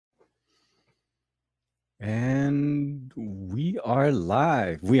And we are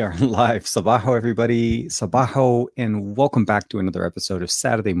live. We are live. Sabaho, everybody. Sabaho, and welcome back to another episode of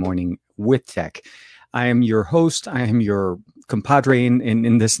Saturday Morning with Tech. I am your host. I am your compadre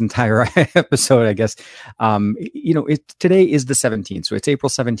in this entire episode, I guess. Today is the 17th. So it's April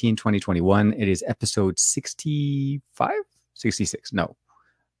 17, 2021. It is episode 65? 66. No,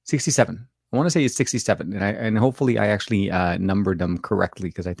 67. I want to say it's 67, and hopefully I actually numbered them correctly,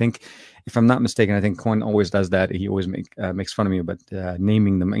 because I think, if I'm not mistaken, I think Coin always does that. He always makes fun of me about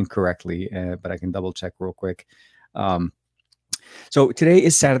naming them incorrectly, but I can double check real quick. So today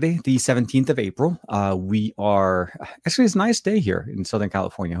is Saturday, the 17th of April. We are actually, it's a nice day here in Southern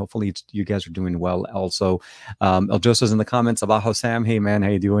California. Hopefully you guys are doing well. Also, El Joso's in the comments. Abajo Sam, hey man, how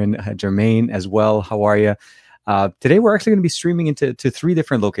you doing? Jermaine as well, how are you? Today, we're actually going to be streaming into three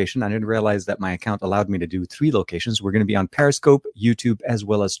different locations. I didn't realize that my account allowed me to do three locations. We're going to be on Periscope, YouTube, as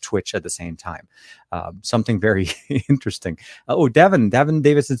well as Twitch at the same time. Something very interesting. Davin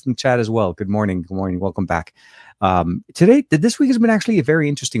Davis in chat as well. Good morning. Good morning. Welcome back. This week has been actually a very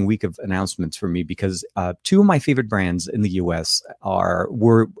interesting week of announcements for me, because two of my favorite brands in the US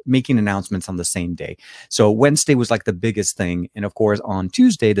were making announcements on the same day. So Wednesday was like the biggest thing. And of course, on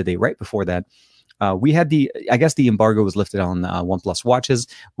Tuesday, the day right before that, we had the embargo was lifted on OnePlus watches.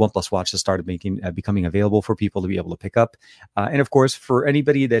 OnePlus watches started becoming available for people to be able to pick up. And of course, for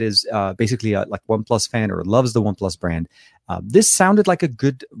anybody that is basically a OnePlus fan or loves the OnePlus brand, this sounded like a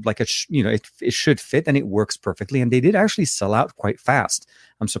good, it should fit, and it works perfectly. And they did actually sell out quite fast.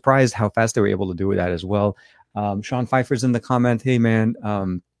 I'm surprised how fast they were able to do that as well. Sean Pfeiffer's in the comment. Hey man,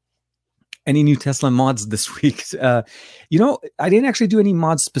 any new Tesla mods this week? I didn't actually do any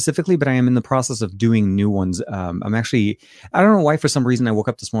mods specifically, but I am in the process of doing new ones. I don't know why, for some reason, I woke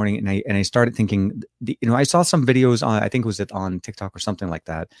up this morning and I started thinking, I saw some videos I think it was on TikTok or something like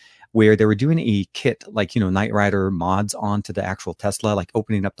that, where they were doing a kit, Knight Rider mods onto the actual Tesla, like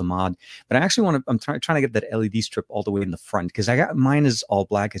opening up the mod. But I actually I'm trying to get that LED strip all the way in the front, because mine is all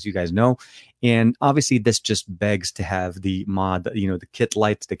black, as you guys know. And obviously this just begs to have the mod, the kit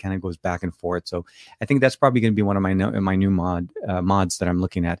lights that kind of goes back and forth. So I think that's probably going to be one of my new mods that I'm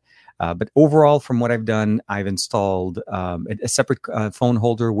looking at. But overall, from what I've done, I've installed a separate phone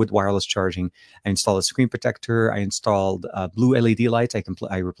holder with wireless charging. I installed a screen protector. I installed blue LED lights.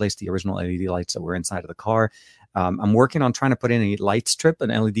 I replaced the original LED lights that were inside of the car. I'm working on trying to put in a light strip, an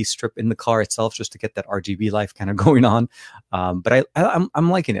LED strip in the car itself, just to get that RGB life kind of going on. But I'm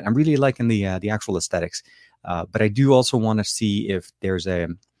liking it. I'm really liking the actual aesthetics. But I do also want to see if there's a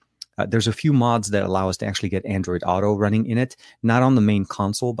few mods that allow us to actually get Android Auto running in it, not on the main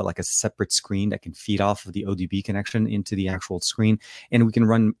console, but like a separate screen that can feed off of the ODB connection into the actual screen. And we can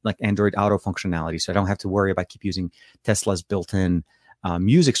run like Android Auto functionality. So I don't have to worry about keep using Tesla's built-in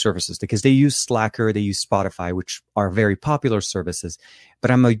music services, because they use Slacker, they use Spotify, which are very popular services. But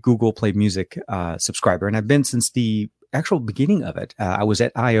I'm a Google Play Music subscriber, and I've been since the actual beginning of it. I was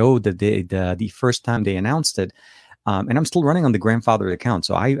at I/O the first time they announced it. And I'm still running on the grandfathered account,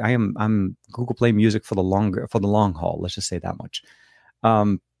 so I'm Google Play Music for the long haul. Let's just say that much.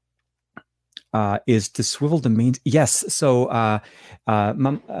 Is to swivel the main? Yes. So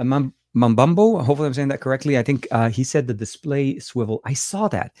Mambumbo, hopefully I'm saying that correctly. I think he said the display swivel. I saw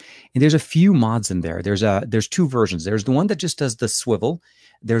that, and there's a few mods in there. There's two versions. There's the one that just does the swivel.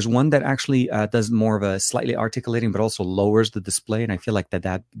 There's one that actually does more of a slightly articulating, but also lowers the display. And I feel like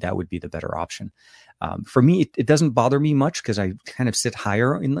that would be the better option. For me, it doesn't bother me much, because I kind of sit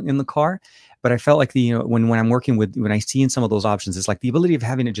higher in the car. But I felt like when I'm working when I see in some of those options, it's like the ability of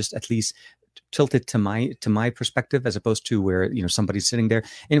having it just at least tilted to my perspective, as opposed to where somebody's sitting there.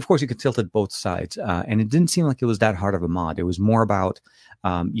 And of course, you could tilt it both sides. And it didn't seem like it was that hard of a mod. It was more about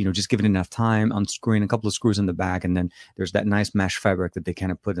just giving enough time, unscrewing a couple of screws in the back, and then there's that nice mesh fabric that they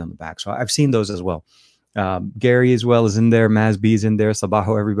kind of put on the back. So I've seen those as well. Gary as well is in there. Maz B is in there.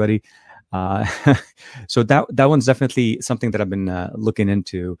 Sabaho, everybody. So that one's definitely something that I've been looking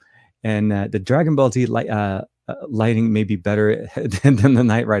into. And the Dragon Ball Z lighting may be better than the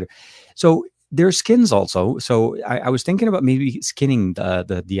Knight Rider. So there's skins also. So I was thinking about maybe skinning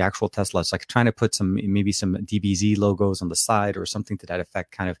the actual Teslas, like trying to put some DBZ logos on the side or something to that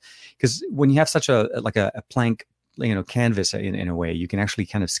effect, kind of, because when you have such a plank canvas in a way, you can actually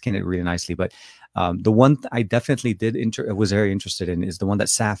kind of skin it really nicely. But the one I definitely was very interested in is the one that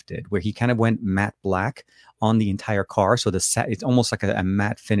Saf did, where he kind of went matte black on the entire car. So it's almost like a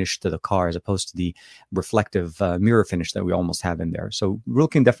matte finish to the car, as opposed to the reflective mirror finish that we almost have in there. So we're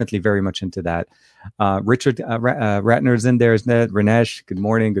looking definitely very much into that. Richard Ratner's in there, isn't it? Ranesh, good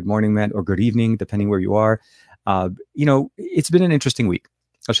morning, man, or good evening, depending where you are. It's been an interesting week.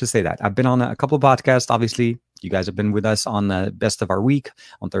 let's just say that I've been on a couple of podcasts. Obviously, you guys have been with us on the best of our week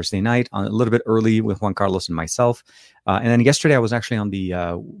on Thursday night, on a little bit early with Juan Carlos and myself. And then yesterday I was actually on the,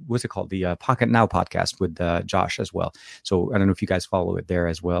 what's it called? The Pocket Now podcast with Josh as well. So I don't know if you guys follow it there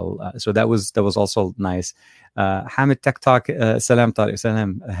as well. So that was also nice. Hamid Tech Talk, salam,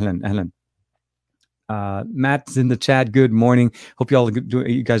 salam, ahlan. Matt's in the chat. Good morning. Hope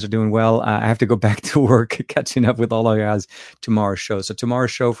you guys are doing well. I have to go back to work, catching up with all of you guys tomorrow's show. So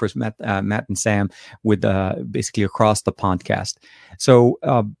tomorrow's show for Matt and Sam with basically across the podcast. So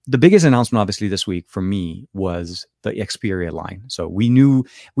the biggest announcement, obviously, this week for me was the Xperia line. So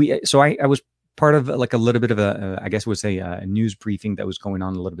I was part of like a little bit of I guess we'll say a news briefing that was going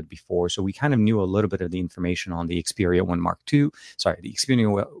on a little bit before. So we kind of knew a little bit of the information on the Xperia 1 Mark II, the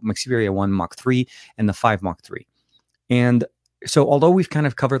Xperia 1 Mark III and the 5 Mark III. And so although we've kind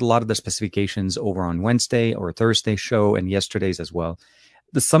of covered a lot of the specifications over on Wednesday or Thursday show and yesterday's as well,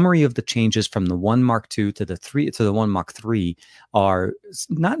 the summary of the changes from the 1 Mark II to the 1 Mark III are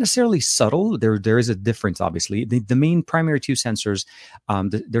not necessarily subtle. There is a difference, obviously. The main primary two sensors,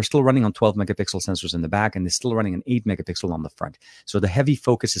 they're still running on 12 megapixel sensors in the back, and they're still running an 8 megapixel on the front. So the heavy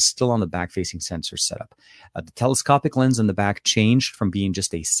focus is still on the back-facing sensor setup. The telescopic lens in the back changed from being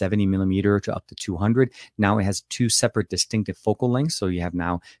just a 70 millimeter to up to 200. Now it has two separate distinctive focal lengths. So you have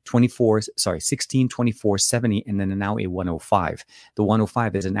now 16, 24, 70, and then now a 105. The 105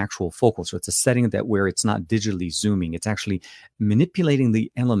 is an actual focal. So it's a setting where it's not digitally zooming. It's actually manipulating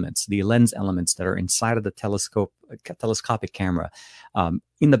the elements, the lens elements that are inside of the telescopic camera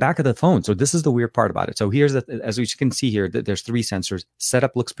in the back of the phone. So this is the weird part about it. So here's as you can see here, there's three sensors.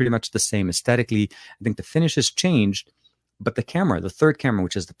 Setup looks pretty much the same aesthetically. I think the finish has changed, but the camera, the third camera,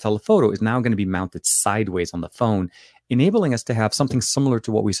 which is the telephoto, is now going to be mounted sideways on the phone, enabling us to have something similar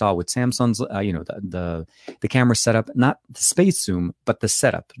to what we saw with Samsung's, the camera setup, not the space zoom, but the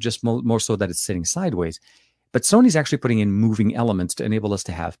setup, just more so that it's sitting sideways. But Sony's actually putting in moving elements to enable us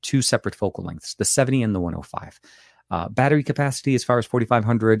to have two separate focal lengths, the 70 and the 105. Battery capacity, as far as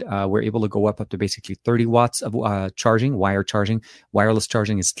 4,500, we're able to go up to basically 30 watts of charging, wire charging. Wireless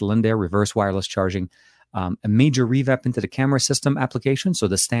charging is still in there, reverse wireless charging. A major revamp into the camera system application. So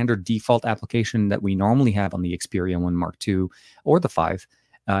the standard default application that we normally have on the Xperia 1 Mark II or the 5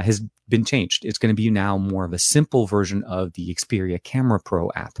 has been changed. It's going to be now more of a simple version of the Xperia Camera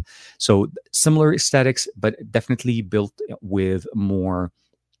Pro app. So similar aesthetics, but definitely built with more,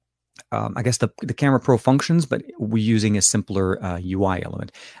 I guess, the Camera Pro functions, but we're using a simpler UI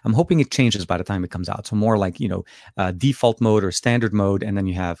element. I'm hoping it changes by the time it comes out. So more like, default mode or standard mode, and then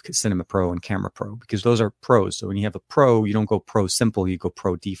you have Cinema Pro and Camera Pro, because those are pros. So when you have a pro, you don't go pro simple, you go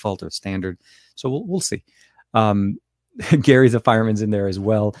pro default or standard. So we'll see. Gary the Fireman's in there as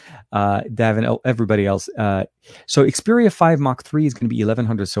well. Davin, everybody else. So Xperia 5 Mark III is going to be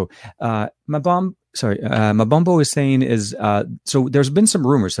 1,100. So Mabombo is saying so there's been some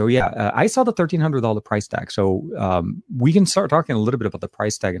rumors. So yeah, I saw the $1,300 price tag. So we can start talking a little bit about the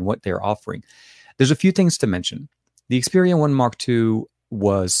price tag and what they're offering. There's a few things to mention. The Xperia 1 Mark II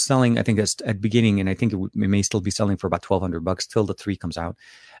was selling, I think, at the beginning, and I think it may still be selling for about $1,200 till the 3 comes out.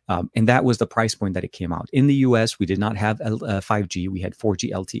 And that was the price point that it came out. In the US, we did not have 5G. We had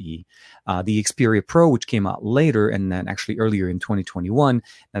 4G LTE. The Xperia Pro, which came out later, and then actually earlier in 2021,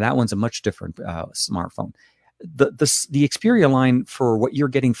 now that one's a much different smartphone. The Xperia line, for what you're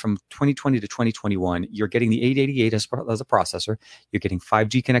getting from 2020 to 2021, you're getting the 888 as a processor. You're getting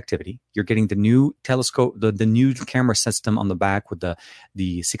 5G connectivity. You're getting the new telescope, the new camera system on the back with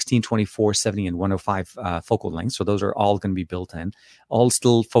the 16, 24, 70, and 105 focal lengths. So those are all going to be built in. All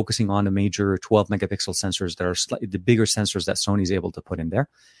still focusing on the major 12 megapixel sensors that are slightly the bigger sensors that Sony's able to put in there.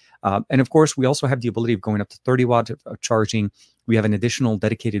 And of course, we also have the ability of going up to 30 watt of charging. We have an additional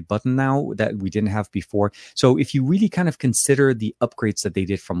dedicated button now that we didn't have before. So if you really kind of consider the upgrades that they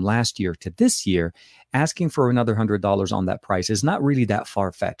did from last year to this year, asking for another $100 on that price is not really that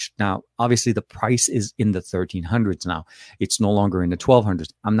far-fetched. Now, obviously, the price is in the 1,300s now. It's no longer in the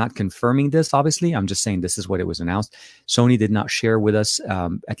 1,200s. I'm not confirming this, obviously. I'm just saying this is what it was announced. Sony did not share with us,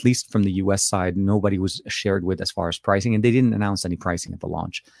 at least from the US side, nobody was shared with as far as pricing, and they didn't announce any pricing at the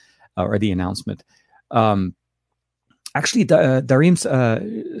launch. Or the announcement. Actually, Dareem's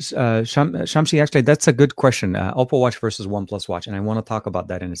Shamsi, actually, that's a good question. Oppo Watch versus OnePlus Watch, and I want to talk about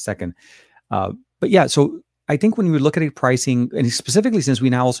that in a second. But yeah, so I think when we look at it pricing, and specifically since we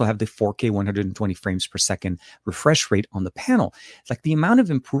now also have the 4K 120 frames per second refresh rate on the panel, like the amount of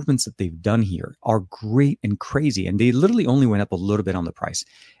improvements that they've done here are great and crazy, and they literally only went up a little bit on the price.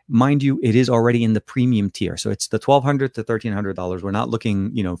 Mind you, it is already in the premium tier, so it's the $1,200 to $1,300. We're not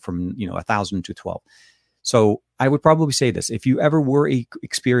looking, from $1,000 to $1,200. So I would probably say this: if you ever were a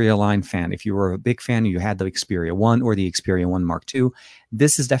Xperia line fan, if you were a big fan and you had the Xperia One or the Xperia One Mark II,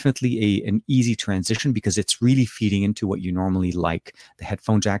 this is definitely an easy transition because it's really feeding into what you normally like. The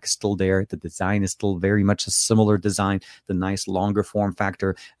headphone jack is still there. The design is still very much a similar design. The nice longer form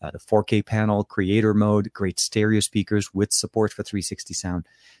factor, the 4K panel, creator mode, great stereo speakers with support for 360 sound.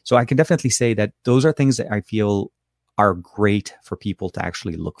 So I can definitely say that those are things that I feel are great for people to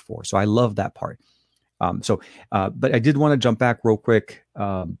actually look for. So I love that part. But I did want to jump back real quick.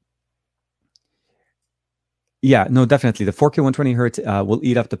 Yeah, no, definitely. The 4K 120 hertz will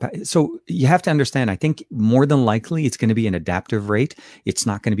eat up so you have to understand, I think more than likely it's going to be an adaptive rate. It's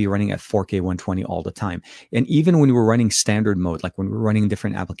not going to be running at 4K 120 all the time. And even when we're running standard mode, like when we're running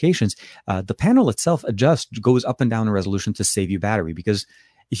different applications, the panel itself goes up and down in resolution to save you battery. Because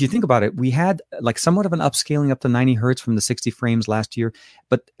if you think about it, we had like somewhat of an upscaling up to 90 hertz from the 60 frames last year.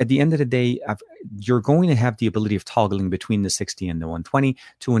 But at the end of the day, you're going to have the ability of toggling between the 60 and the 120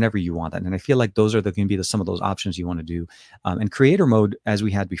 to whenever you want that. And I feel like those are going to be some of those options you want to do. And creator mode, as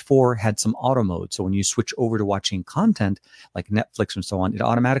we had before, had some auto mode. So when you switch over to watching content like Netflix and so on, it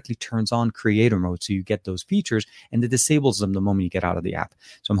automatically turns on creator mode. So you get those features and it disables them the moment you get out of the app.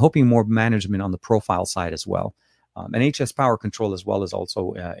 So I'm hoping more management on the profile side as well. And HS power control as well is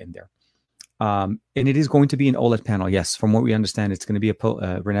also in there. And it is going to be an OLED panel. Yes, from what we understand, it's going to be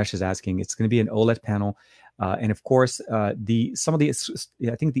Ranesh is asking, it's going to be an OLED panel. And of course, I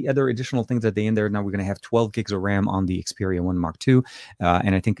think the other additional things that they in there now, we're going to have 12 gigs of RAM on the Xperia 1 Mark II.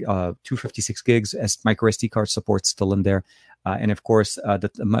 And I think 256 gigs as micro SD card support still in there. And of course,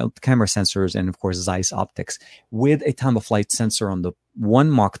 the camera sensors and of course, Zeiss optics with a time of flight sensor on the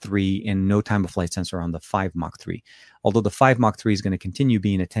 1 Mark III and no time of flight sensor on the 5 Mark III. Although the 5 Mark III is going to continue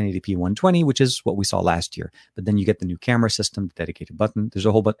being a 1080p 120, which is what we saw last year. But then you get the new camera system, the dedicated button. There's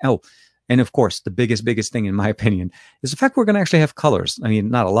a whole bunch. And of course, the biggest thing, in my opinion, is the fact we're going to actually have colors. I mean,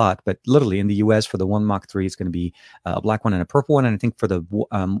 not a lot, but literally in the US for the 1 Mark III, it's going to be a black one and a purple one. And I think for the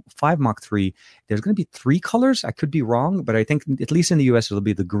 5 Mark III, there's going to be 3 colors. I could be wrong, but I think at least in the US, it'll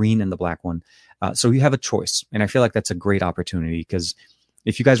be the green and the black one. So you have a choice. And I feel like that's a great opportunity because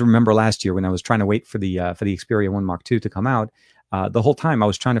if you guys remember last year when I was trying to wait for the Xperia 1 Mark II to come out, the whole time I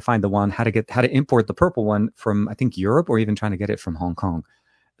was trying to find the one, how to import the purple one from, I think, Europe, or even trying to get it from Hong Kong.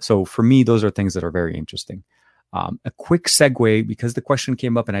 So for me, those are things that are very interesting. A quick segue, because the question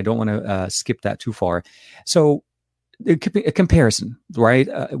came up and I don't want to skip that too far. So a comparison, right?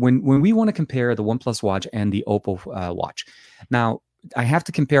 When we want to compare the OnePlus Watch and the Oppo Watch. Now, I have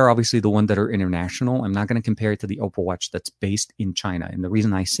to compare, obviously, the one that are international. I'm not going to compare it to the Oppo Watch that's based in China. And the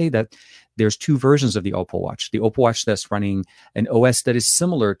reason I say that, there's 2 versions of the Oppo Watch. The Oppo Watch that's running an OS that is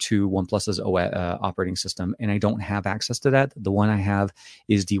similar to OnePlus's operating system, and I don't have access to that. The one I have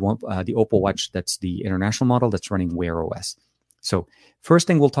is the Oppo Watch that's the international model that's running Wear OS. So first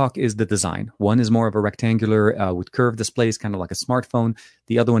thing we'll talk is the design. One is more of a rectangular with curved displays, kind of like a smartphone.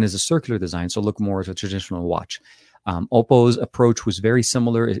 The other one is a circular design, so look more as a traditional watch. Oppo's approach was very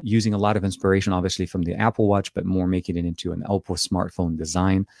similar, using a lot of inspiration, obviously, from the Apple Watch, but more making it into an Oppo smartphone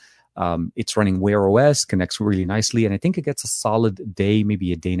design. It's running Wear OS, connects really nicely, and I think it gets a solid day,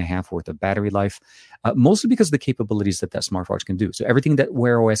 maybe a day and a half worth of battery life, mostly because of the capabilities that smartwatch can do. So everything that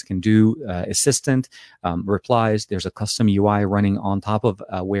Wear OS can do, Assistant, replies, there's a custom UI running on top of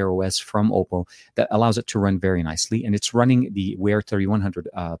Wear OS from Oppo that allows it to run very nicely, and it's running the Wear 3100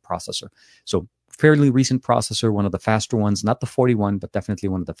 processor. So fairly recent processor, one of the faster ones, not the 41, but definitely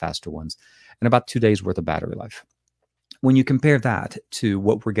one of the faster ones, and about 2 days worth of battery life. When you compare that to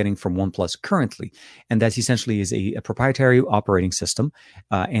what we're getting from OnePlus currently, and that's essentially is a proprietary operating system,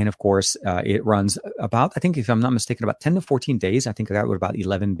 and of course, it runs about, I think if I'm not mistaken, about 10 to 14 days. I think I got about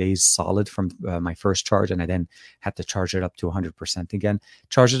 11 days solid from my first charge, and I then had to charge it up to 100% again.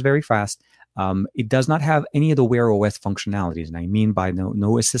 Charges very fast. It does not have any of the Wear OS functionalities, and I mean by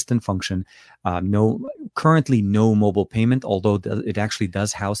no assistant function, currently no mobile payment, although it actually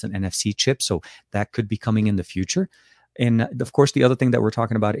does house an NFC chip, so that could be coming in the future. And of course, the other thing that we're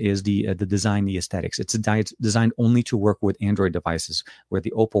talking about is the design, the aesthetics. It's designed only to work with Android devices, where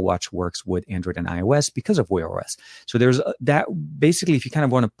the Oppo Watch works with Android and iOS because of Wear OS. So there's that. Basically, if you kind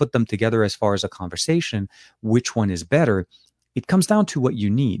of want to put them together as far as a conversation, which one is better? It comes down to what you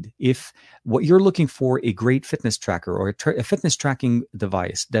need. If what you're looking for, a great fitness tracker or a fitness tracking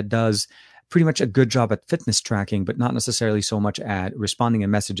device that does pretty much a good job at fitness tracking, but not necessarily so much at responding to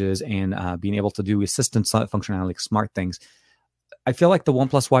messages and being able to do assistant functionality, like smart things. I feel like the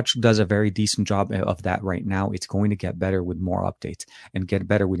OnePlus Watch does a very decent job of that right now. It's going to get better with more updates and get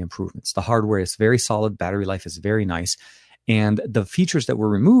better with improvements. The hardware is very solid. Battery life is very nice. And the features that were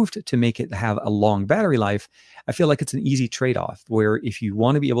removed to make it have a long battery life, I feel like it's an easy trade-off, where if you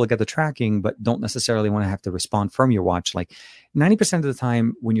want to be able to get the tracking but don't necessarily want to have to respond from your watch, like 90% of the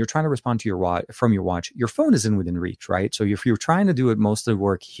time when you're trying to respond to your watch from your watch, your phone is in within reach, right? So if you're trying to do it, most of the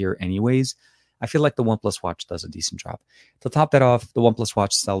work here anyways, I feel like the OnePlus Watch does a decent job. To top that off, the OnePlus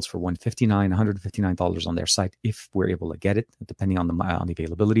Watch sells for $159 on their site if we're able to get it, depending on the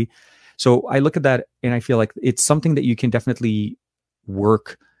availability. So I look at that and I feel like it's something that you can definitely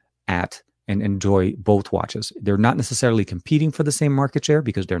work at and enjoy both watches. They're not necessarily competing for the same market share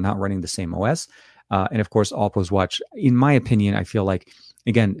because they're not running the same OS. And of course, Oppo's watch, in my opinion, I feel like,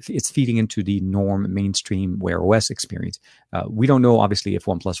 again, it's feeding into the norm mainstream Wear OS experience. We don't know, obviously, if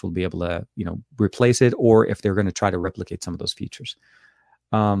OnePlus will be able to, replace it, or if they're going to try to replicate some of those features.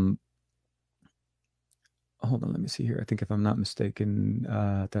 Hold on, let me see here. I think if I'm not mistaken,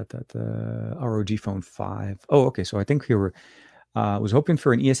 ROG Phone 5. Oh, okay. So I think we were was hoping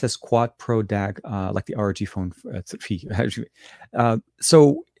for an ESS Quad Pro DAC like the ROG Phone 3.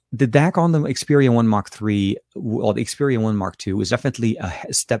 So the DAC on the Xperia 1 Mark III, or the Xperia 1 Mark II, is definitely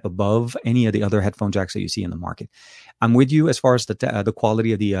a step above any of the other headphone jacks that you see in the market. I'm with you as far as the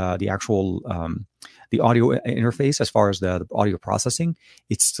quality of the actual the audio interface, as far as the audio processing.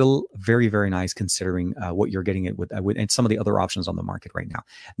 It's still very, very nice considering what you're getting it with and some of the other options on the market right now.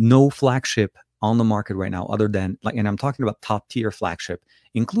 No flagship on the market right now, other than and I'm talking about top tier flagship,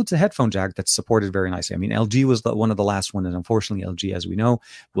 includes a headphone jack that's supported very nicely. I mean, LG was one of the last one, and unfortunately, LG, as we know,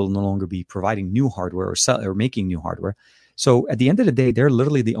 will no longer be providing new hardware or making new hardware. So at the end of the day, they're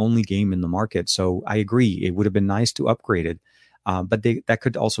literally the only game in the market. So I agree, it would have been nice to upgrade it, but that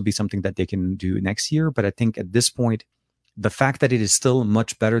could also be something that they can do next year. But I think at this point, the fact that it is still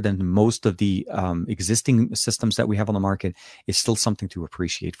much better than most of the existing systems that we have on the market is still something to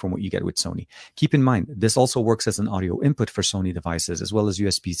appreciate from what you get with Sony. Keep in mind, this also works as an audio input for Sony devices, as well as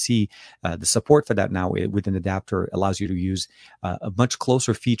USB-C. The support for that now with an adapter allows you to use a much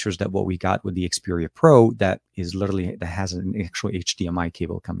closer features than what we got with the Xperia Pro that has an actual HDMI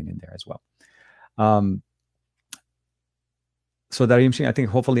cable coming in there as well. So Darim Singh, I think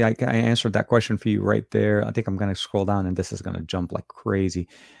hopefully I answered that question for you right there. I think I'm going to scroll down and this is going to jump like crazy.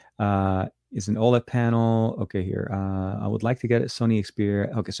 Is an OLED panel. Okay, here. I would like to get a Sony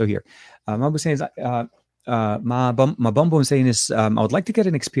Xperia. Okay, so here. I was saying my bumbo saying is I would like to get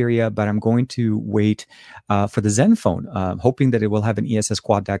an Xperia, but I'm going to wait for the Zenfone, hoping that it will have an ESS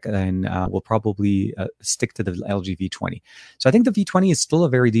quad DAC and will probably stick to the LG V20. So I think the V20 is still a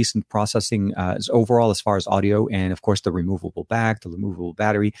very decent processing overall as far as audio, and of course the removable back, the removable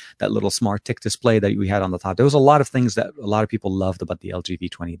battery, that little smart tick display that we had on the top. There was a lot of things that a lot of people loved about the LG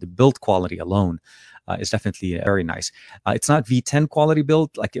V20. The build quality alone is definitely very nice. It's not V10 quality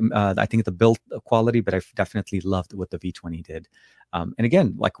build, like I think the build quality, but I've definitely loved what the V20 did. And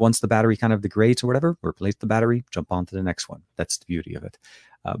again, like once the battery kind of degrades or whatever, replace the battery, jump on to the next one. That's the beauty of it.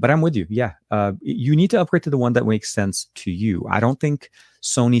 But I'm with you. Yeah, you need to upgrade to the one that makes sense to you. I don't think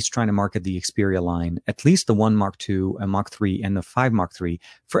Sony's trying to market the Xperia line, at least the 1 Mark II, and Mark III, and the 5 Mark III,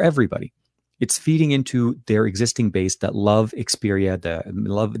 for everybody. It's feeding into their existing base that love Xperia,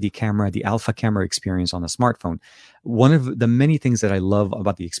 love the camera, the alpha camera experience on a smartphone. One of the many things that I love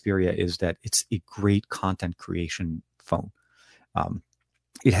about the Xperia is that it's a great content creation phone.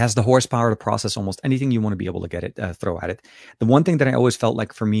 It has the horsepower to process almost anything you want to be able to get it, throw at it. The one thing that I always felt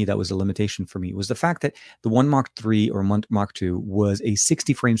like for me that was a limitation for me was the fact that the 1 Mark III or Mark II was a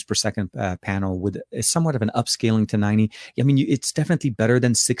 60 frames per second panel with somewhat of an upscaling to 90. I mean, it's definitely better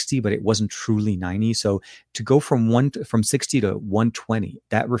than 60, but it wasn't truly 90. So to go from 60 to 120,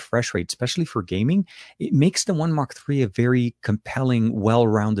 that refresh rate, especially for gaming, it makes the 1 Mark III a very compelling,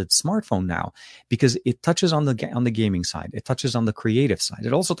 well-rounded smartphone now, because it touches on the gaming side, it touches on the creative side.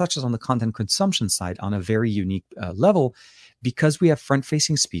 It also touches on the content consumption side on a very unique level, because we have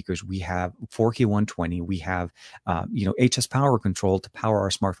front-facing speakers, we have 4K 120, we have HS power control to power our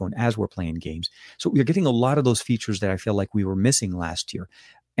smartphone as we're playing games. So we're getting a lot of those features that I feel like we were missing last year,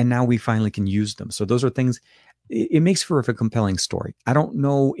 and now we finally can use them. So those are things. It makes for a compelling story. I don't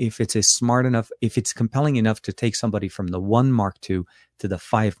know if it's if it's compelling enough to take somebody from the 1 Mark II to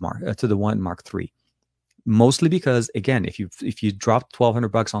the 1 Mark III. Mostly because, again, if you dropped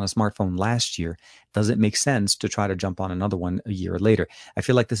 $1,200 on a smartphone last year, does it make sense to try to jump on another one a year later? I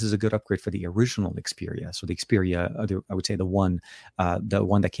feel like this is a good upgrade for the original Xperia. So the Xperia, I would say the one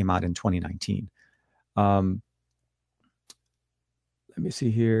that came out in 2019. Let me see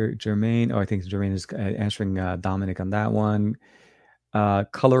here, Jermaine. Oh, I think Jermaine is answering Dominic on that one.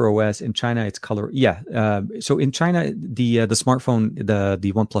 Color OS in China, it's color. Yeah. So in China, the smartphone,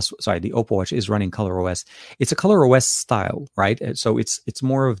 the OnePlus, sorry, the Oppo Watch is running Color OS. It's a Color OS style, right? So it's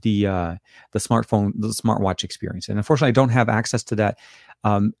more of the smartphone, the smartwatch experience. And unfortunately, I don't have access to that.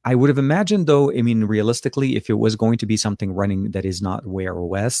 I would have imagined, though, I mean, realistically, if it was going to be something running that is not Wear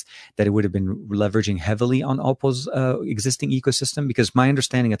OS, that it would have been leveraging heavily on Oppo's existing ecosystem. Because my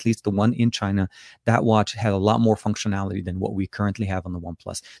understanding, at least the one in China, that watch had a lot more functionality than what we currently have on the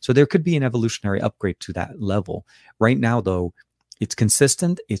OnePlus. So there could be an evolutionary upgrade to that level. Right now, though, it's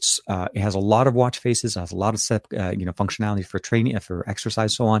consistent. It has a lot of watch faces, has a lot of functionality for training, for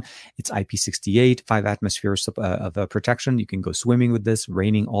exercise, so on. It's IP68, 5 atmospheres of protection. You can go swimming with this,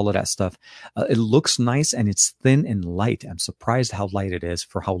 raining, all of that stuff. It looks nice and it's thin and light. I'm surprised how light it is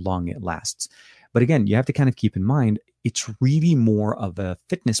for how long it lasts. But again, you have to kind of keep in mind, it's really more of a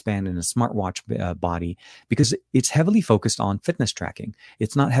fitness band and a smartwatch body, because it's heavily focused on fitness tracking.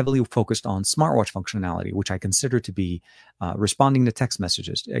 It's not heavily focused on smartwatch functionality, which I consider to be responding to text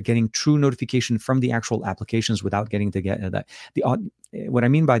messages, getting true notification from the actual applications without getting to get that. What I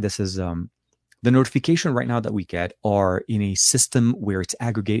mean by this is the notification right now that we get are in a system where it's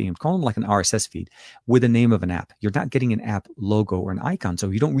aggregating, I'm calling them like an RSS feed with the name of an app. You're not getting an app logo or an icon. So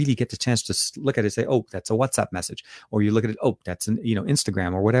you don't really get the chance to look at it and say, oh, that's a WhatsApp message. Or you look at it, oh, that's an,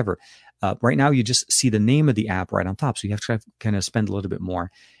 Instagram or whatever. Right now, you just see the name of the app right on top. So you have to kind of spend a little bit more.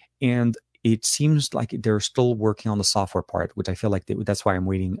 And it seems like they're still working on the software part, which I feel like that's why I'm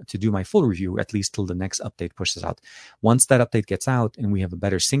waiting to do my full review, at least till the next update pushes out. Once that update gets out and we have a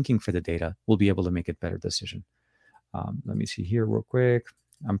better syncing for the data, we'll be able to make a better decision. Let me see here real quick.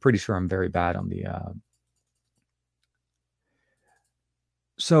 I'm pretty sure I'm very bad on the...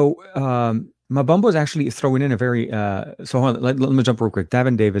 Mabumbo is actually throwing in a very... so hold on, let me jump real quick.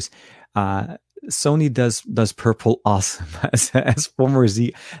 Davin Davis... Sony does purple awesome. As former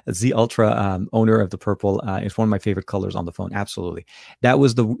Z Ultra owner of the purple, it's one of my favorite colors on the phone. Absolutely, that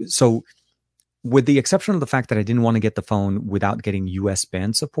was so. With the exception of the fact that I didn't want to get the phone without getting US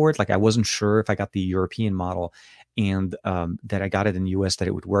band support, like I wasn't sure if I got the European model and that I got it in the US that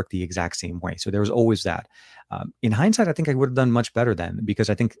it would work the exact same way. So there was always that. In hindsight, I think I would have done much better then,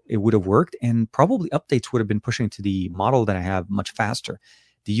 because I think it would have worked and probably updates would have been pushing to the model that I have much faster.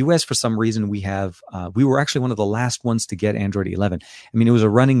 The US, for some reason, we were actually one of the last ones to get Android 11. I mean, it was a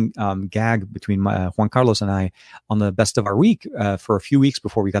running gag between Juan Carlos and I on the best of our week for a few weeks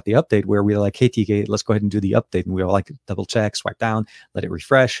before we got the update, where we were like, hey, TK, let's go ahead and do the update. And we were like, double check, swipe down, let it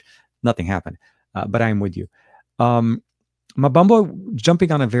refresh. Nothing happened. But I'm with you. Mabumbo,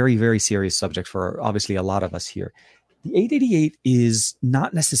 jumping on a very, very serious subject for obviously a lot of us here. The 888 is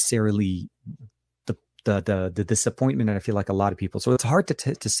not necessarily the disappointment, and I feel like a lot of people. So it's hard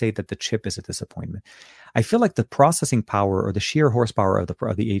to say that the chip is a disappointment. I feel like the processing power or the sheer horsepower of the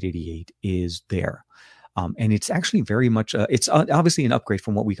 888 is there, and it's actually very much. It's obviously an upgrade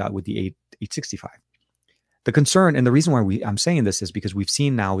from what we got with the 865. The concern, and the reason why I'm saying this, is because we've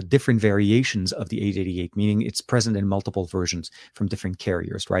seen now different variations of the 888, meaning it's present in multiple versions from different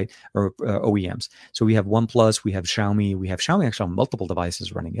carriers, right? Or OEMs. So we have OnePlus, we have Xiaomi actually on multiple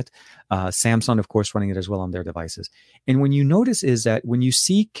devices running it. Samsung, of course, running it as well on their devices. And when you notice is that when you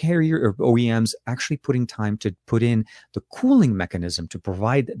see carrier or OEMs actually putting time to put in the cooling mechanism to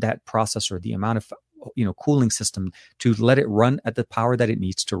provide that processor the amount of cooling system to let it run at the power that it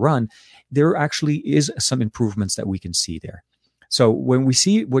needs to run, there actually is some improvements that we can see there. So when we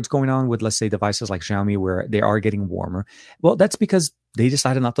see what's going on with, let's say, devices like Xiaomi, where they are getting warmer, well, that's because they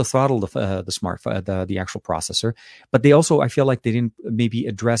decided not to throttle the smartphone, the actual processor. But they also, I feel like they didn't maybe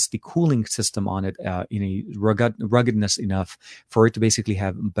address the cooling system on it in a ruggedness enough for it to basically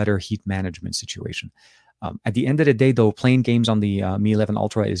have a better heat management situation. At the end of the day, though, playing games on the Mi 11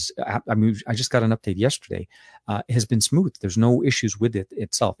 Ultra is, I just got an update yesterday, has been smooth. There's no issues with it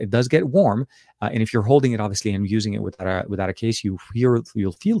itself. It does get warm. And if you're holding it, obviously, and using it without a case, you'll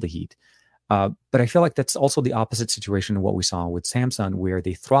feel the heat. But I feel like that's also the opposite situation of what we saw with Samsung, where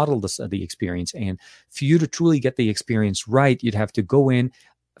they throttled the experience. And for you to truly get the experience right, you'd have to go in,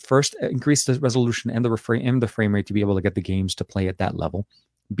 first increase the resolution and the frame rate to be able to get the games to play at that level.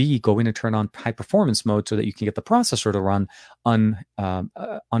 B, go in and turn on high performance mode so that you can get the processor to run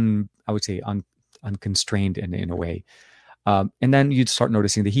unconstrained in a way. And then you'd start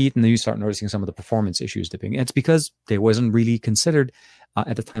noticing the heat, and then you start noticing some of the performance issues dipping. And it's because they wasn't really considered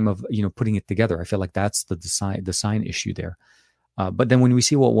at the time of putting it together. I feel like that's the design issue there. But then when we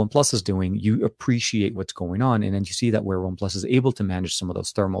see what OnePlus is doing, you appreciate what's going on. And then you see that where OnePlus is able to manage some of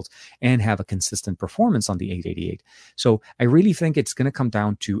those thermals and have a consistent performance on the 888. So I really think it's going to come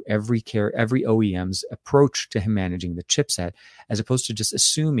down to every OEM's approach to managing the chipset, as opposed to just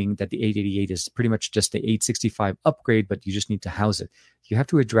assuming that the 888 is pretty much just the 865 upgrade, but you just need to house it. You have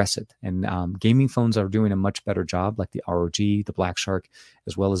to address it. And gaming phones are doing a much better job, like the ROG, the Black Shark,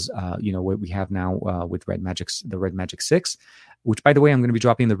 as well as what we have now with the Red Magic 6. Which, by the way, I'm going to be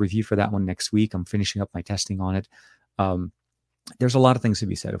dropping the review for that one next week. I'm finishing up my testing on it. There's a lot of things to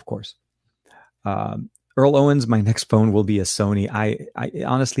be said, of course. Earl Owens, my next phone will be a Sony. I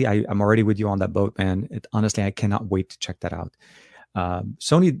honestly, I'm already with you on that boat, man. Honestly, I cannot wait to check that out.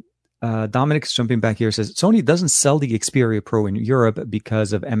 Sony, Dominic's jumping back here, says, Sony doesn't sell the Xperia Pro in Europe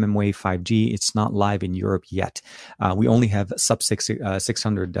because of mmWave 5G. It's not live in Europe yet. We only have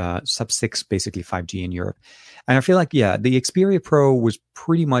sub-6 basically 5G in Europe. And I feel like, yeah, the Xperia Pro was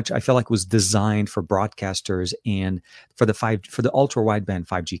pretty much, I feel like, was designed for broadcasters and for the ultra wideband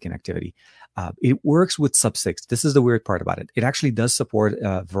 5G connectivity. It works with sub-6. This is the weird part about it. It actually does support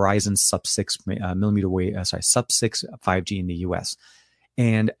Verizon sub-6 millimeter wave, sub-6 5G in the US.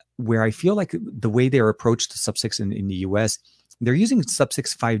 And where I feel like the way they're approached to sub-6 in the US, they're using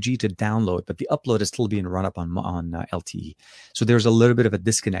sub-6 5G to download, but the upload is still being run up on LTE. So there's a little bit of a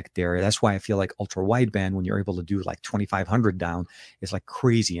disconnect there. That's why I feel like ultra wideband, when you're able to do like 2500 down, is like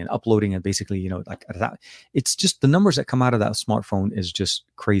crazy, and uploading it basically, like it's just the numbers that come out of that smartphone is just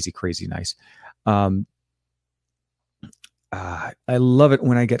crazy, crazy nice. I love it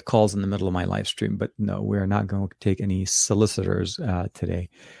when I get calls in the middle of my live stream, but no, we're not going to take any solicitors today.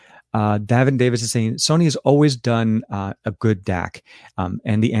 Davin Davis is saying Sony has always done a good DAC,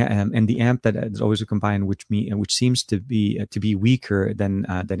 and the amp that is always combined, which seems to be weaker than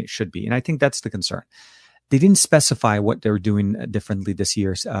it should be, and I think that's the concern. They didn't specify what they're doing differently this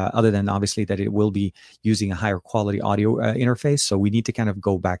year, other than obviously that it will be using a higher quality audio interface. So we need to kind of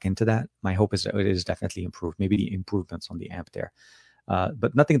go back into that. My hope is that it is definitely improved, maybe the improvements on the amp there.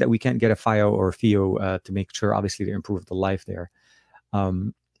 But nothing that we can't get a FIO or a FIO to make sure, obviously, to improve the life there.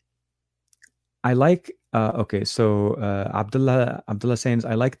 I like, okay, so Abdullah saying,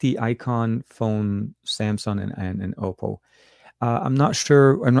 I like the Icon phone, Samsung and Oppo. I'm not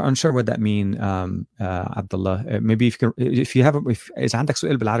sure. I'm unsure what that means, Abdullah. Maybe if you have, إذا عندك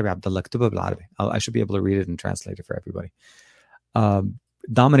سؤال بالعربي عبد الله اكتبه بالعربي. I should be able to read it and translate it for everybody.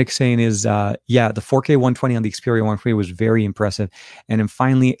 Dominic saying is, yeah, the 4K 120 on the Xperia 120 was very impressive, and then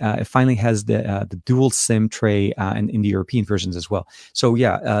finally, it finally has the dual SIM tray in the European versions as well. So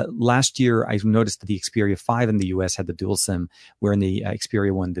yeah, last year I noticed that the Xperia 5 in the US had the dual SIM, where in the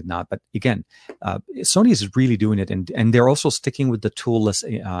Xperia 1 did not. But again, Sony is really doing it, and they're also sticking with the toolless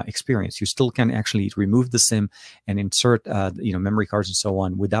experience. You still can actually remove the SIM and insert memory cards and so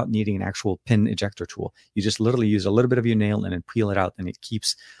on without needing an actual pin ejector tool. You just literally use a little bit of your nail and then peel it out, and it keeps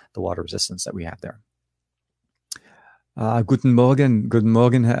the water resistance that we have there. Guten Morgen,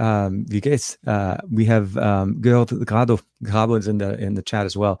 wie geht's? We have Grado is in the chat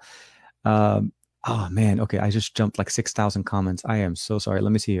as well. Oh man, okay, I just jumped like 6,000 comments. I am so sorry.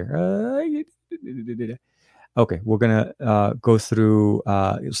 Let me see here. Okay, we're gonna go through.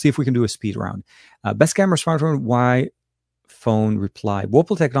 See if we can do a speed round. Best camera smartphone. Why? Phone reply.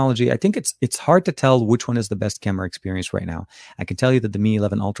 Whirlpool Technology. I think it's hard to tell which one is the best camera experience right now. I can tell you that the Mi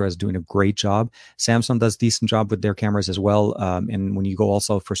 11 Ultra is doing a great job. Samsung does a decent job with their cameras as well. And when you go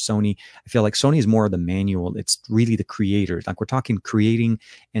also for Sony, I feel like Sony is more of the manual. It's really the creators. Like we're talking creating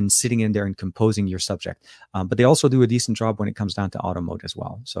and sitting in there and composing your subject. But they also do a decent job when it comes down to auto mode as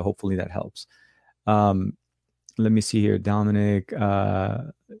well. So hopefully that helps. Let me see here. Dominic,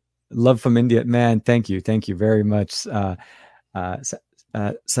 love from India. Man, thank you very much.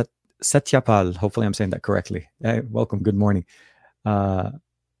 Satyapal, hopefully I'm saying that correctly. Hey, welcome, good morning.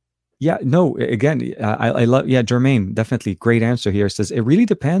 Yeah, no, again, I love, yeah, Jermaine, definitely great answer here. It says it really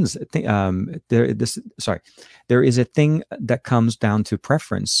depends. There is a thing that comes down to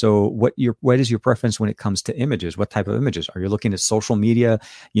preference. So what is your preference when it comes to images? What type of images? Are you looking at social media,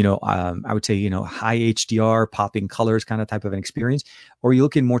 I would say, high HDR, popping colors kind of type of an experience? Or are you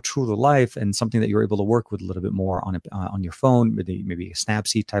looking more true to life and something that you're able to work with a little bit more on your phone, maybe a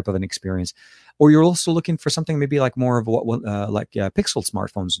Snapseed type of an experience? Or you're also looking for something maybe like more of what Pixel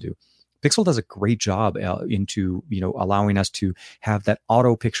smartphones do. Pixel does a great job into allowing us to have that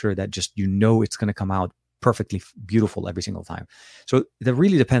auto picture that just it's going to come out perfectly beautiful every single time. So that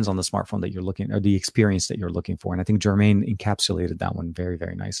really depends on the smartphone that you're looking, or the experience that you're looking for. And I think Jermaine encapsulated that one very,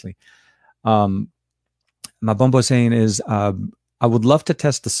 very nicely. Mabombo saying is I would love to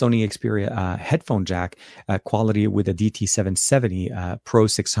test the Sony Xperia headphone jack quality with a DT770 Pro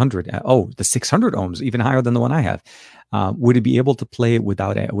 600. The 600 ohms, even higher than the one I have. Would it be able to play it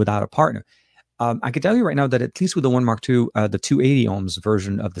without a partner? I can tell you right now that at least with the One Mark II, the 280 ohms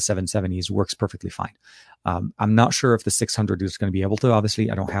version of the 770s works perfectly fine. I'm not sure if the 600 is going to be able to.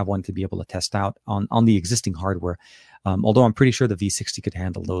 Obviously, I don't have one to be able to test out on the existing hardware. Although I'm pretty sure the V60 could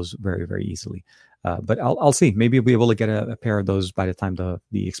handle those very, very easily. But I'll see. Maybe we'll be able to get a pair of those by the time the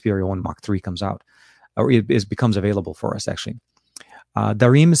Xperia One Mark III comes out, or it becomes available for us, actually.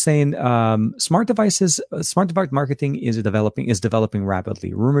 Dareem is saying smart device marketing is developing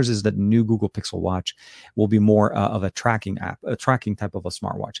rapidly. Rumors is that the new Google Pixel Watch will be more of a tracking type of a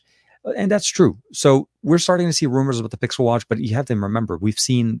smartwatch. And that's true. So we're starting to see rumors about the Pixel Watch, but you have to remember, we've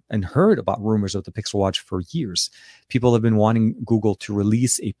seen and heard about rumors of the Pixel Watch for years. People have been wanting Google to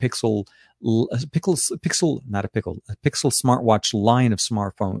release a Pixel smartwatch line of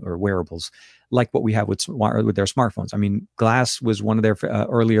smartphone or wearables, like what we have with their smartphones. I mean, Glass was one of their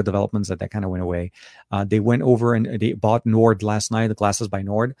earlier developments that kind of went away. They went over and they bought Nord last night, the glasses by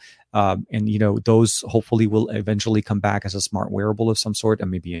Nord. And those hopefully will eventually come back as a smart wearable of some sort,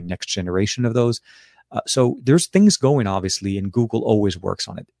 and maybe a next generation of those. So there's things going, obviously, and Google always works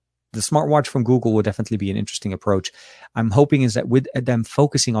on it. The smartwatch from Google would definitely be an interesting approach. I'm hoping is that with them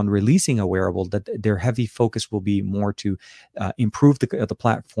focusing on releasing a wearable, that their heavy focus will be more to improve the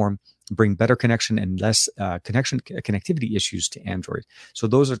platform, bring better connection and less connectivity issues to Android. So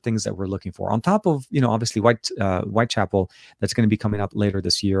those are things that we're looking for. On top of, obviously Whitechapel, that's going to be coming up later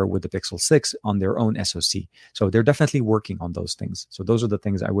this year with the Pixel 6 on their own SoC. So they're definitely working on those things. So those are the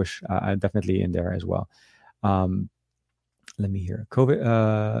things I wish I definitely in there as well. Let me hear.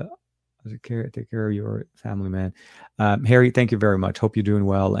 COVID. Take care of your family, man. Harry, thank you very much. Hope you're doing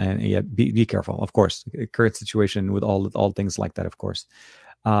well, and yeah, be careful, of course. Current situation with all things like that, of course.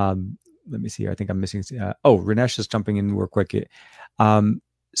 Let me see. I think I'm missing. Ranesh is jumping in real quick.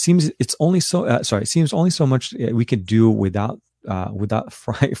 Seems only so much we can do without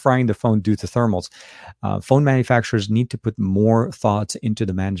frying the phone due to thermals. Phone manufacturers need to put more thoughts into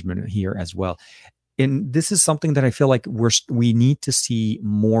the management here as well. And this is something that I feel like we need to see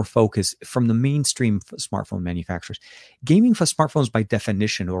more focus from the mainstream smartphone manufacturers. Gaming for smartphones by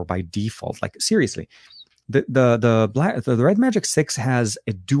definition or by default, like seriously, the Red Magic 6 has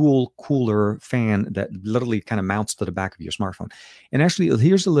a dual cooler fan that literally kind of mounts to the back of your smartphone. And actually,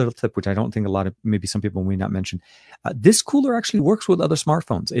 here's a little tip, which I don't think maybe some people may not mention. This cooler actually works with other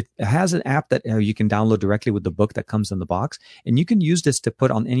smartphones. It has an app that you can download directly with the book that comes in the box. And you can use this to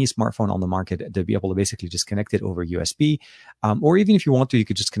put on any smartphone on the market to be able to basically just connect it over USB. Or even if you want to, you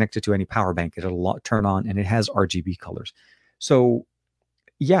could just connect it to any power bank. It'll turn on, and it has RGB colors. So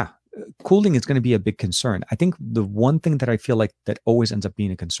yeah, cooling is going to be a big concern. I think the one thing that I feel like that always ends up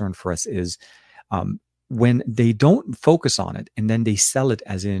being a concern for us is when they don't focus on it and then they sell it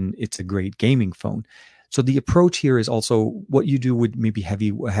as in it's a great gaming phone. So the approach here is also what you do with maybe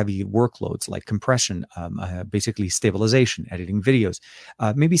heavy workloads like compression, basically stabilization, editing videos,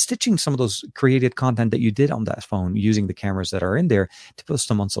 maybe stitching some of those created content that you did on that phone using the cameras that are in there to post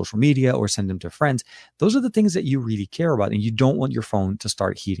them on social media or send them to friends. Those are the things that you really care about, and you don't want your phone to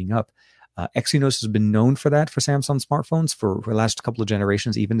start heating up. Exynos has been known for that for Samsung smartphones for the last couple of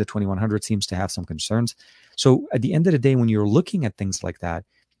generations. Even the 2100 seems to have some concerns. So at the end of the day, when you're looking at things like that,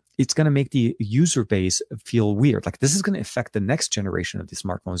 it's going to make the user base feel weird. Like this is going to affect the next generation of the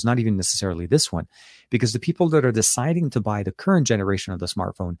smartphones, not even necessarily this one, because the people that are deciding to buy the current generation of the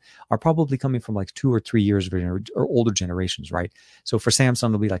smartphone are probably coming from like 2 or 3 years or older generations, right? So for Samsung,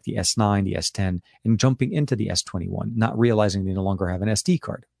 it'll be like the S9, the S10, and jumping into the S21, not realizing they no longer have an SD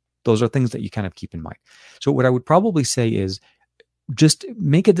card. Those are things that you kind of keep in mind. So what I would probably say is, just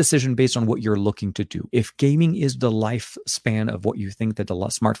make a decision based on what you're looking to do. If gaming is the lifespan of what you think that the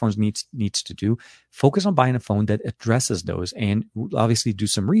smartphones needs to do, focus on buying a phone that addresses those, and obviously do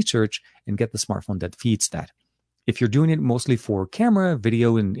some research and get the smartphone that feeds that. If you're doing it mostly for camera,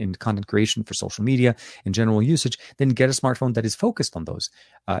 video, and content creation for social media and general usage, then get a smartphone that is focused on those.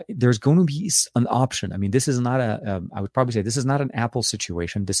 There's going to be an option. I mean, this is not I would probably say this is not an Apple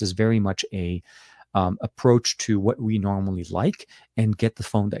situation. This is very much a approach to what we normally like, and get the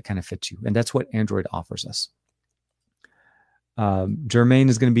phone that kind of fits you. And that's what Android offers us. Jermaine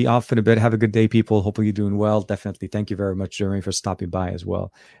is going to be off in a bit. Have a good day, people. Hopefully you're doing well. Definitely. Thank you very much, Jermaine, for stopping by as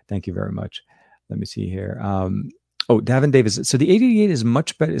well. Thank you very much. Let me see here. Davin Davis. So the 888 is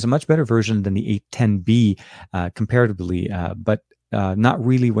a much better version than the 810B comparatively, but not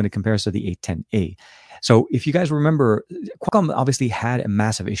really when it compares to the 810A. So if you guys remember, Qualcomm obviously had a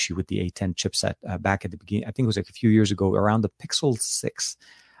massive issue with the A10 chipset back at the beginning. I think it was like a few years ago, around the Pixel 6.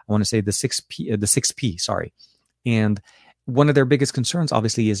 I want to say the 6P, sorry. And one of their biggest concerns,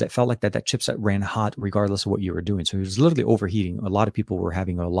 obviously, is it felt like that chipset ran hot regardless of what you were doing. So it was literally overheating. A lot of people were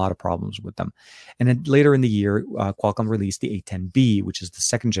having a lot of problems with them. And then later in the year, Qualcomm released the A10B, which is the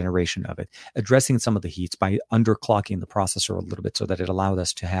second generation of it, addressing some of the heats by underclocking the processor a little bit so that it allowed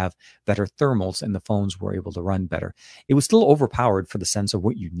us to have better thermals and the phones were able to run better. It was still overpowered for the sense of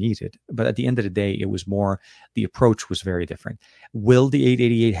what you needed, but at the end of the day, it was more, the approach was very different. Will the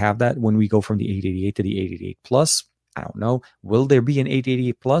 888 have that when we go from the 888 to the 888 Plus? I don't know. Will there be an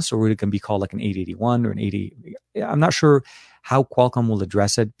 888 Plus, or will it can be called like an 881 or an 880? I'm not sure how Qualcomm will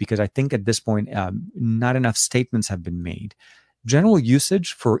address it, because I think at this point, not enough statements have been made. General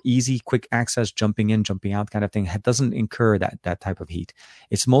usage for easy, quick access, jumping in, jumping out kind of thing doesn't incur that type of heat.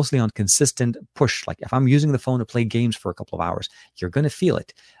 It's mostly on consistent push. Like if I'm using the phone to play games for a couple of hours, you're going to feel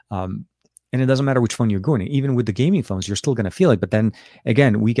it. And it doesn't matter which phone you're going. Even with the gaming phones, you're still going to feel it. But then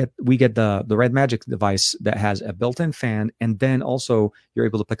again, we get the Red Magic device that has a built-in fan, and then also you're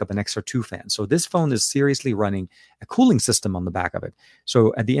able to pick up an extra 2 fans. So this phone is seriously running a cooling system on the back of it.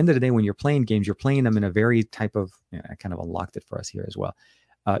 So at the end of the day, when you're playing games, you're playing them in a very type of, I kind of unlocked it for us here as well.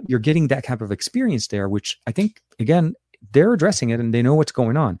 You're getting that type of experience there, which I think, again, they're addressing it and they know what's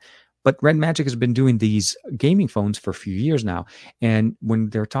going on. But Red Magic has been doing these gaming phones for a few years now, and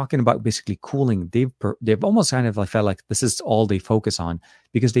when they're talking about basically cooling, they've almost kind of like felt like this is all they focus on,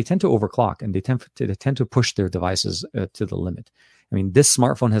 because they tend to overclock and they tend to push their devices to the limit. I mean, this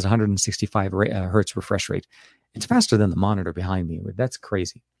smartphone has 165 hertz refresh rate. It's faster than the monitor behind me. That's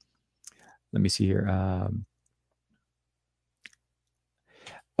crazy. Let me see here.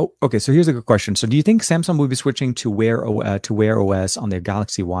 Oh, okay. So here's a good question. So do you think Samsung will be switching to Wear OS on their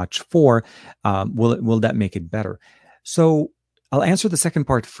Galaxy Watch 4? Will that make it better? So I'll answer the second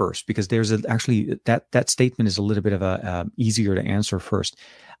part first, because there's actually that statement is a little bit of a easier to answer first.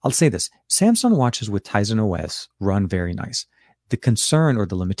 I'll say this: Samsung watches with Tizen OS run very nice. The concern or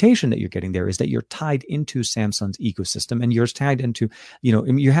the limitation that you're getting there is that you're tied into Samsung's ecosystem, and you're tied into,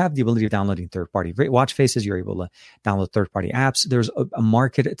 you have the ability of downloading third-party watch faces. You're able to download third-party apps. There's a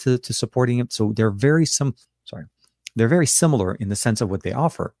market to supporting it. So they're very similar in the sense of what they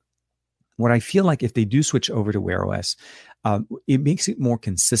offer. What I feel like if they do switch over to Wear OS, it makes it more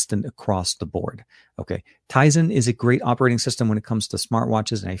consistent across the board. Okay. Tizen is a great operating system when it comes to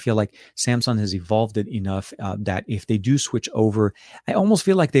smartwatches. And I feel like Samsung has evolved it enough that if they do switch over, I almost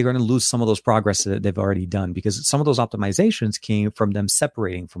feel like they're going to lose some of those progress that they've already done, because some of those optimizations came from them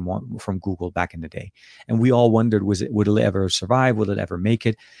separating from Google back in the day. And we all wondered, would it ever survive? Would it ever make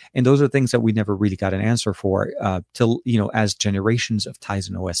it? And those are things that we never really got an answer for till, as generations of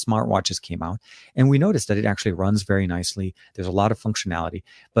Tizen OS smartwatches came out. And we noticed that it actually runs very nicely. There's a lot of functionality,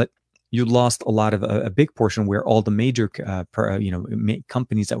 but you lost a lot of a big portion where all the major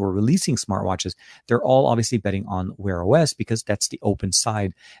companies that were releasing smartwatches, they're all obviously betting on Wear OS, because that's the open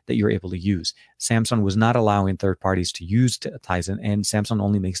side that you're able to use. Samsung was not allowing third parties to use Tizen, and Samsung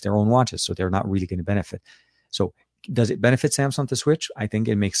only makes their own watches, so they're not really going to benefit. So does it benefit Samsung to switch? I think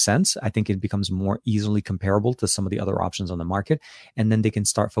it makes sense. I think it becomes more easily comparable to some of the other options on the market. And then they can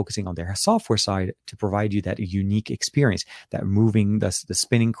start focusing on their software side to provide you that unique experience, that moving, the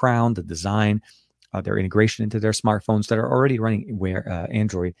spinning crown, the design, their integration into their smartphones that are already running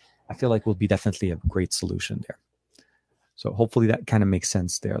Android. I feel like will be definitely a great solution there. So hopefully that kind of makes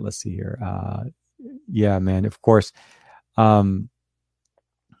sense there. Let's see here. Yeah, man, of course.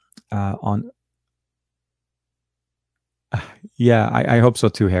 Yeah, I hope so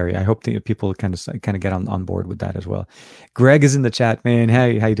too, Harry. I hope that people kind of get on board with that as well. Greg is in the chat, man.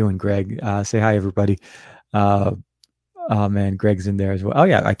 Hey, how you doing, Greg? Say hi, everybody. Oh man, Greg's in there as well. Oh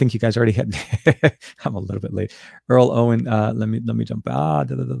yeah, I think you guys already had. I'm a little bit late. Earl Owen, let me jump.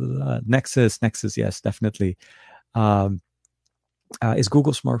 Nexus, yes, definitely. Is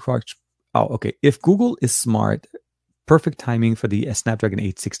Google smartwatch? Oh, okay. If Google is smart, perfect timing for the Snapdragon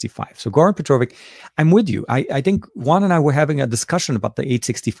 865. So Goran Petrovic, I'm with you. I think Juan and I were having a discussion about the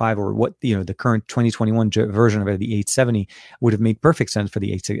 865, or what the current 2021 version of it, the 870, would have made perfect sense for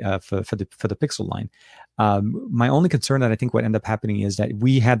the for the Pixel line. My only concern that I think what ended up happening is that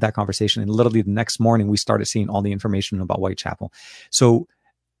we had that conversation, and literally the next morning we started seeing all the information about Whitechapel. So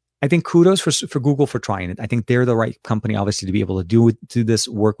I think kudos for Google for trying it. I think they're the right company, obviously, to be able to do this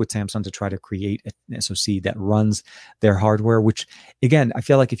work with Samsung to try to create an SoC that runs their hardware, which, again, I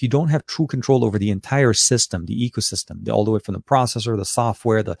feel like if you don't have true control over the entire system, the ecosystem, all the way from the processor, the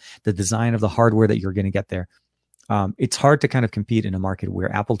software, the design of the hardware that you're going to get there, It's hard to kind of compete in a market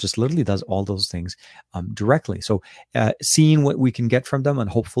where Apple just literally does all those things directly. So seeing what we can get from them and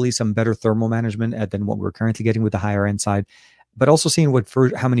hopefully some better thermal management than what we're currently getting with the higher end side, but also seeing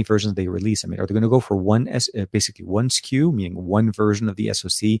how many versions they release. I mean, are they going to go for basically one SKU, meaning one version of the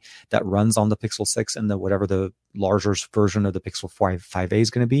SoC that runs on the Pixel 6 and whatever the larger version of the Pixel 5a is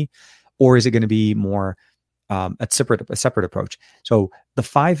going to be? Or is it going to be more a separate approach? So the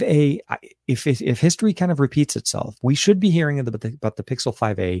 5a, if history kind of repeats itself, we should be hearing about the Pixel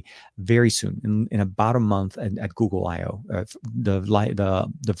 5a very soon, in about a month at Google I/O,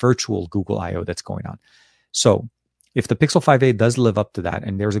 the virtual Google I/O that's going on. So if the Pixel 5a does live up to that,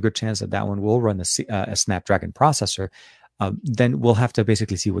 and there's a good chance that one will run a Snapdragon processor, then we'll have to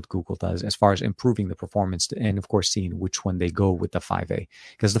basically see what Google does as far as improving the performance, and of course seeing which one they go with the 5a,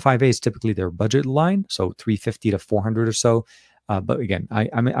 because the 5a is typically their budget line, so 350 to 400 or so. But again,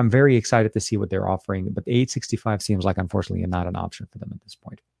 I'm very excited to see what they're offering, but the 865 seems like unfortunately not an option for them at this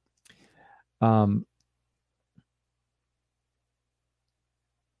point.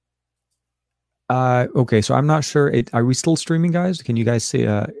 Okay, so I'm not sure. Are we still streaming, guys? Can you guys see?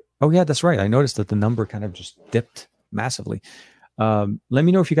 Oh yeah, that's right. I noticed that the number kind of just dipped massively. Let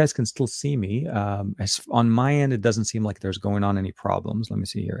me know if you guys can still see me. On my end, it doesn't seem like there's going on any problems. Let me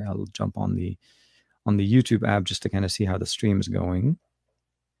see here. I'll jump on the YouTube app just to kind of see how the stream is going.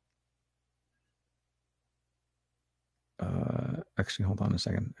 Actually, hold on a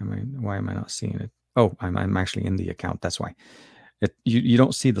second. Why am I not seeing it? Oh, I'm actually in the account. That's why. You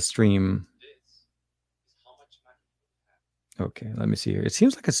don't see the stream. Okay, let me see here. It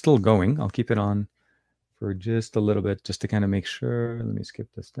seems like it's still going. I'll keep it on for just a little bit, just to kind of make sure. Let me skip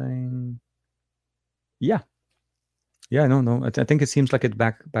this thing. Yeah. No. I think it seems like it's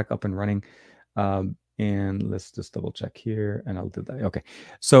back up and running. And let's just double check here, and I'll do that. Okay.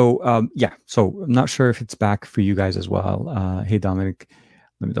 So yeah. So I'm not sure if it's back for you guys as well. Hey Dominic,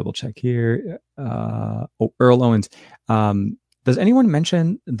 let me double check here. Earl Owens. Does anyone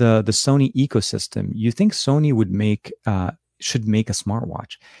mention the Sony ecosystem? You think Sony should make a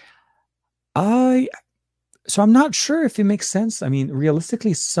smartwatch? So I'm not sure if it makes sense. I mean,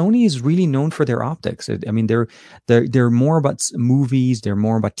 realistically, Sony is really known for their optics. I mean, they're more about movies, they're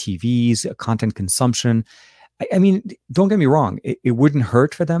more about TVs, content consumption. I mean, don't get me wrong. It wouldn't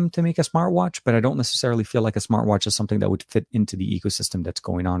hurt for them to make a smartwatch, but I don't necessarily feel like a smartwatch is something that would fit into the ecosystem that's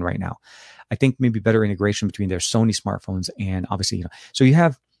going on right now. I think maybe better integration between their Sony smartphones and obviously, so you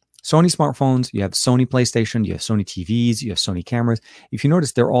have Sony smartphones, you have Sony PlayStation, you have Sony TVs, you have Sony cameras. If you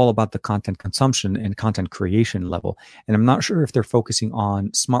notice, they're all about the content consumption and content creation level. And I'm not sure if they're focusing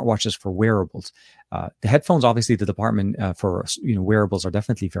on smartwatches for wearables. The headphones, obviously, the department for wearables are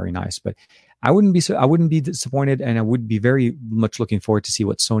definitely very nice. But I wouldn't be disappointed, and I would be very much looking forward to see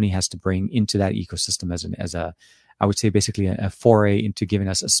what Sony has to bring into that ecosystem as a I would say basically a foray into giving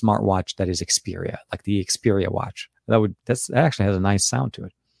us a smartwatch that is Xperia, like the Xperia watch. That actually has a nice sound to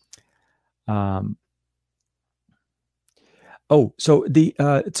it. So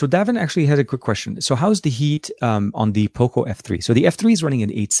Davin actually had a quick question. So how's the heat on the Poco F3? So the F3 is running an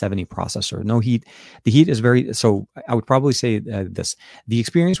 870 processor. No heat. The heat is very. So I would probably say this: the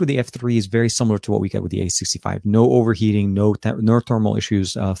experience with the F3 is very similar to what we get with the A65. No overheating, no thermal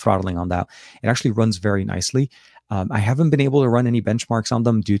issues throttling on that. It actually runs very nicely. I haven't been able to run any benchmarks on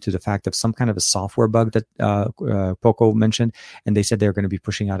them due to the fact of some kind of a software bug that Poco mentioned, and they said they're going to be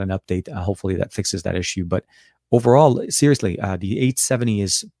pushing out an update. Hopefully that fixes that issue. But overall, seriously, the 870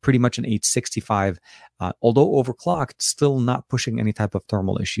 is pretty much an 865, although overclocked, still not pushing any type of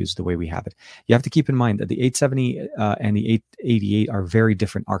thermal issues the way we have it. You have to keep in mind that the 870 and the 888 are very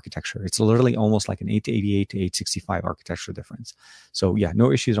different architecture. It's literally almost like an 888 to 865 architecture difference. So yeah,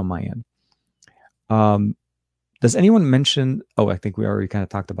 no issues on my end. Does anyone mention? Oh, I think we already kind of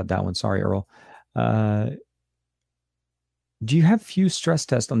talked about that one. Sorry, Earl. Do you have few stress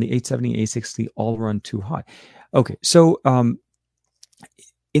tests on the 870, 860 all run too hot? Okay, so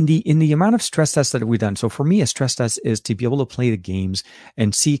in the amount of stress tests that we've done, so for me, a stress test is to be able to play the games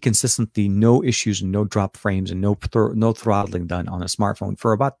and see consistently no issues and no drop frames and no throttling done on a smartphone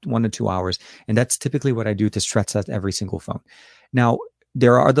for about 1 to 2 hours, and that's typically what I do to stress test every single phone. Now,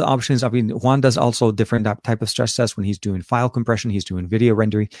 there are other options. I mean, Juan does also different type of stress tests when he's doing file compression, he's doing video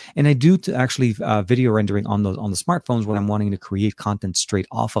rendering, and I do actually video rendering on the smartphones when I'm wanting to create content straight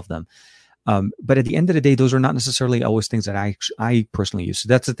off of them. But at the end of the day, those are not necessarily always things that I personally use. So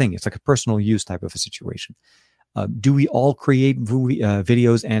that's the thing. It's like a personal use type of a situation. Do we all create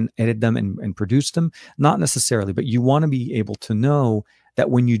videos and edit them and produce them? Not necessarily, but you want to be able to know that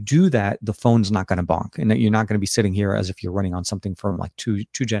when you do that, the phone's not going to bonk, and that you're not going to be sitting here as if you're running on something from like two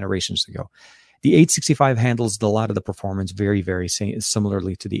generations ago. The 865 handles a lot of the performance very, very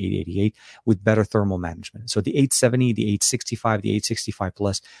similarly to the 888 with better thermal management. So the 870, the 865, the 865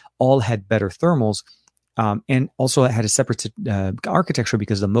 Plus all had better thermals. And also it had a separate architecture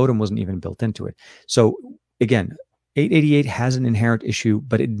because the modem wasn't even built into it. So again, 888 has an inherent issue,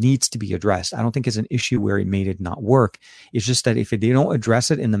 but it needs to be addressed. I don't think it's an issue where it made it not work. It's just that if they don't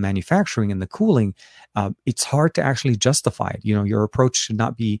address it in the manufacturing and the cooling, it's hard to actually justify it. Your approach should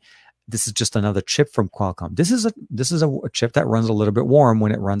not be, this is just another chip from Qualcomm. This is a chip that runs a little bit warm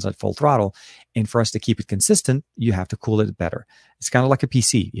when it runs at full throttle. And for us to keep it consistent, you have to cool it better. It's kind of like a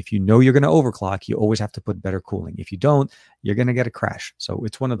PC. If you know you're going to overclock, you always have to put better cooling. If you don't, you're going to get a crash. So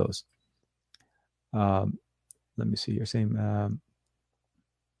it's one of those. Let me see. You're saying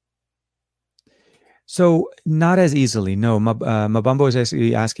so not as easily. No, Mabambo is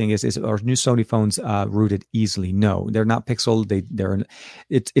actually asking: Is our new Sony phones rooted easily? No, they're not pixel.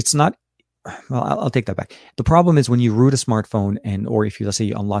 It's not. Well, I'll take that back. The problem is when you root a smartphone or if you, let's say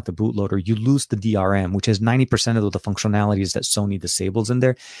you unlock the bootloader, you lose the DRM, which has 90% of the functionalities that Sony disables in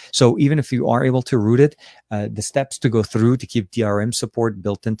there. So even if you are able to root it, the steps to go through to keep DRM support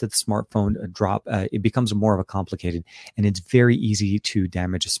built into the smartphone drop, it becomes more of a complicated, and it's very easy to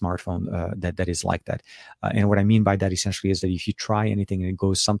damage a smartphone that is like that. And what I mean by that essentially is that if you try anything and it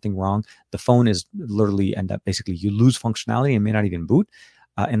goes something wrong, the phone is literally basically you lose functionality and may not even boot.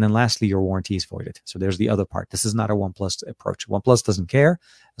 And then lastly, your warranty is voided. So there's the other part. This is not a OnePlus approach. OnePlus doesn't care.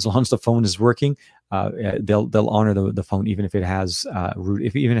 As long as the phone is working, they'll honor the phone even if it has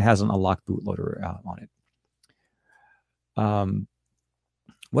even it has an unlocked bootloader on it.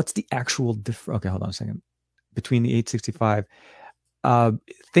 What's the actual difference? Okay, hold on a second. Between the 865,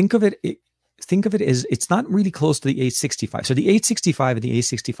 think of it as it's not really close to the 865. So the 865 and the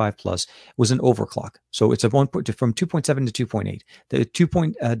 865 Plus was an overclock. So it's from 2.7 to 2.8. The 2.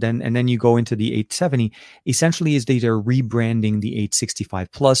 Then you go into the 870. Essentially, is they're rebranding the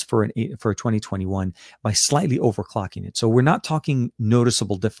 865 Plus for 2021 by slightly overclocking it. So we're not talking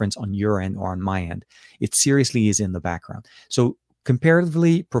noticeable difference on your end or on my end. It seriously is in the background. So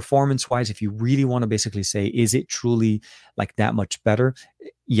comparatively, performance-wise, if you really want to basically say, is it truly like that much better?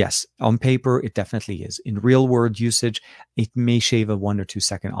 Yes, on paper, it definitely is. In real-world usage, it may shave a 1 or 2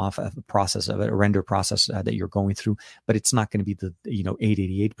 second off of the process of a render process that you're going through, but it's not going to be the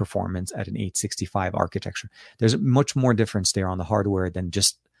 888 performance at an 865 architecture. There's much more difference there on the hardware than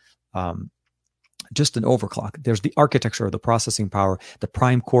just an overclock. There's the architecture of the processing power, the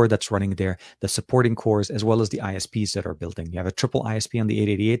prime core that's running there, the supporting cores, as well as the ISPs that are building. You have a triple ISP on the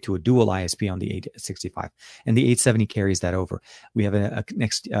 888 to a dual ISP on the 865, and the 870 carries that over. We have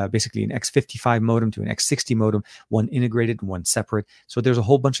basically an X55 modem to an X60 modem, one integrated and one separate. So there's a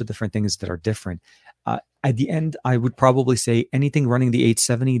whole bunch of different things that are different. At the end, I would probably say anything running the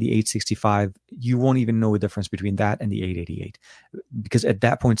 870, the 865, you won't even know a difference between that and the 888. Because at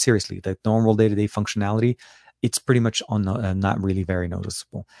that point, seriously, the normal day-to-day functionality, it's pretty much not really very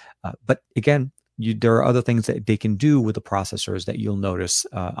noticeable. But again, there are other things that they can do with the processors that you'll notice.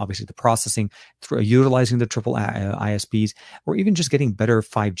 Obviously, the processing, utilizing the triple ISPs, or even just getting better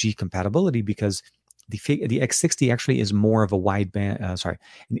 5G compatibility, because the X60 actually is more of a wideband,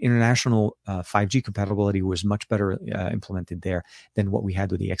 an international 5G compatibility was much better implemented there than what we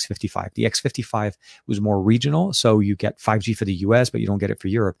had with the X55. The X55 was more regional, so you get 5G for the US, but you don't get it for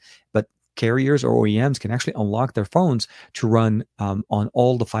Europe. But carriers or OEMs can actually unlock their phones to run on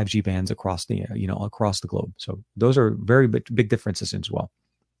all the 5G bands across the across the globe. So those are very big differences as well.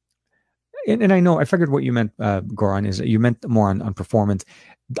 And I know I figured what you meant, Goran, is that you meant more on performance.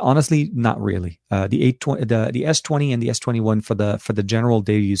 Honestly, not really. The 820, the S20 and the S21 for the general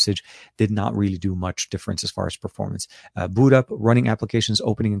data usage did not really do much difference as far as performance. Boot up, running applications,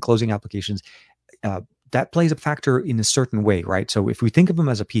 opening and closing applications, that plays a factor in a certain way, right? So if we think of them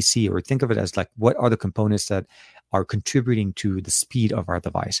as a PC, or think of it as like, what are the components that are contributing to the speed of our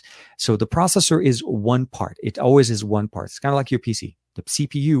device? So the processor is one part. It always is one part. It's kind of like your PC. The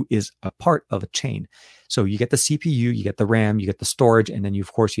CPU is a part of a chain. So you get the CPU, you get the RAM, you get the storage, and then you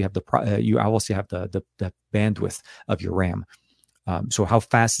have you obviously have the bandwidth of your RAM. So how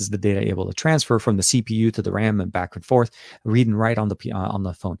fast is the data able to transfer from the CPU to the RAM and back and forth, read and write on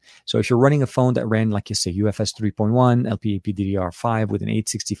the phone? So if you're running a phone that ran, like you say, UFS 3.1, LPAPDDR5 with an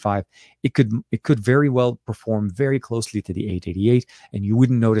 865, it could very well perform very closely to the 888, and you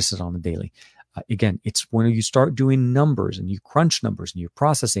wouldn't notice it on the daily. Again, it's when you start doing numbers and you crunch numbers and you're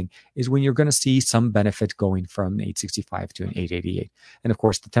processing is when you're going to see some benefit going from an 865 to an 888. And of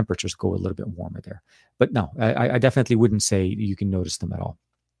course, the temperatures go a little bit warmer there. But no, I definitely wouldn't say you can notice them at all.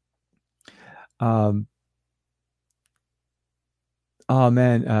 Oh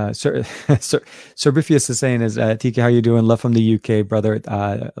man, Sir Bifius is saying is TK, how you doing? Love from the UK, brother.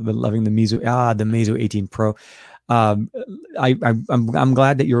 Been loving the Meizu 18 Pro. Um, I'm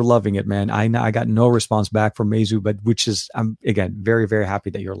glad that you're loving it, man. I got no response back from Meizu, but which is I'm again very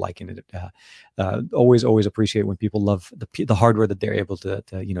happy that you're liking it. Always appreciate when people love the hardware that they're able to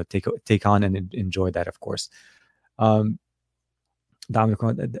take on and enjoy that, of course. Um,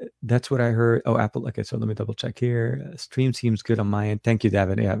 that's what I heard. Oh, Apple. Okay, so let me double check here. Stream seems good on my end. Thank you,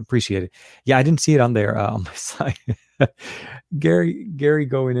 Devin. Yeah, appreciate it. Yeah, I didn't see it on there on my side. Gary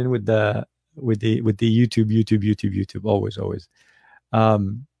going in with the YouTube. Always.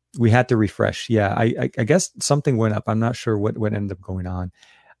 Um, we had to refresh. Yeah, I guess something went up. I'm not sure what ended up going on.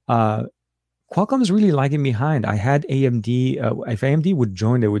 Uh, Qualcomm is really lagging behind. I had AMD. If AMD would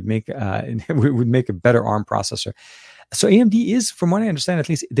join, they would make would make a better ARM processor. So AMD is, from what I understand, at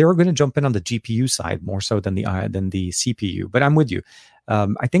least they're going to jump in on the GPU side more so than the CPU. But I'm with you.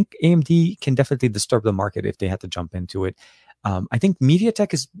 I think AMD can definitely disturb the market if they had to jump into it. I think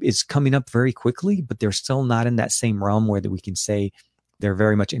MediaTek is coming up very quickly, but they're still not in that same realm where that we can say they're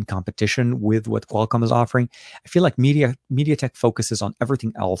very much in competition with what Qualcomm is offering. I feel like MediaTek focuses on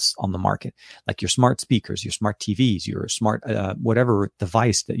everything else on the market, like your smart speakers, your smart TVs, your smart whatever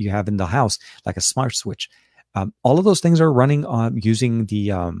device that you have in the house, like a smart switch. All of those things are running on using the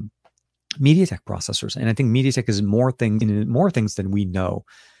MediaTek processors, and I think MediaTek is more things than we know.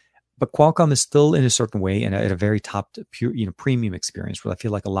 But Qualcomm is still in a certain way and at a very top, pure, premium experience, where I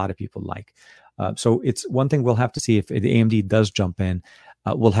feel like a lot of people like. So it's one thing we'll have to see if the AMD does jump in.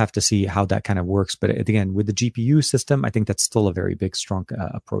 We'll have to see how that kind of works. But again, with the GPU system, I think that's still a very big, strong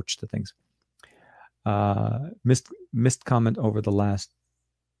approach to things. Missed comment over the last.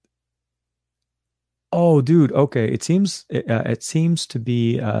 Oh, dude. Okay. It seems to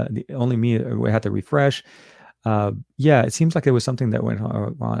be only me. We had to refresh. Yeah, it seems like it was something that went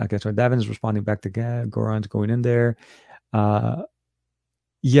wrong. I guess Davin's responding back to Goran's going in there. Uh,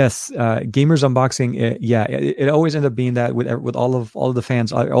 yes, gamers unboxing. Yeah, it always ends up being that with all of the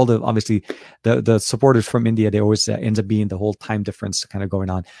fans, all the obviously the supporters from India. They always ends up being the whole time difference kind of going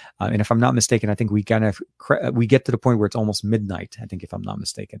on. And if I'm not mistaken, I think we get to the point where it's almost midnight. I think if I'm not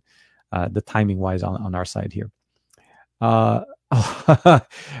mistaken, the timing wise on our side here.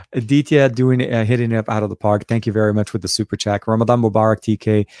 Aditya doing hitting it up out of the park. Thank you very much for the super chat. Ramadan Mubarak,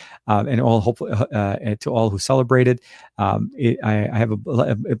 TK, and all hopefully to all who celebrated. I have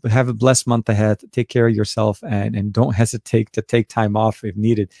a blessed month ahead. Take care of yourself and don't hesitate to take time off if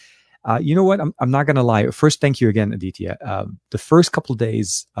needed. You know what? I'm not going to lie. First, thank you again, Aditya. The first couple of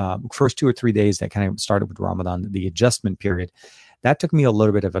days, first 2 or 3 days that kind of started with Ramadan, the adjustment period, that took me a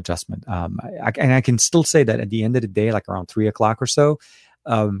little bit of adjustment. And I can still say that at the end of the day, like around 3 o'clock or so,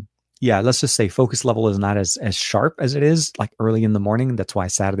 yeah, let's just say focus level is not as sharp as it is like early in the morning. That's why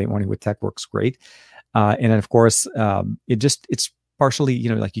Saturday morning with tech works great. And then of course, it's partially,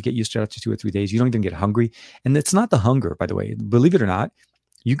 like you get used to it after 2 or 3 days. You don't even get hungry. And it's not the hunger, by the way, believe it or not.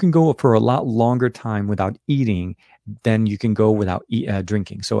 You can go for a lot longer time without eating than you can go without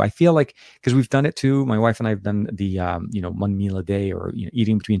drinking. So I feel like, because we've done it too, my wife and I have done the, one meal a day, or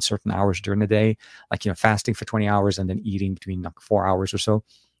eating between certain hours during the day, like, fasting for 20 hours and then eating between like 4 hours or so.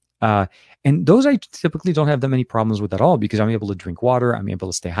 And those I typically don't have that many problems with at all, because I'm able to drink water, I'm able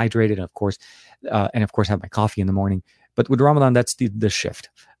to stay hydrated, and of course have my coffee in the morning. But with Ramadan, that's the shift.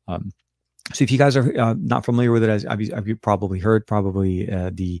 So if you guys are not familiar with it, as I've probably heard,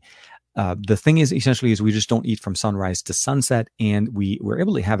 the thing is essentially is we just don't eat from sunrise to sunset, and we're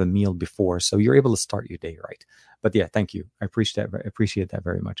able to have a meal before, so you're able to start your day right. But yeah, thank you. I appreciate that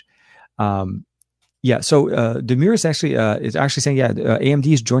very much. Yeah, so Demir is actually saying, yeah, AMD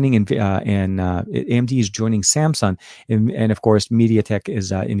is joining AMD is joining Samsung, and of course MediaTek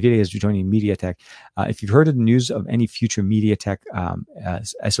is Nvidia is joining MediaTek. If you've heard of the news of any future MediaTek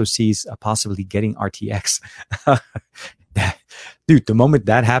SoCs possibly getting RTX, dude, the moment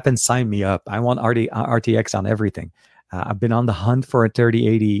that happens, sign me up. I want RTX on everything. I've been on the hunt for a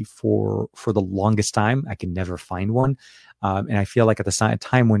 3080 for the longest time. I can never find one. And I feel like at the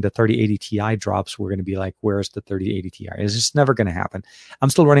time when the 3080 Ti drops, we're going to be like, where's the 3080 Ti? It's just never going to happen. I'm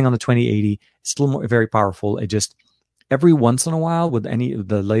still running on the 2080, still very powerful. It just, every once in a while, with any of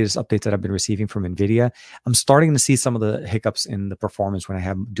the latest updates that I've been receiving from NVIDIA, I'm starting to see some of the hiccups in the performance when I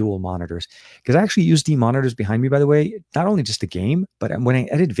have dual monitors. Because I actually use the monitors behind me, by the way, not only just the game, but when I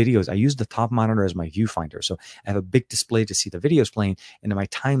edit videos, I use the top monitor as my viewfinder. So I have a big display to see the videos playing, and then my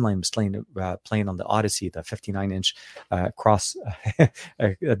timeline is playing on the Odyssey, the 59-inch cross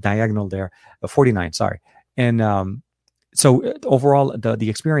diagonal there, 49, sorry. And Overall, the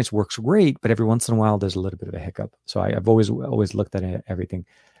experience works great, but every once in a while there's a little bit of a hiccup. So I've always looked at everything.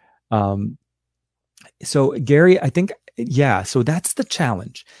 Um, so Gary, I think, yeah. So that's the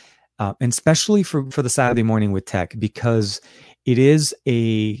challenge, and especially for the Saturday morning with tech, because it is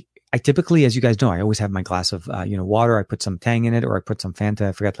a. I typically, as you guys know, I always have my glass of water. I put some Tang in it, or I put some Fanta.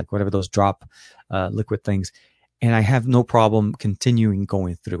 I forget, like whatever those drop liquid things, and I have no problem continuing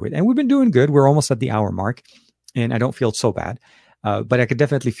going through it. And we've been doing good. We're almost at the hour mark, and I don't feel so bad. But I could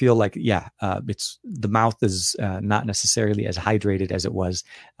definitely feel like, it's the mouth is not necessarily as hydrated as it was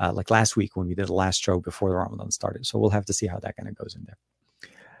like last week when we did the last show before the Ramadan started. So we'll have to see how that kind of goes in there.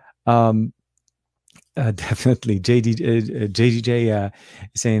 Definitely, JDJ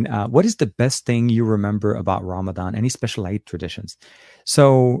saying, "What is the best thing you remember about Ramadan? Any special Eid traditions?"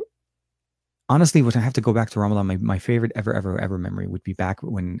 So honestly, when I have to go back to Ramadan, my favorite ever memory would be back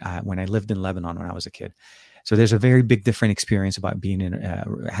when I lived in Lebanon when I was a kid. So there's a very big different experience about being in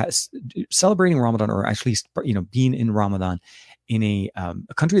celebrating Ramadan, or actually being in Ramadan in a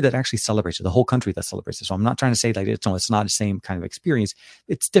country that actually celebrates it, the whole country that celebrates it. So I'm not trying to say that it's not the same kind of experience.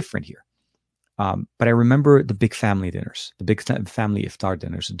 It's different here. But I remember the big family dinners, the big family iftar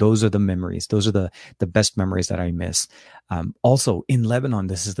dinners. Those are the memories. Those are the best memories that I miss. Also in Lebanon,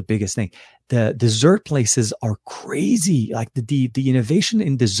 this is the biggest thing. The dessert places are crazy. Like the innovation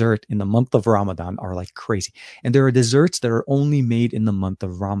in dessert in the month of Ramadan are like crazy. And there are desserts that are only made in the month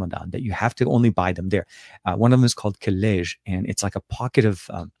of Ramadan that you have to only buy them there. One of them is called kalej, and it's like a pocket of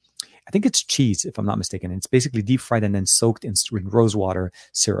I think it's cheese, if I'm not mistaken. It's basically deep fried and then soaked in rose water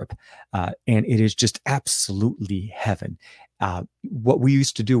syrup. And it is just absolutely heaven. What we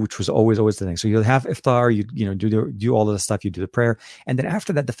used to do, which was always the thing. So you'll have iftar, you do all of the stuff, you do the prayer. And then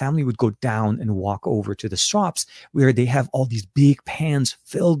after that, the family would go down and walk over to the shops where they have all these big pans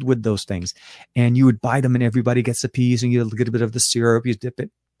filled with those things. And you would buy them and everybody gets a piece and you get a bit of the syrup, you dip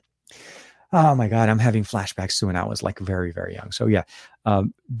it. Oh my God, I'm having flashbacks to when I was like very, very young. So yeah,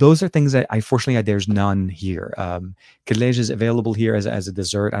 those are things that fortunately there's none here. Kadlej is available here as a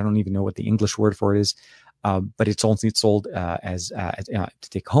dessert. I don't even know what the English word for it is. But it's only sold as to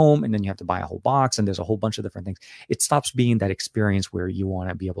take home, and then you have to buy a whole box, and there's a whole bunch of different things. It stops being that experience where you want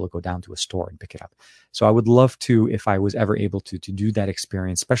to be able to go down to a store and pick it up. So I would love to, if I was ever able to do that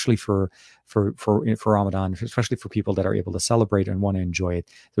experience, especially for Ramadan, especially for people that are able to celebrate and want to enjoy it.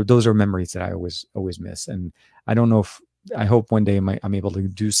 So those are memories that I always miss, and I don't know if I hope one day I'm able to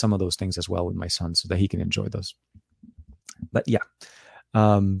do some of those things as well with my son so that he can enjoy those. But yeah.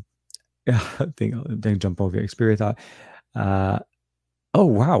 I think jump over your experience. Oh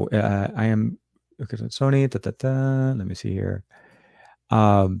wow, I am okay. So Sony. Let me see here.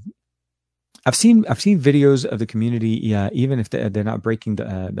 I've seen videos of the community. Yeah, even if they're not breaking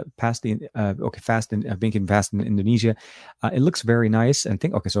the past the fast in making fast in Indonesia, it looks very nice. And I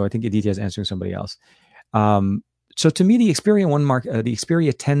think Aditya is answering somebody else. So to me, the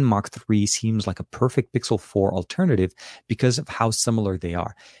Xperia 10 Mark III seems like a perfect Pixel 4 alternative because of how similar they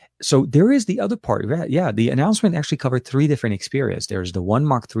are. So there is the other part. Yeah, the announcement actually covered 3 different Xperias. There's the 1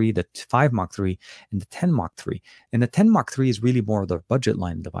 Mark III, the 5 Mark III, and the 10 Mark III. And the 10 Mark III is really more of the budget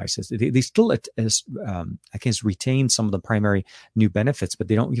line devices. They still, I guess, retain some of the primary new benefits, but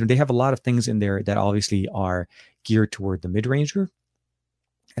they don't. They have a lot of things in there that obviously are geared toward the mid-ranger.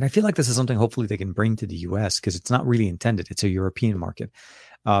 And I feel like this is something hopefully they can bring to the US because it's not really intended. It's a European market.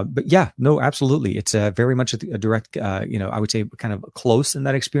 But yeah, no, absolutely. It's very much a direct, I would say kind of close in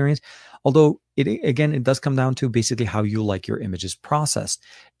that experience. Although it does come down to basically how you like your images processed.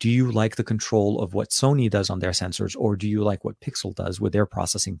 Do you like the control of what Sony does on their sensors, or do you like what Pixel does with their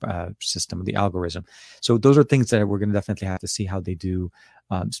processing system, the algorithm? So those are things that we're going to definitely have to see how they do,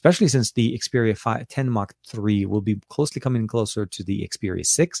 especially since the Xperia 10 Mark III will be closely coming closer to the Xperia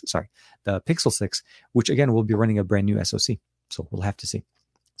 6, the Pixel 6, which again will be running a brand new SoC. So we'll have to see.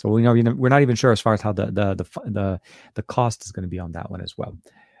 So we're not even sure as far as how the cost is going to be on that one as well.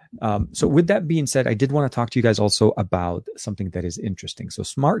 So with that being said, I did want to talk to you guys also about something that is interesting. So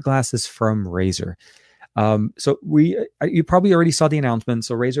smart glasses from Razer. So you probably already saw the announcement.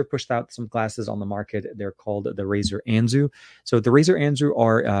 So Razer pushed out some glasses on the market. They're called the Razer Anzu. So the Razer Anzu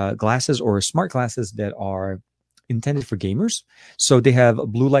are glasses or smart glasses that are intended for gamers. So they have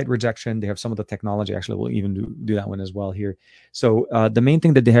blue light rejection. They have some of the technology. Actually, we'll even do that one as well here. So the main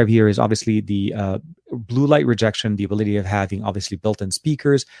thing that they have here is obviously the blue light rejection, the ability of having obviously built-in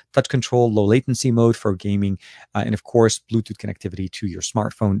speakers, touch control, low latency mode for gaming, and of course, Bluetooth connectivity to your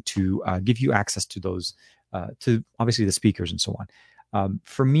smartphone to give you access to those, to obviously the speakers and so on.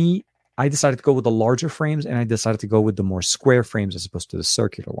 For me, I decided to go with the larger frames, and I decided to go with the more square frames as opposed to the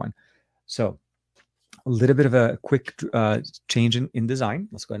circular one. So A little bit of a quick change in design.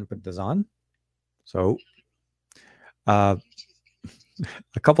 Let's go ahead and put this on. So a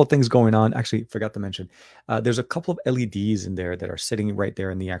couple of things going on. Actually, forgot to mention, there's a couple of LEDs in there that are sitting right there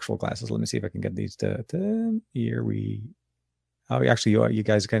in the actual glasses. Let me see if I can get these to here. Oh, actually, you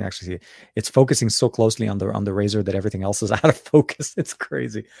guys can actually see it. It's focusing so closely on the Razer that everything else is out of focus. It's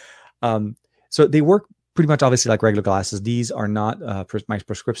crazy. So they work pretty much obviously like regular glasses. These are not my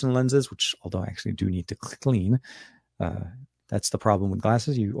prescription lenses, which although I actually do need to clean, that's the problem with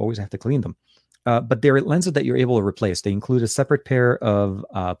glasses. You always have to clean them. But they're lenses that you're able to replace. They include a separate pair of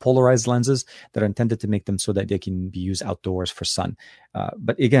polarized lenses that are intended to make them so that they can be used outdoors for sun.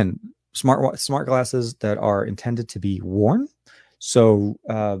 But again, smart glasses that are intended to be worn. So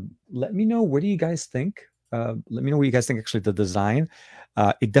let me know, what do you guys think? Let me know what you guys think, actually, the design.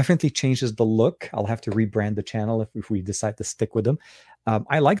 It definitely changes the look. I'll have to rebrand the channel if we decide to stick with them.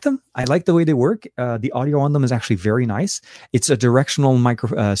 I like them. I like the way they work. The audio on them is actually very nice. It's a directional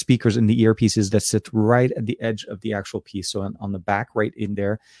micro speakers in the earpieces that sit right at the edge of the actual piece. So on the back, right in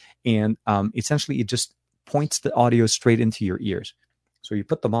there. And essentially, it just points the audio straight into your ears. So you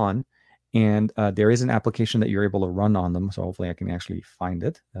put them on, and there is an application that you're able to run on them. So hopefully I can actually find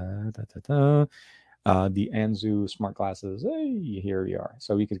it. The Anzu smart glasses. Hey, here we are.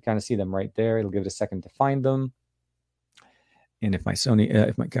 So you can kind of see them right there. It'll give it a second to find them. And if my Sony,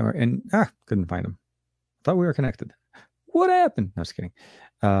 if my camera, and couldn't find them. Thought we were connected. What happened? No, I was kidding.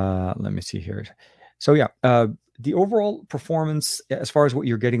 Let me see here. So yeah, the overall performance as far as what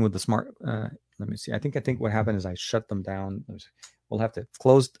you're getting with the smart. Let me see. I think what happened is I shut them down. We'll have to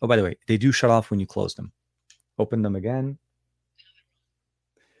close. Oh, by the way, they do shut off when you close them. Open them again.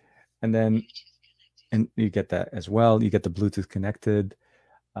 And then, and you get that as well. You get the Bluetooth connected.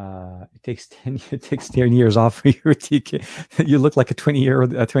 It takes 10 years off for your TK. You look like a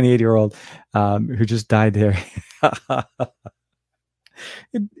 28-year-old who just died there.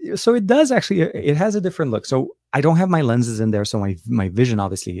 So it does actually, it has a different look. So I don't have my lenses in there, so my vision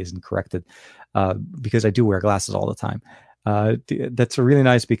obviously isn't corrected because I do wear glasses all the time. That's really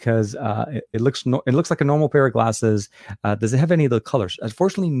nice because it looks like a normal pair of glasses. Does it have any of the colors?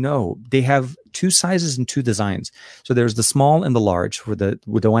 Unfortunately, no. They have two sizes and two designs. So there's the small and the large. For the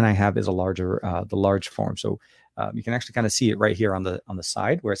one I have is a larger, the large form. So you can actually kind of see it right here on the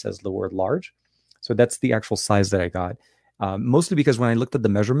side where it says the word large. So that's the actual size that I got. Mostly because when I looked at the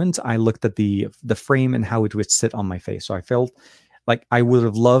measurements, I looked at the frame and how it would sit on my face. So I felt like I would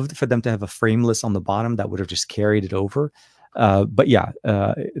have loved for them to have a frameless on the bottom that would have just carried it over. But yeah,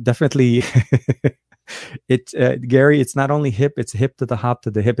 definitely. Gary, it's not only hip, it's hip to the hop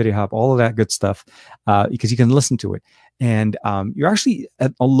to the hippity hop, all of that good stuff, because you can listen to it. And you're actually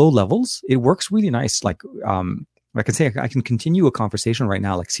at low levels. It works really nice. Like I can say, I can continue a conversation right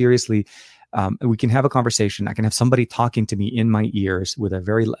now. Like seriously, we can have a conversation. I can have somebody talking to me in my ears with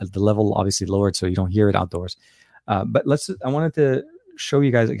the level obviously lowered so you don't hear it outdoors. But I wanted to show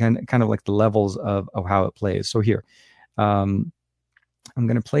you guys again, kind of like the levels of how it plays. So here, I'm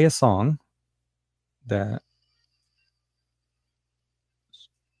going to play a song that.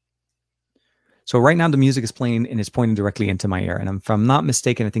 So right now the music is playing and it's pointing directly into my ear. And if I'm not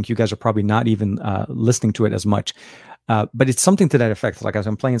mistaken, I think you guys are probably not even listening to it as much. But it's something to that effect. Like as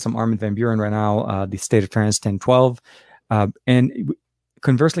I'm playing some Armin van Buuren right now, the State of Trance 1012. And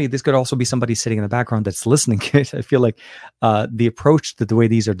conversely, this could also be somebody sitting in the background that's listening. I feel like the approach to the way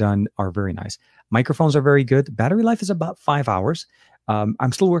these are done are very nice. Microphones are very good. Battery life is about 5 hours.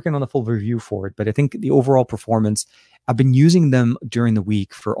 I'm still working on a full review for it, but I think the overall performance, I've been using them during the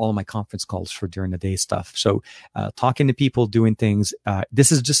week for all my conference calls for during the day stuff. So talking to people, doing things,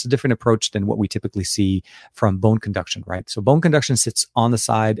 this is just a different approach than what we typically see from bone conduction, right? So bone conduction sits on the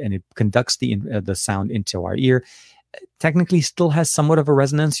side and it conducts the sound into our ear. Technically still has somewhat of a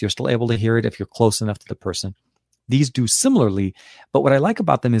resonance. You're still able to hear it if you're close enough to the person. These do similarly, but what I like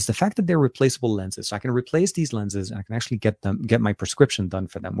about them is the fact that they're replaceable lenses. So I can replace these lenses and I can actually get my prescription done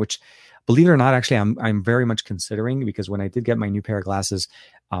for them, which, believe it or not, actually I'm very much considering, because when I did get my new pair of glasses,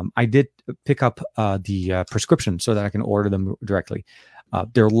 I did pick up the prescription so that I can order them directly.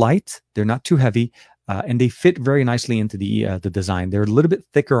 They're light, they're not too heavy, and they fit very nicely into the design. They're a little bit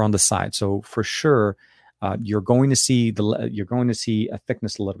thicker on the side, so for sure. You're going to see a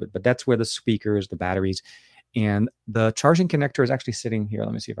thickness a little bit, but that's where the speakers, the batteries, and the charging connector is actually sitting here.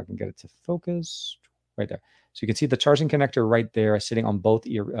 Let me see if I can get it to focus right there. So you can see the charging connector right there sitting on both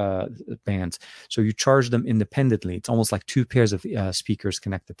ear bands. So you charge them independently. It's almost like two pairs of speakers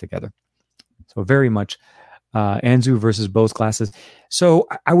connected together. So very much Anzu versus Bose glasses. So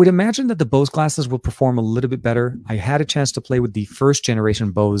I would imagine that the Bose glasses will perform a little bit better. I had a chance to play with the first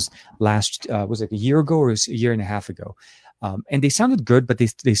generation Bose last, was it a year ago or a year and a half ago? And they sounded good, but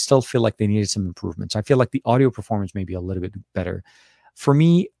they still feel like they needed some improvements. I feel like the audio performance may be a little bit better. For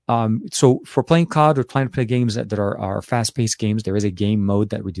me, so for playing COD or trying to play games that are fast-paced games, there is a game mode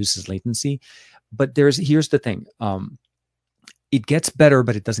that reduces latency. But here's the thing. It gets better,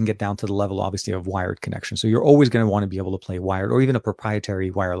 but it doesn't get down to the level, obviously, of wired connection. So you're always going to want to be able to play wired or even a proprietary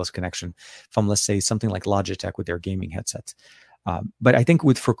wireless connection from, let's say, something like Logitech with their gaming headsets. But I think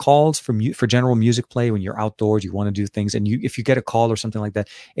for calls, for general music play, when you're outdoors, you want to do things, and if you get a call or something like that,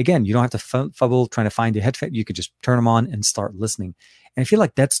 again, you don't have to fumble trying to find a headset. You could just turn them on and start listening. And I feel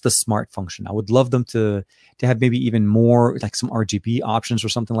like that's the smart function. I would love them to have maybe even more, like some RGB options or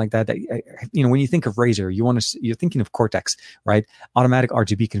something like that. When you think of Razer, you're thinking of Cortex, right? Automatic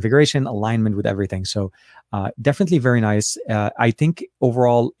RGB configuration, alignment with everything. So definitely very nice. I think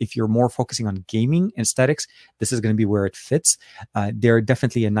overall, if you're more focusing on gaming aesthetics, this is going to be where it fits. They're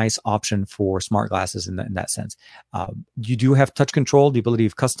definitely a nice option for smart glasses in that sense. You do have touch control, the ability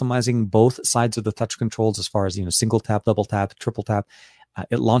of customizing both sides of the touch controls as far as, single tap, double tap, triple tap.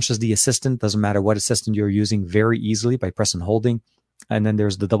 It launches the assistant, doesn't matter what assistant you're using, very easily by press and holding. And then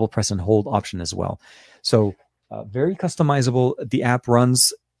there's the double press and hold option as well. So very customizable. The app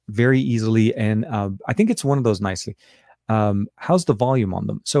runs very easily. And I think it's one of those nicely. How's the volume on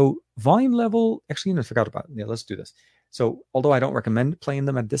them? So volume level, actually, I forgot about it. Yeah, let's do this. So although I don't recommend playing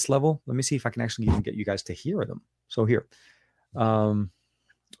them at this level, let me see if I can actually even get you guys to hear them. So here,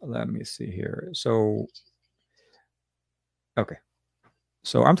 let me see here. So, okay.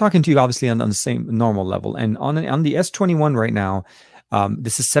 So I'm talking to you obviously on the same normal level, and on the S21 right now,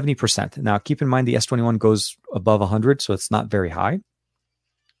 this is 70%. Now keep in mind the S21 goes above 100, so it's not very high.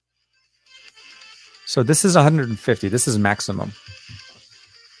 So this is 150. This is maximum.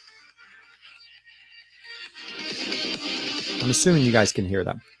 I'm assuming you guys can hear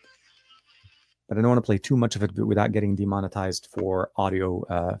that, but I don't want to play too much of it without getting demonetized for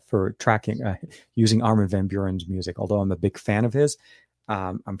audio for tracking using Armin van Buuren's music. Although I'm a big fan of his.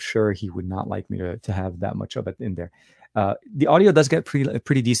 I'm sure he would not like me to have that much of it in there. The audio does get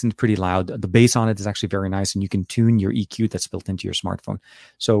pretty decent, pretty loud. The bass on it is actually very nice, and you can tune your EQ that's built into your smartphone.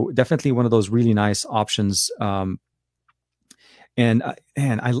 So definitely one of those really nice options. And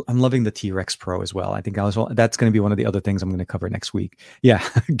I'm loving the T-Rex Pro as well. I think that's going to be one of the other things I'm going to cover next week. Yeah,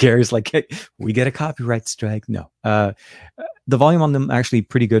 Gary's like, hey, we get a copyright strike. No, the volume on them actually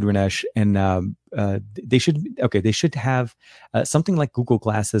pretty good, Ranesh, and they should have something like Google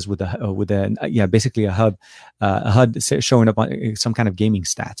Glasses with basically a HUD showing up on some kind of gaming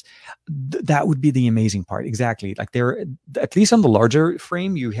stats. That would be the amazing part. Exactly, like they're at least on the larger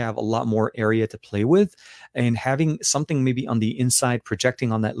frame, you have a lot more area to play with, and having something maybe on the inside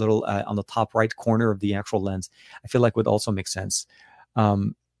projecting on that little on the top right corner of the actual lens, I feel like would also make sense.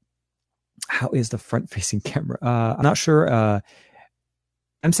 How is the front-facing camera? I'm not sure.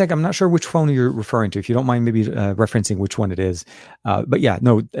 I'm not sure which phone you're referring to. If you don't mind, maybe referencing which one it is. But yeah,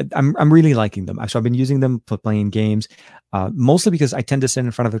 no, I'm really liking them. So I've been using them for playing games, mostly because I tend to sit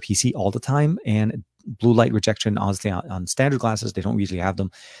in front of a PC all the time, and blue light rejection, honestly, on standard glasses, they don't usually have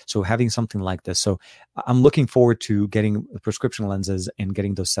them. So having something like this, so I'm looking forward to getting prescription lenses and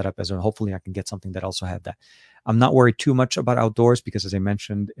getting those set up as well. Hopefully, I can get something that also had that. I'm not worried too much about outdoors because, as I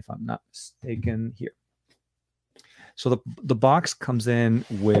mentioned, if I'm not mistaken, here. So the box comes in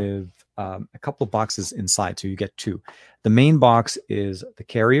with a couple of boxes inside. So you get two. The main box is the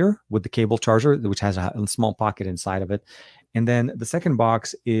carrier with the cable charger, which has a small pocket inside of it. And then the second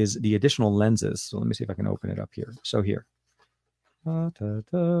box is the additional lenses. So let me see if I can open it up here. So here. This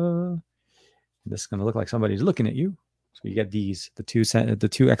is going to look like somebody's looking at you. So you get the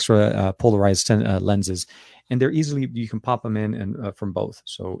two extra polarized lenses, and you can pop them in and from both.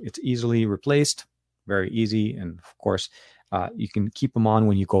 So it's easily replaced, very easy, and of course, you can keep them on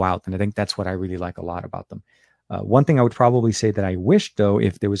when you go out. And I think that's what I really like a lot about them. One thing I would probably say that I wish, though,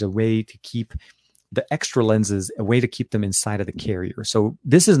 if there was a way to keep the extra lenses, a way to keep them inside of the carrier. So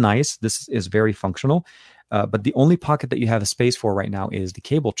this is nice. This is very functional. But the only pocket that you have a space for right now is the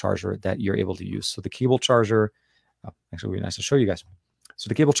cable charger that you're able to use. So the cable charger, actually, it would be nice to show you guys. So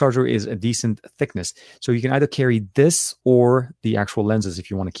the cable charger is a decent thickness. So you can either carry this or the actual lenses if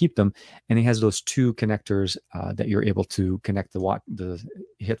you want to keep them. And it has those two connectors that you're able to connect the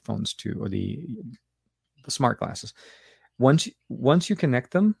headphones to, or the smart glasses. Once you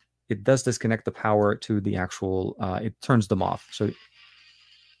connect them, it does disconnect the power to the actual, it turns them off. So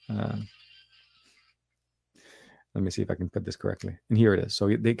Let me see if I can put this correctly. And here it is.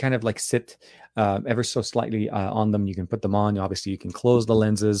 So they kind of like sit ever so slightly on them. You can put them on. Obviously, you can close the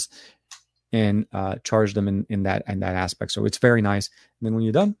lenses and charge them in that aspect. So it's very nice. And then when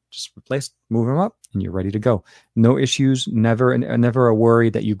you're done, just replace, move them up, and you're ready to go. No issues. Never a worry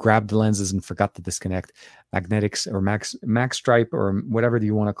that you grabbed the lenses and forgot to disconnect. Magnetics or Max Stripe or whatever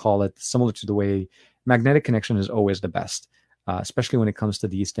you want to call it, similar to the way magnetic connection is always the best, especially when it comes to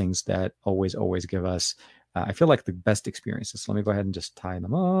these things that always give us. I feel like the best experiences. So let me go ahead and just tie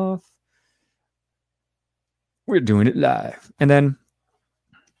them off. We're doing it live, and then.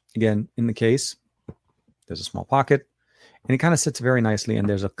 Again, in the case, there's a small pocket and it kind of sits very nicely. And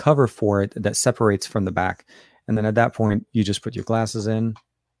there's a cover for it that separates from the back. And then at that point, you just put your glasses in.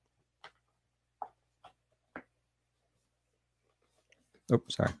 Oh,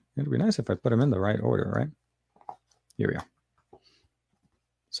 sorry. It'd be nice if I put them in the right order, right? Here we are.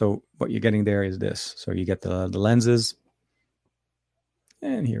 So what you're getting there is this. So you get the lenses.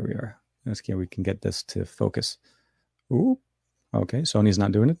 And here we are. Let's see if we can get this to focus. Ooh. Okay, Sony's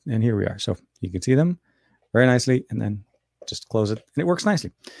not doing it. And here we are. So you can see them very nicely and then just close it. And it works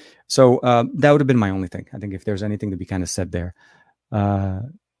nicely. So that would have been my only thing. I think if there's anything to be kind of said there.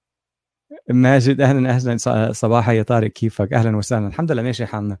 Majid, أهلا صباح يا طارق كيفك أهلا وسهلا الحمد لله ماشي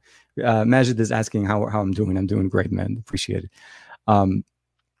حالنا. Majid is asking how I'm doing. I'm doing great, man. Appreciate it.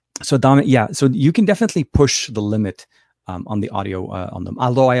 So Dom, yeah, so you can definitely push the limit on the audio on them.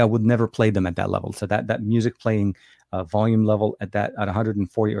 Although I would never play them at that level. So that music playing volume level at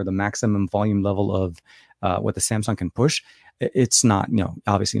 140 or the maximum volume level of what the Samsung can push, it's not,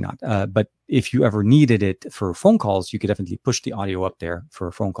 obviously not. But if you ever needed it for phone calls, you could definitely push the audio up there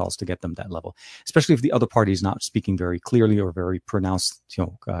for phone calls to get them that level, especially if the other party is not speaking very clearly or very pronounced,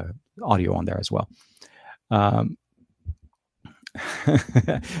 audio on there as well.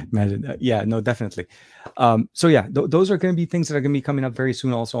 Imagine that. Yeah, no, definitely. So yeah, those are going to be things that are going to be coming up very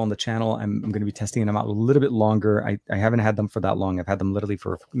soon also on the channel. I'm going to be testing them out a little bit longer. I haven't had them for that long. I've had them literally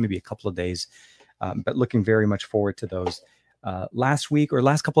for maybe a couple of days, but looking very much forward to those. Last week or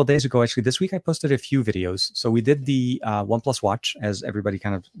last couple of days ago, actually, this week I posted a few videos. So we did the OnePlus Watch, as everybody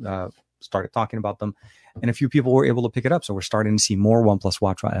kind of started talking about them, and a few people were able to pick it up. So we're starting to see more OnePlus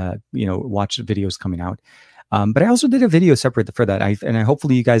Watch, watch videos coming out. But I also did a video separate for that.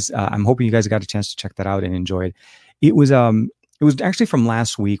 Hopefully you guys, I'm hoping you guys got a chance to check that out and enjoy it. It was actually from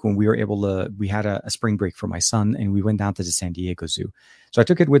last week when we had a spring break for my son and we went down to the San Diego Zoo. So I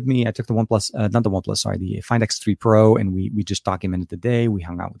took it with me. I took the the Find X3 Pro, and we just documented the day. We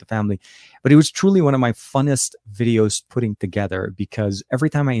hung out with the family, but it was truly one of my funnest videos putting together because every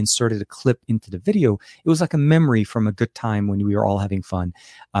time I inserted a clip into the video, it was like a memory from a good time when we were all having fun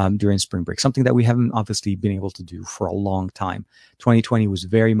during spring break, something that we haven't obviously been able to do for a long time. 2020 was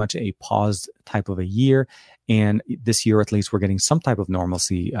very much a paused type of a year. And this year, at least, we're getting some type of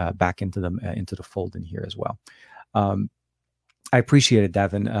normalcy back into the fold in here as well. I appreciate it,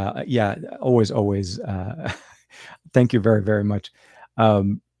 Davin. Yeah, always. Thank you very, very much.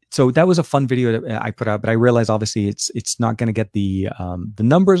 So that was a fun video that I put out, but I realized obviously it's not going to get the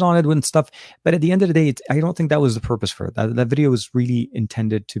numbers on it and stuff. But at the end of the day, I don't think that was the purpose for it. That video was really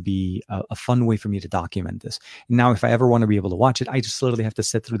intended to be a fun way for me to document this. And now, if I ever want to be able to watch it, I just literally have to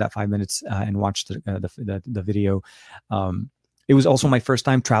sit through that 5 minutes and watch the video. It was also my first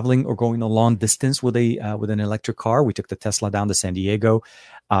time traveling or going a long distance with an electric car. We took the Tesla down to San Diego,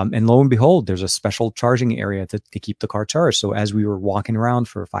 and lo and behold, there's a special charging area to keep the car charged. So as we were walking around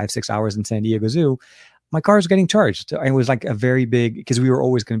for 5-6 hours in San Diego Zoo, my car is getting charged. It was like a very big, because we were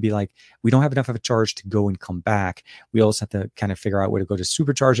always going to be like, we don't have enough of a charge to go and come back. We also had to kind of figure out where to go to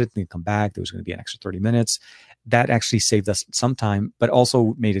supercharge it and come back. There was going to be an extra 30 minutes. That actually saved us some time, but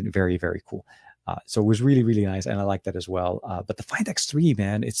also made it very, very cool. So it was really, really nice, and I like that as well. But the Find X3,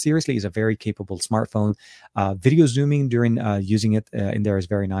 man, it seriously is a very capable smartphone. Video zooming during using it in there is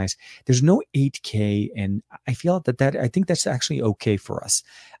very nice. There's no 8K, and I feel I think that's actually okay for us.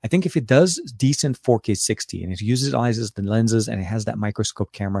 I think if it does decent 4K 60 and it utilizes the lenses and it has that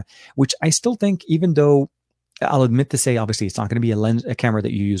microscope camera, which I still think, even though I'll admit to say, obviously, it's not going to be a camera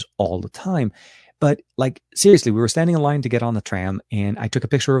that you use all the time. But like, seriously, we were standing in line to get on the tram and I took a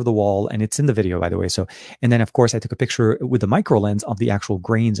picture of the wall, and it's in the video, by the way. So, and then of course I took a picture with the micro lens of the actual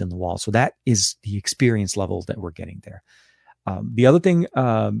grains in the wall. So that is the experience level that we're getting there. The other thing,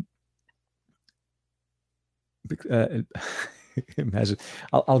 imagine,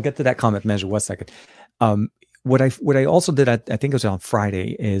 I'll get to that comment measure 1 second. what I also did, I think it was on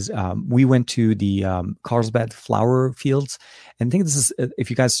Friday, is we went to the Carlsbad flower fields, and I think this is if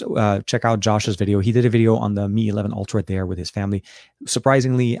you guys check out Josh's video, he did a video on the Mi 11 Ultra there with his family.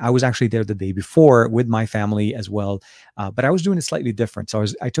 Surprisingly, I was actually there the day before with my family as well, but I was doing it slightly different. So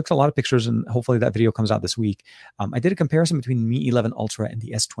I took a lot of pictures, and hopefully that video comes out this week. I did a comparison between Mi 11 Ultra and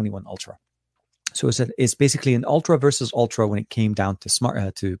the S21 Ultra. So it's basically an ultra versus ultra when it came down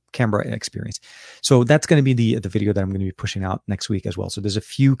to to camera experience. So that's going to be the video that I'm going to be pushing out next week as well. So there's a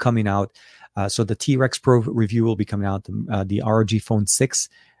few coming out. So the T-Rex Pro review will be coming out. The ROG Phone 6,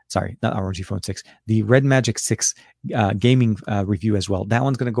 sorry, not ROG Phone 6, the Red Magic 6 gaming review as well. That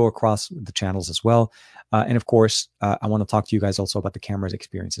one's going to go across the channels as well. And of course, I want to talk to you guys also about the camera's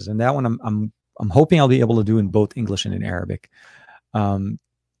experiences. And that one I'm hoping I'll be able to do in both English and in Arabic.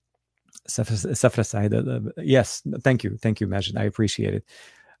 Yes, thank you, Majid. I appreciate it.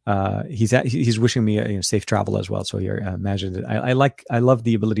 He's wishing me safe travel as well. So here, Majid, I love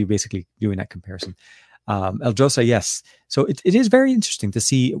the ability of basically doing that comparison. El Josa, yes. So it is very interesting to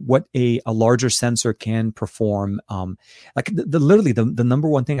see what a larger sensor can perform. Like literally the number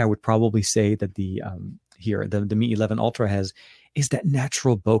one thing I would probably say that the Mi 11 Ultra has is that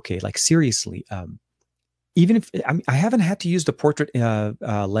natural bokeh. Like seriously, even if I haven't had to use the portrait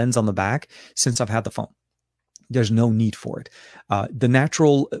lens on the back since I've had the phone. There's no need for it. The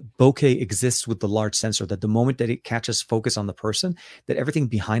natural bokeh exists with the large sensor, that the moment that it catches focus on the person, that everything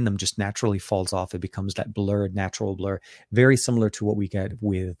behind them just naturally falls off. It becomes that blurred, natural blur, very similar to what we get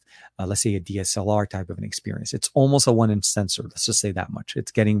with, let's say, a DSLR type of an experience. It's almost a 1-inch sensor. Let's just say that much.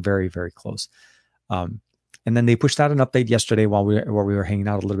 It's getting very, very close. And then they pushed out an update yesterday while we were hanging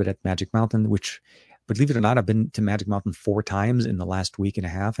out a little bit at Magic Mountain, which, believe it or not, I've been to Magic Mountain 4 times in the last week and a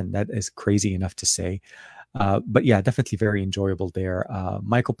half, and that is crazy enough to say. But yeah, definitely very enjoyable there.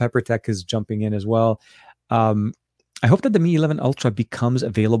 Michael Peppertech is jumping in as well. I hope that the Mi 11 Ultra becomes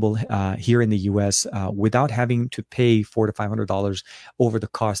available here in the US without having to pay $400 to $500 over the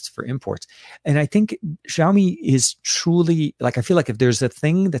costs for imports. And I think Xiaomi is truly, like, I feel like if there's a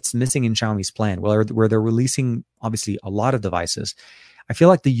thing that's missing in Xiaomi's plan, where they're releasing obviously a lot of devices, I feel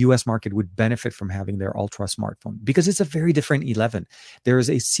like the US market would benefit from having their Ultra smartphone, because it's a very different 11. There is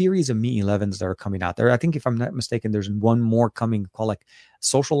a series of Mi 11s that are coming out there. I think, if I'm not mistaken, there's one more coming called like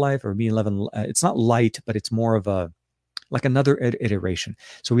Social Life or Mi 11. It's not light, but it's more of a like another iteration.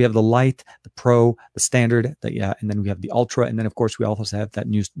 So we have the Lite, the Pro, the Standard, and then we have the Ultra, and then of course we also have that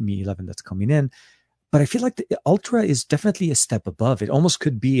new Mi 11 that's coming in. But I feel like the Ultra is definitely a step above. It almost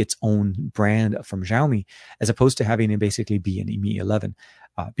could be its own brand from Xiaomi, as opposed to having it basically be an Mi 11,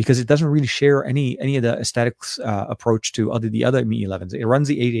 because it doesn't really share any of the aesthetics approach to the other Mi 11s. It runs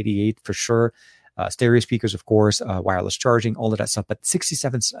the 888 for sure. Stereo speakers, of course, wireless charging, all of that stuff. But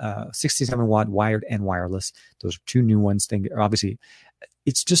 67 watt wired and wireless. Those are 2 new ones. Obviously,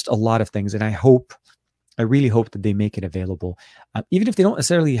 it's just a lot of things, and I really hope that they make it available, even if they don't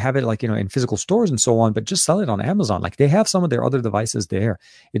necessarily have it like, in physical stores and so on, but just sell it on Amazon. Like they have some of their other devices there.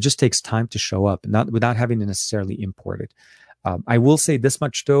 It just takes time to show up, not without having to necessarily import it. I will say this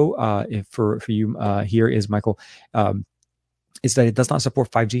much though, if for you here is Michael, is that it does not support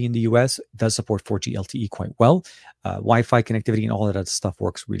 5G in the US. It does support 4G LTE quite well. Wi-Fi connectivity and all of that stuff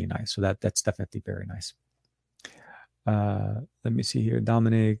works really nice. So that's definitely very nice. Let me see here.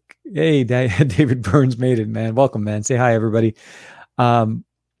 Dominic. Hey, David Burns made it, man. Welcome, man. Say hi, everybody.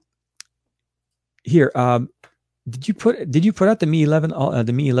 Here, did you put out the Mi 11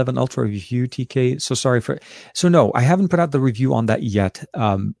 Ultra review, TK? So no, I haven't put out the review on that yet.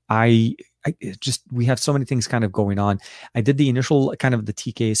 We have so many things kind of going on. I did the initial kind of the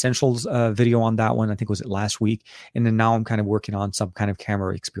TK Essentials video on that one. I think was it last week, and then now I'm kind of working on some kind of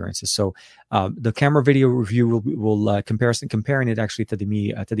camera experiences. So the camera video review will comparing it actually to the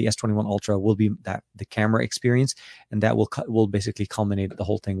S21 Ultra will be that the camera experience, and that will basically culminate the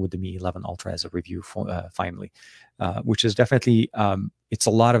whole thing with the Mi 11 Ultra as a review finally, which is definitely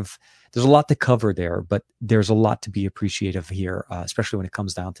there's a lot to cover there, but there's a lot to be appreciative here, especially when it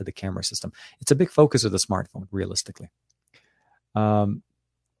comes down to the camera system. It's a big focus of the smartphone, realistically. Let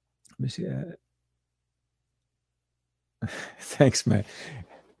me see. Thanks, man.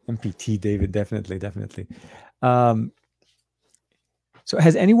 MPT, David, definitely. So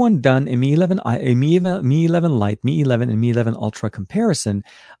has anyone done a Mi 11 Lite, Mi 11, and Mi 11 Ultra comparison?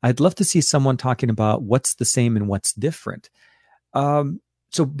 I'd love to see someone talking about what's the same and what's different.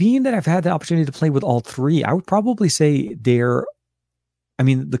 So being that I've had the opportunity to play with all 3, I would probably say the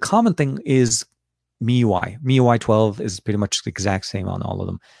common thing is MIUI. MIUI 12 is pretty much the exact same on all of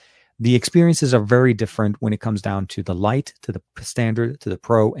them. The experiences are very different when it comes down to the Lite, to the Standard, to the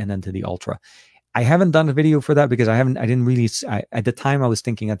Pro, and then to the Ultra. I haven't done a video for that because I didn't really, at the time I was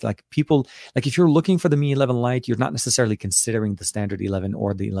thinking that like people, like if you're looking for the Mi 11 Lite, you're not necessarily considering the standard 11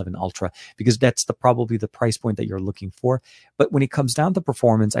 or the 11 Ultra because that's probably the price point that you're looking for. But when it comes down to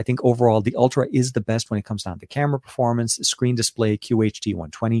performance, I think overall the Ultra is the best when it comes down to camera performance, screen display, QHD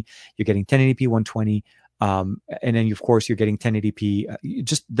 120. You're getting 1080p 120. And then, of course, you're getting 1080p,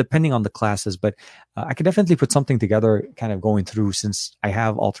 just depending on the classes. But I could definitely put something together kind of going through since I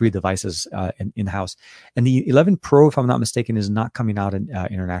have all three devices in-house. And the 11 Pro, if I'm not mistaken, is not coming out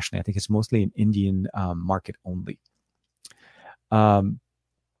internationally. I think it's mostly an Indian market only.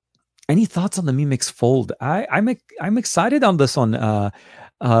 Any thoughts on the Mi Mix Fold? I'm excited on this one.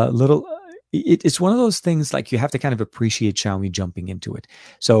 It's one of those things like you have to kind of appreciate Xiaomi jumping into it.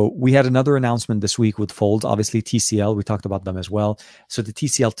 So we had another announcement this week with folds, obviously TCL, we talked about them as well. So the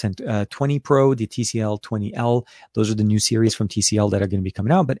TCL 20 Pro, the TCL 20L, those are the new series from TCL that are going to be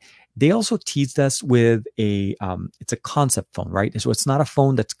coming out. But they also teased us with it's a concept phone, right? So it's not a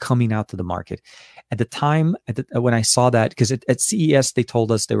phone that's coming out to the market. At the time, when I saw that, because at CES, they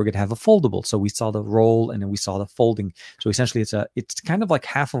told us they were going to have a foldable. So we saw the roll and then we saw the folding. So essentially it's kind of like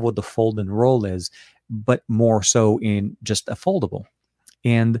half of what the fold and roll is, but more so in just a foldable.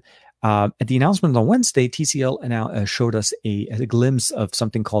 And at the announcement on Wednesday, TCL showed us a glimpse of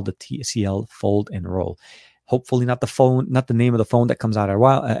something called the TCL Fold and Roll. Hopefully not the phone, not the name of the phone that comes out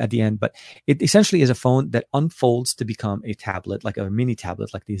at the end, but it essentially is a phone that unfolds to become a tablet, like a mini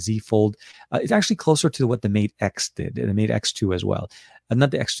tablet, like the Z Fold. It's actually closer to what the Mate X did, the Mate X2 as well.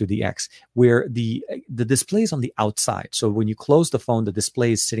 Not the X2, the X, where the display is on the outside. So when you close the phone, the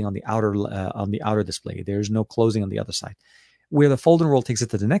display is sitting on the outer display. There's no closing on the other side. Where the fold and roll takes it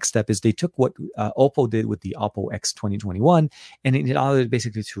to the next step is they took what Oppo did with the Oppo X 2021, and it allowed it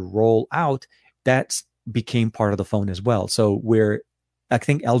basically to roll out. That became part of the phone as well. So where I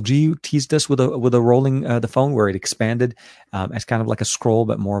think LG teased us with a rolling the phone where it expanded as kind of like a scroll,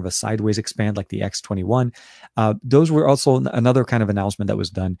 but more of a sideways expand like the X21. Those were also another kind of announcement that was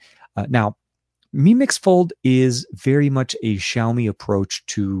done. Now, Mi Mix Fold is very much a Xiaomi approach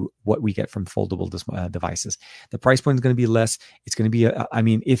to what we get from foldable devices. The price point is going to be less. It's going to be,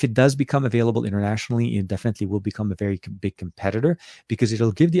 if it does become available internationally, it definitely will become a very big competitor because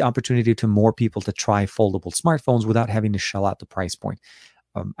it'll give the opportunity to more people to try foldable smartphones without having to shell out the price point.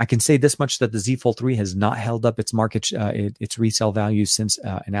 I can say this much that the Z Fold 3 has not held up its market, its resale value since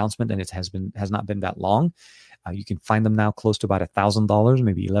announcement, and it has not been that long. You can find them now close to about $1,000,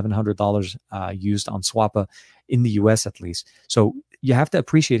 maybe $1,100 used on Swappa in the US at least. So you have to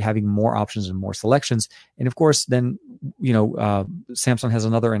appreciate having more options and more selections. And of course, then, Samsung has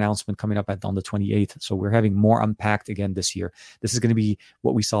another announcement coming up on the 28th. So we're having more unpacked again this year. This is going to be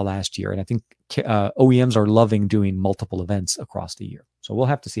what we saw last year. And I think OEMs are loving doing multiple events across the year. So we'll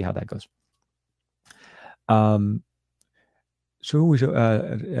have to see how that goes.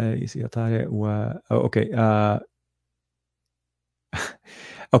 Okay.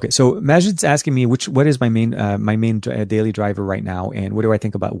 Okay, so Majid's asking me what is my main daily driver right now, and what do I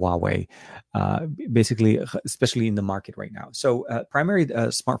think about Huawei, basically, especially in the market right now. So primary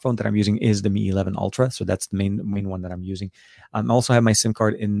smartphone that I'm using is the Mi 11 Ultra, so that's the main one that I'm using. I also have my SIM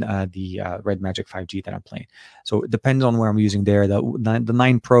card in the Red Magic 5G that I'm playing. So it depends on where I'm using there. The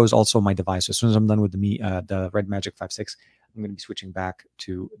 9 Pro is also my device. So as soon as I'm done with the Red Magic 5.6, I'm going to be switching back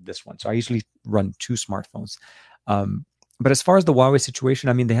to this one. So I usually run 2 smartphones. But as far as the Huawei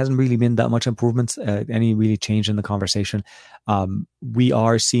situation, there hasn't really been that much improvements, any really change in the conversation. We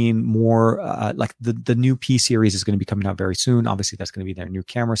are seeing more like the new P series is going to be coming out very soon. Obviously, that's going to be their new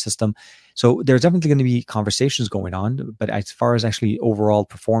camera system. So there's definitely going to be conversations going on. But as far as actually overall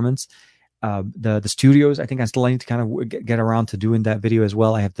performance, the studios, I think I still need to kind of get around to doing that video as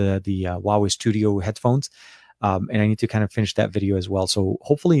well. I have the Huawei Studio headphones, and I need to kind of finish that video as well. So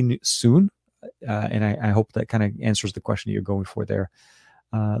hopefully soon. And I hope that kind of answers the question that you're going for there.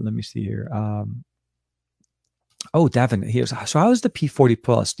 Let me see here. Davin, here's so how is the P40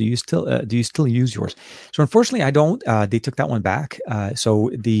 Plus? Do you still use yours? So unfortunately, I don't. They took that one back. So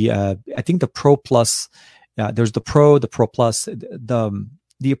I think the Pro Plus, there's the Pro Plus.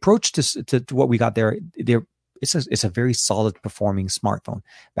 The approach to what we got there. It's a very solid performing smartphone.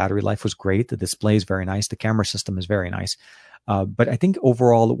 Battery life was great. The display is very nice. The camera system is very nice. But I think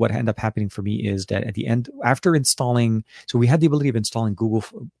overall, what ended up happening for me is that at the end, after installing, so we had the ability of installing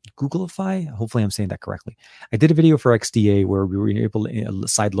Googlify. Hopefully, I'm saying that correctly. I did a video for XDA where we were able to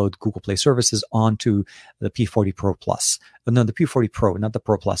sideload Google Play services onto the P40 Pro Plus. No, the P40 Pro, not the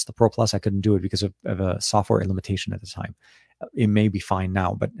Pro Plus. The Pro Plus, I couldn't do it because of a software limitation at the time. It may be fine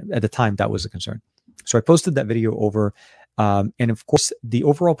now, but at the time, that was a concern. So I posted that video over. And of course, the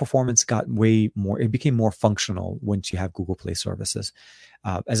overall performance got way more, it became more functional once you have Google Play services.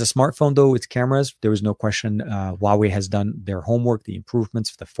 As a smartphone, though, its cameras, there was no question. Huawei has done their homework, the improvements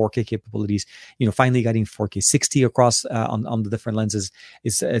for the 4K capabilities. Finally getting 4K 60 across on the different lenses.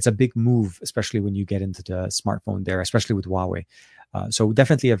 It's a big move, especially when you get into the smartphone there, especially with Huawei. So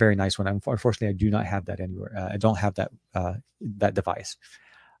definitely a very nice one. Unfortunately, I do not have that anywhere. I don't have that device.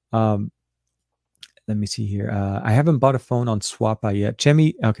 Let me see here. I haven't bought a phone on Swappa yet.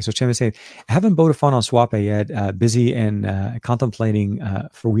 Chemi, okay, so Chemi said, I haven't bought a phone on Swappa yet. Busy and contemplating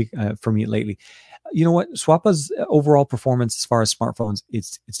for me lately. You know what? Swappa's overall performance as far as smartphones,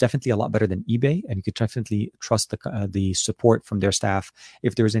 it's definitely a lot better than eBay, and you could definitely trust the support from their staff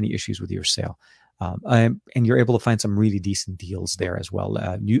if there's any issues with your sale. And you're able to find some really decent deals there as well.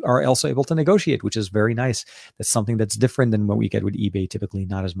 You are also able to negotiate, which is very nice. That's something that's different than what we get with eBay. Typically,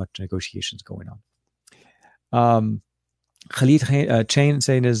 not as much negotiations going on. Khalid Chain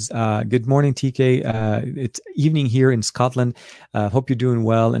saying is, good morning, TK. It's evening here in Scotland. Hope you're doing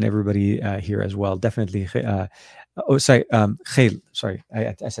well, and everybody here as well. Definitely. Khail. Sorry,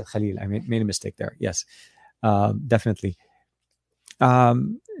 I said Khalil. I made a mistake there. Yes, definitely.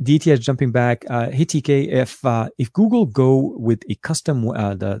 DTS jumping back. Hey TK, if Google go with a custom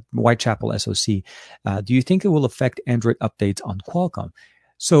the Whitechapel SoC, do you think it will affect Android updates on Qualcomm?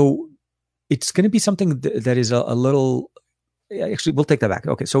 So it's going to be something that is a little. Actually, we'll take that back.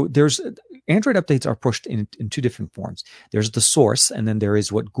 Okay, so there's Android updates are pushed in two different forms. There's the source, and then there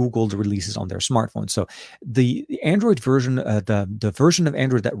is what Google releases on their smartphone. So the Android version, the version of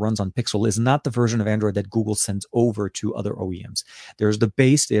Android that runs on Pixel is not the version of Android that Google sends over to other OEMs. There's the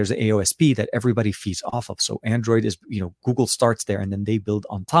base, there's the AOSP that everybody feeds off of. So Android is, Google starts there, and then they build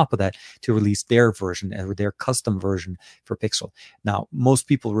on top of that to release their version or their custom version for Pixel. Now, most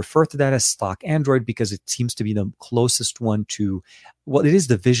people refer to that as stock Android because it seems to be the closest one to it is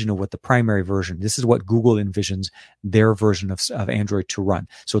the vision of what the primary version. This is what Google envisions their version of Android to run.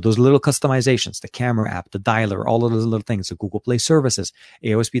 So those little customizations, the camera app, the dialer, all of those little things, the Google Play services,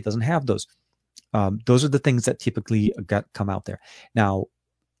 AOSP doesn't have those. Those are the things that typically come out there. Now,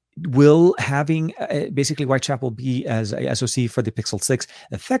 will having basically Whitechapel be as a SoC for the Pixel 6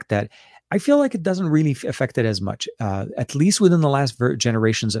 affect that? I feel like it doesn't really affect it as much, at least within the last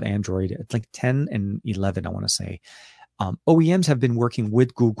generations of Android, like 10 and 11, I want to say. OEMs have been working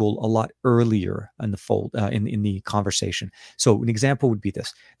with Google a lot earlier in the fold, in the conversation. So an example would be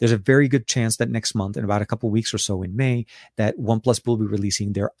this. There's a very good chance that next month, in about a couple of weeks or so in May, that OnePlus will be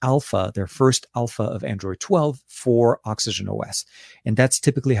releasing their first alpha of Android 12 for Oxygen OS. And that's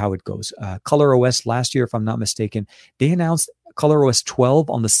typically how it goes. Color OS last year, if I'm not mistaken, they announced ColorOS 12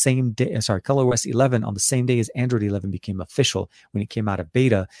 on the same day, ColorOS 11 on the same day as Android 11 became official when it came out of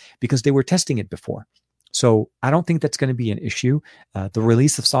beta, because they were testing it before. So I don't think that's going to be an issue. The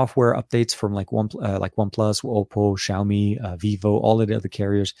release of software updates from like OnePlus, Oppo, Xiaomi, Vivo, all of the other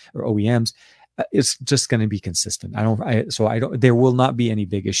carriers or OEMs, it's just going to be consistent. There will not be any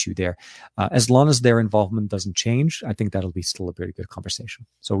big issue there. As long as their involvement doesn't change, I think that'll be still a very good conversation.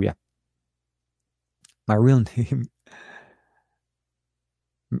 So yeah. My real name.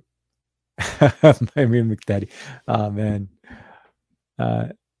 My real McDaddy. Oh man.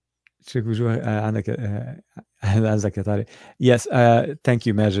 Yes, thank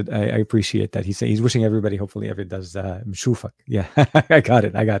you, Majid. I appreciate that. He's wishing everybody, hopefully, everybody does mshufak. Yeah, I got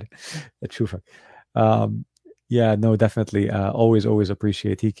it. Mshufak. Yeah, no, definitely. Always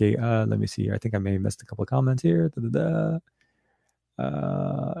appreciate TK. Let me see here. I think I may have missed a couple of comments here.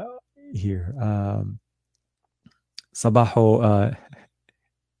 Here. Sabaho.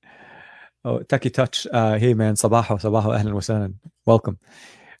 Taki Touch. Hey, man. Sabaho. Ahlan wa sahlan. Welcome.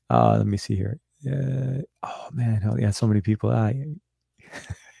 Let me see here. Oh man, hell yeah, so many people.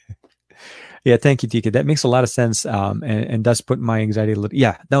 Yeah, thank you, TK. That makes a lot of sense, and does put my anxiety a little.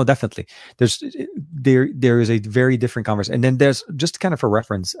 Yeah, no, definitely. There is a very different conversation, and then there's just kind of for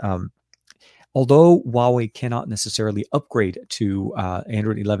reference. Although Huawei cannot necessarily upgrade to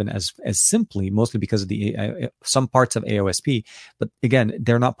Android 11 as simply, mostly because of the some parts of AOSP, but again,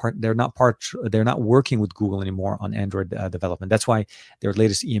 they're not working with Google anymore on Android development. That's why their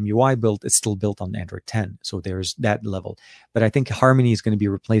latest EMUI build is still built on Android 10. So there's that level. But I think Harmony is going to be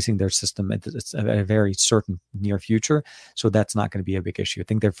replacing their system at a very certain near future. So that's not going to be a big issue. I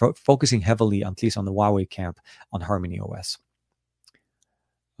think they're focusing heavily, at least on the Huawei camp, on Harmony OS.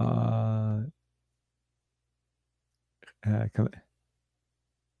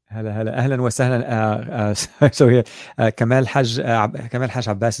 هلا اهلا وسهلا. So here كمال حاج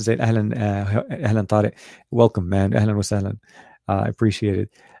عباس زين. اهلا طارق. Welcome, man. اهلا وسهلا. I appreciate it.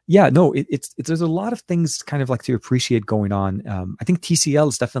 Yeah, no, it's there's a lot of things kind of like to appreciate going on. I think TCL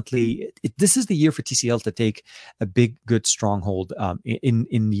is definitely this is the year for TCL to take a big, good stronghold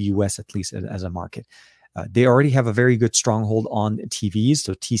in the US at least as a market. They already have a very good stronghold on TVs,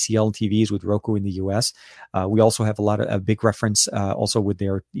 so TCL TVs with Roku in the US. We also have a big reference also with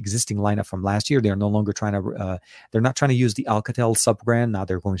their existing lineup from last year. They're no longer they're not trying to use the Alcatel sub brand. Now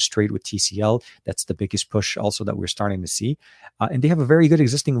they're going straight with TCL. That's the biggest push also that we're starting to see. And they have a very good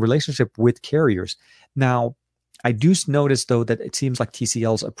existing relationship with carriers. Now, I do notice though that it seems like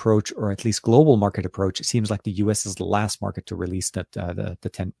TCL's approach, or at least global market approach, it seems like the US is the last market to release the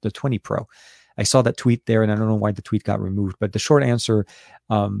 20 Pro. I saw that tweet there, and I don't know why the tweet got removed. But the short answer,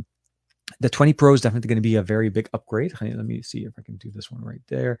 the 20 Pro is definitely going to be a very big upgrade. Let me see if I can do this one right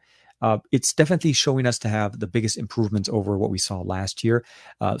there. It's definitely showing us to have the biggest improvements over what we saw last year.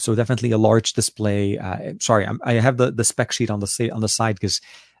 So definitely a large display. Sorry, I have the spec sheet on the side because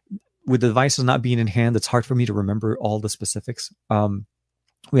with the devices not being in hand, it's hard for me to remember all the specifics.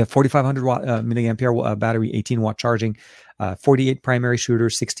 We have 4,500 watt milliampere battery, 18 watt charging, 48 primary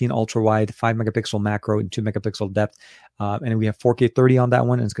shooters, 16 ultra wide, 5 megapixel macro, and 2 megapixel depth. And we have 4K 30 on that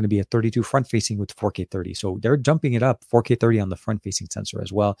one. And it's going to be a 32 front facing with 4K 30. So they're jumping it up 4K 30 on the front facing sensor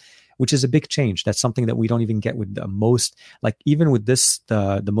as well, which is a big change. That's something that we don't even get with the most, like even with this,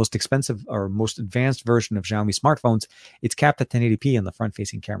 the most expensive or most advanced version of Xiaomi smartphones, it's capped at 1080p on the front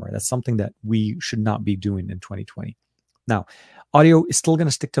facing camera. That's something that we should not be doing in 2020. Now, audio is still going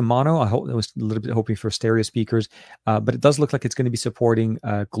to stick to mono. I was a little bit hoping for stereo speakers, but it does look like it's going to be supporting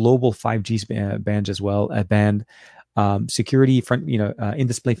global 5G band as well. Band security front,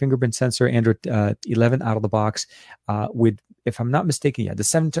 in-display fingerprint sensor, Android 11 out of the box with, if I'm not mistaken,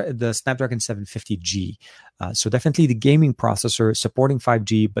 the Snapdragon 750G. So definitely the gaming processor supporting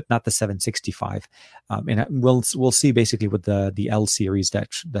 5G, but not the 765. And we'll see basically with the L series that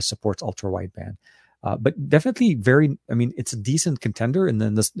supports ultra wideband. But definitely it's a decent contender in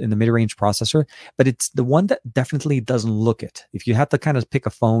the mid-range processor, but it's the one that definitely doesn't look it. If you had to kind of pick a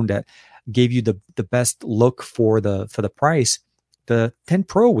phone that gave you the best look for the price, the 10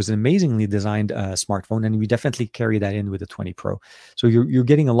 Pro was an amazingly designed smartphone, and we definitely carry that in with the 20 Pro. So you're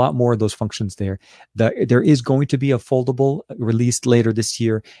getting a lot more of those functions there. There is going to be a foldable released later this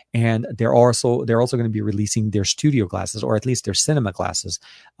year, and they're also going to be releasing their studio glasses, or at least their cinema glasses.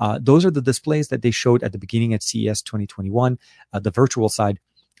 Those are the displays that they showed at the beginning at CES 2021, the virtual side.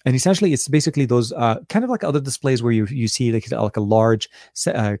 And essentially, it's basically those kind of like other displays where you see like a large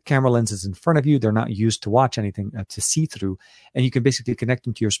camera lenses in front of you. They're not used to watch anything, to see through. And you can basically connect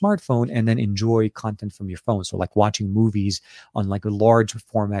them to your smartphone and then enjoy content from your phone. So like watching movies on like a large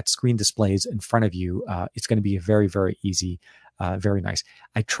format screen displays in front of you, it's going to be a very, very easy. Very nice.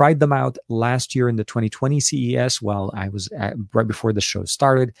 I tried them out last year in the 2020 CES while I was right before the show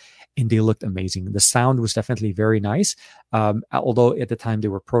started, and they looked amazing. The sound was definitely very nice, although at the time they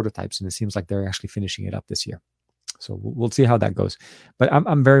were prototypes, and it seems like they're actually finishing it up this year. So we'll see how that goes. But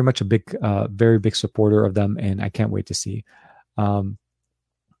I'm very much a very big supporter of them, and I can't wait to see. Oh,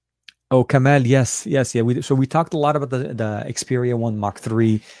 Kamal, yes. Yeah. So we talked a lot about the Xperia 1 Mark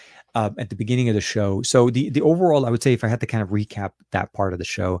III. At the beginning of the show. So the overall, I would say, if I had to kind of recap that part of the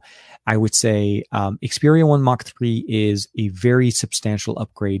show, I would say Xperia 1 Mark III is a very substantial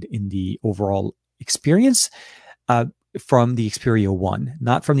upgrade in the overall experience from the Xperia 1,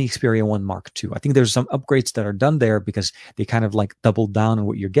 not from the Xperia 1 Mark II. I think there's some upgrades that are done there because they kind of like doubled down on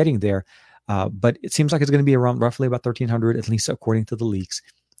what you're getting there. But it seems like it's going to be around roughly about 1,300, at least according to the leaks,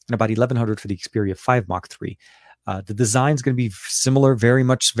 and about 1,100 for the Xperia 5 Mark III. The design is going to be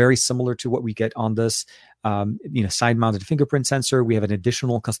very similar to what we get on this, side-mounted fingerprint sensor. We have an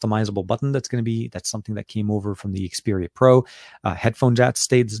additional customizable button that's something that came over from the Xperia Pro. Headphone jack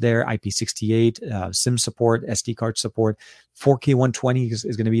stays there, IP68, SIM support, SD card support. 4K 120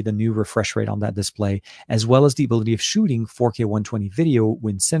 is going to be the new refresh rate on that display, as well as the ability of shooting 4K 120 video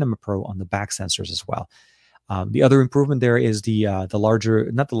with Cinema Pro on the back sensors as well. The other improvement there is the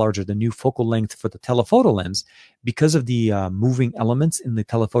new focal length for the telephoto lens, because of the moving elements in the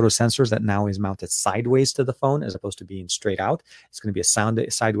telephoto sensors that now is mounted sideways to the phone as opposed to being straight out. It's going to be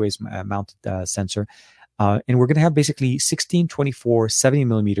a sideways mounted sensor. And we're going to have basically 16, 24, 70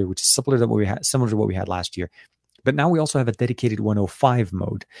 millimeter, which is similar to what we had last year. But now we also have a dedicated 105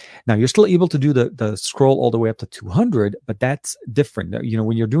 mode. Now you're still able to do the scroll all the way up to 200, but that's different.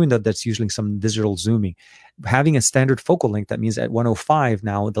 When you're doing that, that's usually some digital zooming. Having a standard focal length, that means at 105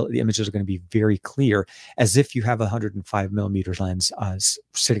 now the images are going to be very clear, as if you have a 105 millimeter lens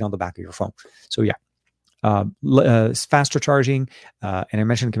sitting on the back of your phone. So yeah. faster charging, and I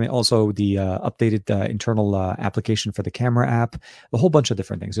mentioned also the updated internal application for the camera app, a whole bunch of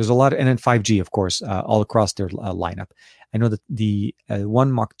different things. There's a lot, and then 5G, of course, all across their lineup. I know that the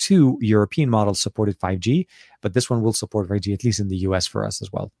One Mark II European model supported 5G, but this one will support 5G, at least in the US for us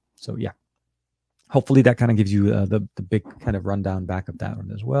as well. So yeah, hopefully that kind of gives you the big kind of rundown back of that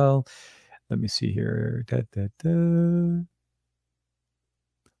one as well. Let me see here.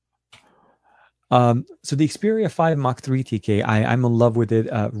 So the Xperia 5 Mark 3 TK, I'm in love with it.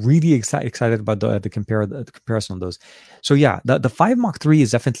 Really excited about the comparison of those. So yeah, the 5 Mark 3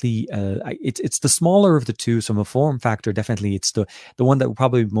 is definitely it's the smaller of the two. So from a form factor, definitely it's the one that will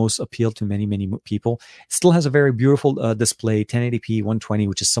probably most appeal to many people. It still has a very beautiful display, 1080p 120,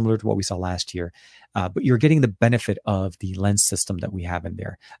 which is similar to what we saw last year. But you're getting the benefit of the lens system that we have in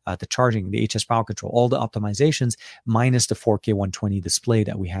there, the charging, the HS power control, all the optimizations, minus the 4K 120 display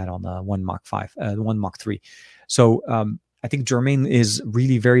that we had on the One Mark 5, One Mark 3. So I think Jermaine is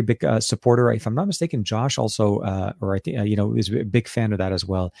really very big supporter. If I'm not mistaken, Josh also, or I think is a big fan of that as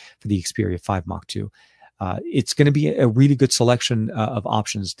well for the Xperia 5 Mark 2. It's going to be a really good selection of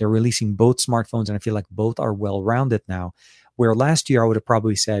options. They're releasing both smartphones, and I feel like both are well-rounded now. Where last year I would have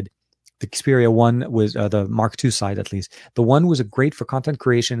probably said the Xperia 1 was the Mark II side, at least. The one was great for content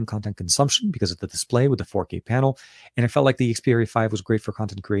creation and content consumption because of the display with the 4K panel, and I felt like the Xperia 5 was great for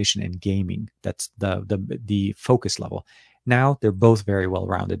content creation and gaming. That's the focus level. Now they're both very well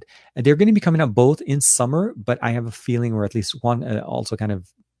rounded, and they're going to be coming out both in summer. But I have a feeling, or at least one also kind of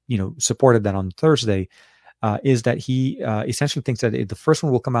supported that on Thursday. Is that he essentially thinks that the first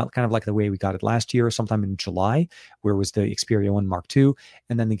one will come out kind of like the way we got it last year, sometime in July, where it was the Xperia 1 Mark II,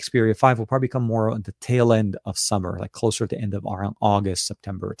 and then the Xperia 5 will probably come more at the tail end of summer, like closer to the end of around August,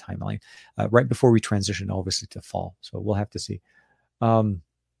 September timeline, right before we transition, obviously, to fall. So we'll have to see.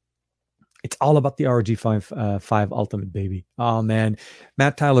 It's all about the ROG 5 Ultimate, baby. Oh, man.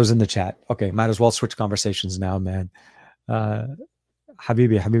 Matt Tyler's in the chat. Okay, might as well switch conversations now, man.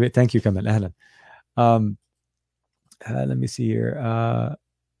 Habibi, thank you, Kamal. Ahlan. Let me see here.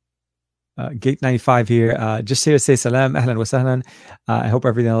 Gate 95 here. Just here to say salam, ahlan wa sahlan. I hope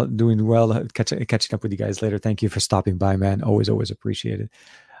everything doing well. Catching up with you guys later. Thank you for stopping by, man. Always appreciate it.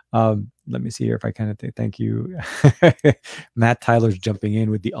 Let me see here if I kind of thank you. Matt Tyler's jumping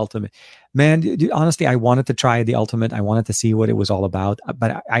in with the Ultimate. Man, dude, honestly, I wanted to try the Ultimate. I wanted to see what it was all about.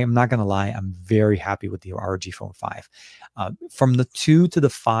 But I am not going to lie. I'm very happy with the ROG Phone 5. From the 2 to the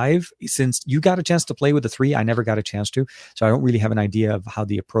 5, since you got a chance to play with the 3, I never got a chance to. So I don't really have an idea of how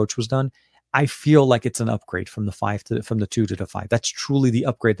the approach was done. I feel like it's an upgrade from the 2 to the 5. That's truly the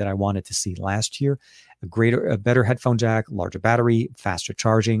upgrade that I wanted to see last year. A better headphone jack, larger battery, faster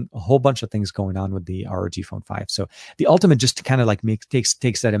charging, a whole bunch of things going on with the ROG Phone 5. So the Ultimate just kind of like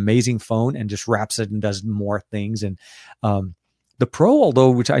takes that amazing phone and just wraps it and does more things. And the Pro,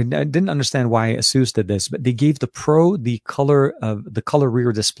 although, which I didn't understand why ASUS did this, but they gave the Pro the color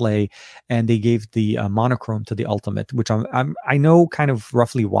rear display, and they gave the monochrome to the Ultimate, which I know kind of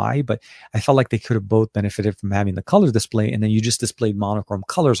roughly why, but I felt like they could have both benefited from having the color display, and then you just displayed monochrome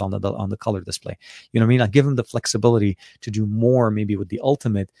colors on the color display. You know what I mean? Like, give them the flexibility to do more maybe with the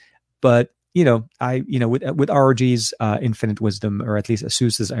Ultimate, but with ROG's infinite wisdom, or at least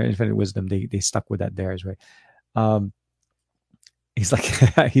ASUS's infinite wisdom, they stuck with that theirs, right? He's like,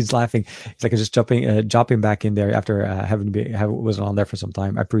 he's laughing. He's like, just jumping back in there after wasn't on there for some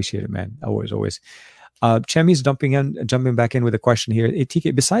time. I appreciate it, man. Always. Chemi's jumping back in with a question here.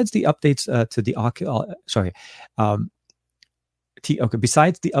 TK, besides the updates to the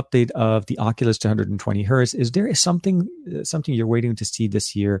besides the update of the Oculus to 120 Hertz, is there something you're waiting to see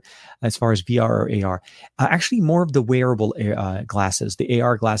this year as far as VR or AR? Actually, more of the wearable glasses, the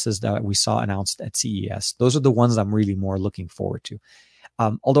AR glasses that we saw announced at CES. Those are the ones I'm really more looking forward to.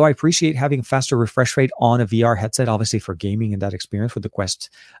 Although I appreciate having faster refresh rate on a VR headset, obviously for gaming and that experience with the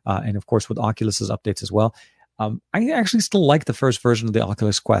Quest, and of course with Oculus's updates as well. I actually still like the first version of the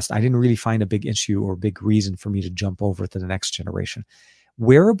Oculus Quest. I didn't really find a big issue or big reason for me to jump over to the next generation.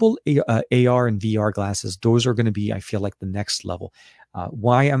 Wearable AR and VR glasses, those are going to be, I feel like, the next level.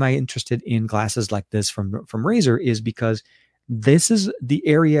 Why am I interested in glasses like this from Razer is because this is the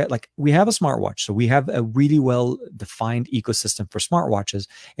area, like, we have a smartwatch. So we have a really well-defined ecosystem for smartwatches,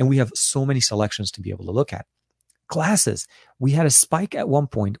 and we have so many selections to be able to look at. Glasses, we had a spike at one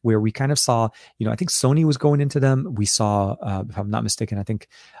point where we kind of saw, I think Sony was going into them. We saw, if I'm not mistaken, I think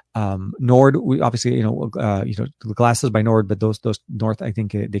Nord. We obviously, the glasses by Nord, but those North, I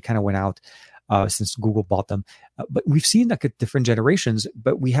think they kind of went out. since Google bought them. But we've seen like at different generations,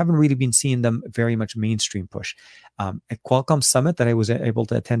 but we haven't really been seeing them very much mainstream push. At Qualcomm Summit that I was able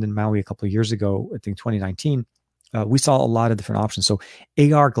to attend in Maui a couple of years ago, I think 2019, we saw a lot of different options. So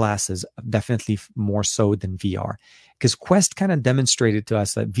AR glasses, definitely more so than VR, because Quest kind of demonstrated to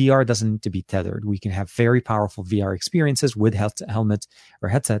us that VR doesn't need to be tethered. We can have very powerful VR experiences with helmets or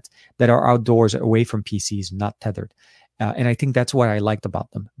headsets that are outdoors, away from PCs, not tethered. And I think that's what I liked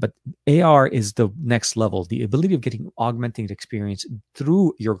about them. But AR is the next level, the ability of getting augmented experience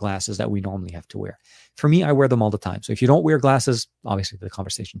through your glasses that we normally have to wear. For me, I wear them all the time. So if you don't wear glasses, obviously the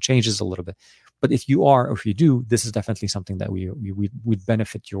conversation changes a little bit. But if you are, or if you do, this is definitely something that would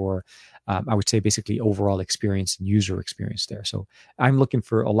benefit your, I would say, basically overall experience and user experience there. So I'm looking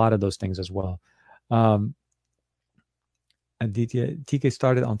for a lot of those things as well. Aditya, TK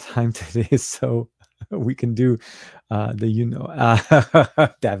started on time today, so we can do Davin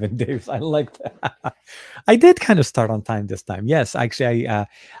Davis. I like that. I did kind of start on time this time. Yes, actually,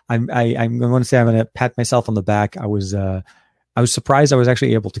 I'm going to say I'm going to pat myself on the back. I was surprised I was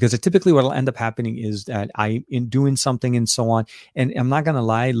actually able to, because typically what will end up happening is that in doing something and so on, and I'm not going to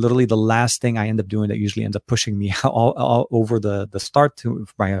lie, literally the last thing I end up doing that usually ends up pushing me all over the start to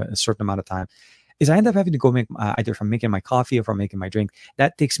by a certain amount of time is I end up having to go make either from making my coffee or from making my drink.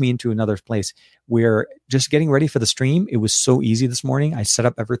 That takes me into another place where just getting ready for the stream, it was so easy this morning. I set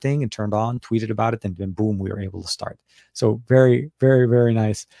up everything and turned on, tweeted about it, and then boom, we were able to start. So very, very, very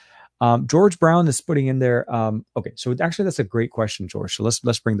nice. George Brown is putting in there. Okay, so actually that's a great question, George. So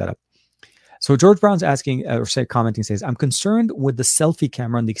let's bring that up. So George Brown's asking commenting says, I'm concerned with the selfie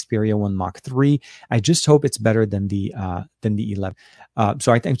camera on the Xperia 1 Mark III. I just hope it's better than the 11.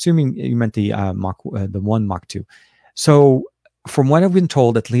 So I'm assuming you meant the 1 Mark II. So from what I've been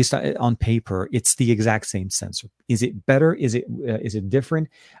told, at least on paper, it's the exact same sensor. Is it better? Is it different?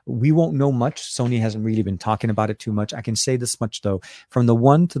 We won't know much. Sony hasn't really been talking about it too much. I can say this much though: from the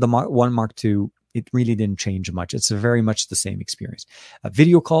 1 to the 1 Mark II, it really didn't change much. It's very much the same experience.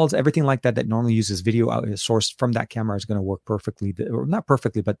 Video calls, everything like that normally uses video sourced from that camera is going to work perfectly, or not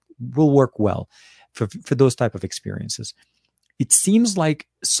perfectly, but will work well for those type of experiences. It seems like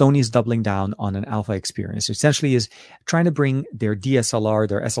Sony's doubling down on an alpha experience. It essentially is trying to bring their DSLR,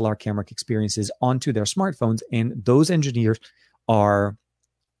 their SLR camera experiences onto their smartphones, and those engineers are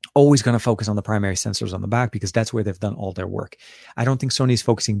always going to focus on the primary sensors on the back because that's where they've done all their work. I don't think Sony's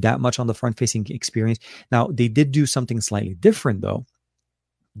focusing that much on the front-facing experience. Now, they did do something slightly different, though.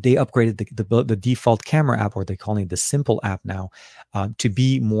 They upgraded the default camera app, or they're calling it the Simple app now, to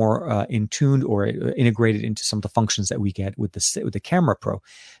be more in tuned or integrated into some of the functions that we get with the Camera Pro.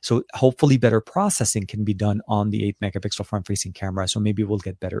 So hopefully better processing can be done on the 8-megapixel front-facing camera. So maybe we'll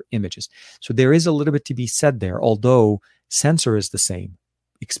get better images. So there is a little bit to be said there, although sensor is the same.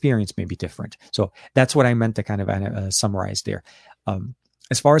 Experience may be different. So that's what I meant to kind of summarize there.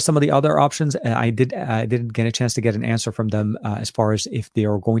 As far as some of the other options, I didn't get a chance to get an answer from them as far as if they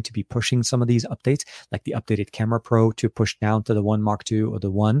are going to be pushing some of these updates, like the updated Camera Pro to push down to the 1 Mark II or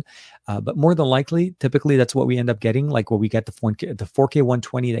the 1. But more than likely, typically that's what we end up getting, like what we get the 4K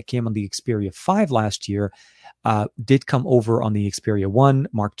 120 that came on the Xperia 5 last year. Did come over on the Xperia 1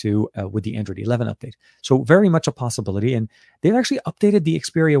 Mark II with the Android 11 update. So very much a possibility. And they've actually updated the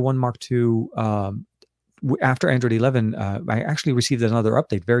Xperia 1 Mark II after Android 11. I actually received another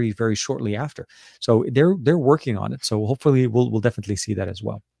update very, very shortly after. So they're working on it. So hopefully we'll definitely see that as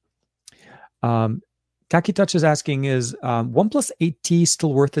well. Taki Touch is asking, is OnePlus 8T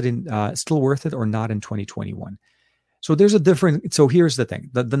still worth it or not in 2021? So there's a difference. So here's the thing: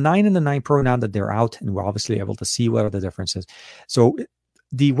 the 9 and the 9 Pro, now that they're out, and we're obviously able to see what are the differences. So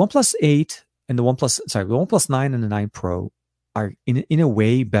the OnePlus 8 and the OnePlus 9 and the 9 Pro are in a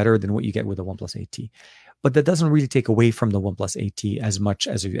way better than what you get with the OnePlus 8T. But that doesn't really take away from the OnePlus 8T as much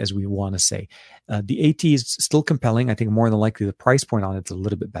as we want to say. The 8T is still compelling. I think more than likely the price point on it is a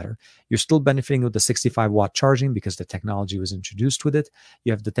little bit better. You're still benefiting with the 65-watt charging because the technology was introduced with it.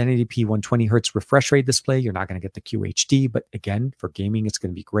 You have the 1080p 120 hertz refresh rate display. You're not going to get the QHD, but again, for gaming, it's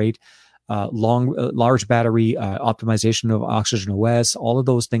going to be great. Large battery, optimization of Oxygen OS, all of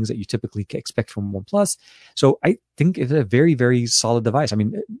those things that you typically expect from OnePlus. So I think it's a very, very solid device. I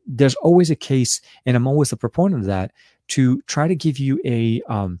mean, there's always a case, and I'm always a proponent of that, to try to give you a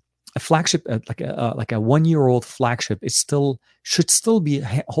flagship, like a 1-year-old flagship. It should still be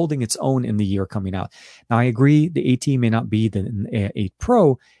holding its own in the year coming out. Now, I agree the 8T may not be the 8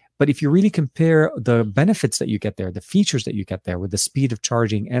 Pro, but if you really compare the benefits that you get there, the features that you get there with the speed of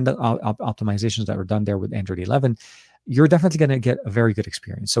charging and the optimizations that are done there with Android 11, you're definitely going to get a very good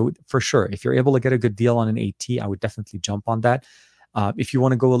experience. So for sure, if you're able to get a good deal on an 8T, I would definitely jump on that. If you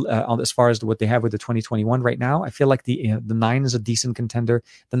want to go as far as what they have with the 2021 right now, I feel like the 9 is a decent contender.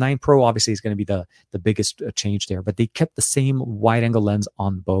 The 9 Pro obviously is going to be the biggest change there, but they kept the same wide angle lens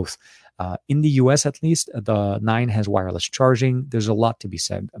on both. In the US, at least, the 9 has wireless charging. There's a lot to be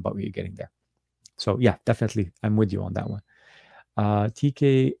said about what you're getting there. So yeah, definitely, I'm with you on that one.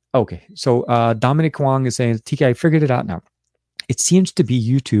 TK, okay. So Dominic Wong is saying, TK, I figured it out now. It seems to be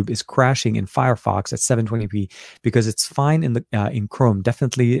YouTube is crashing in Firefox at 720p because it's fine in Chrome.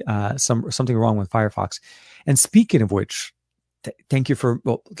 Definitely something wrong with Firefox. And speaking of which, thank you for.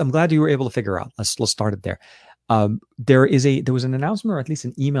 Well, I'm glad you were able to figure out. Let's start it there. There was an announcement, or at least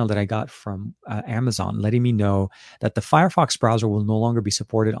an email that I got from Amazon letting me know that the Firefox browser will no longer be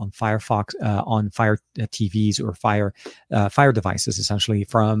supported on Firefox on Fire TVs or Fire devices, essentially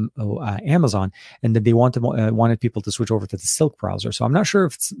from Amazon, and that they wanted people to switch over to the Silk browser. So I'm not sure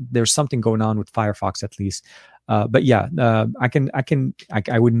if there's something going on with Firefox at least. But yeah,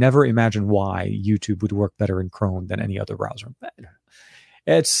 I would never imagine why YouTube would work better in Chrome than any other browser.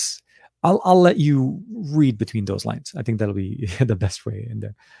 It's I'll let you read between those lines. I think that'll be the best way in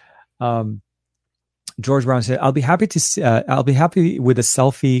there. George Brown said, "I'll be happy with a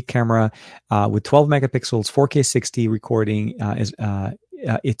selfie camera with 12 megapixels, 4K 60 recording.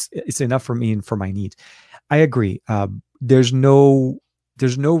 It's enough for me and for my needs." I agree. There's no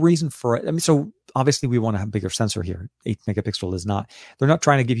reason for it. I mean, so obviously we want to have a bigger sensor here. 8 megapixel is not. They're not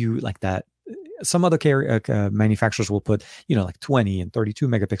trying to give you like that. Some other manufacturers will put, like 20 and 32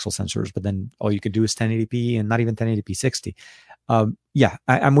 megapixel sensors, but then all you could do is 1080p and not even 1080p 60. Yeah,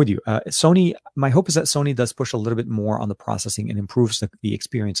 I'm with you. Sony, my hope is that Sony does push a little bit more on the processing and improves the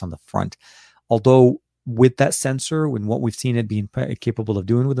experience on the front. Although with that sensor, when what we've seen it being capable of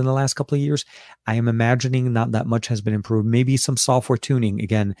doing within the last couple of years, I am imagining not that much has been improved. Maybe some software tuning.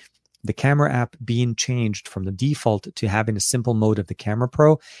 Again, the camera app being changed from the default to having a simple mode of the Camera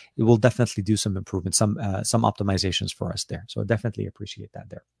Pro, it will definitely do some improvements, some optimizations for us there. So I definitely appreciate that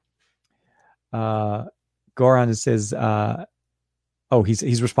there. Goran says,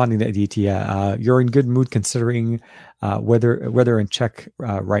 he's responding to Aditya. You're in good mood considering weather in Czech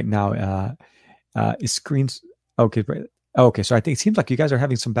right now. Is screens okay? Okay, so I think it seems like you guys are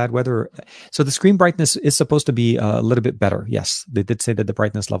having some bad weather. So the screen brightness is supposed to be a little bit better. Yes, they did say that the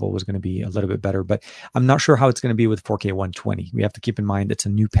brightness level was going to be a little bit better, but I'm not sure how it's going to be with 4K 120. We have to keep in mind it's a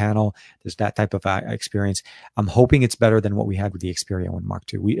new panel. There's that type of experience. I'm hoping it's better than what we had with the Xperia 1 Mark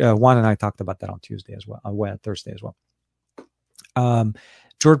II. Juan and I talked about that on Thursday as well. Thursday as well.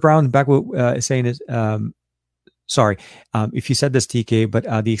 George Brown back is saying is. Sorry, if you said this, TK, but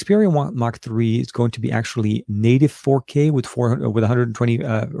the Xperia 1 Mark III is going to be actually native 4K with 120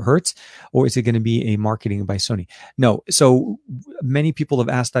 hertz, or is it going to be a marketing by Sony? No. So many people have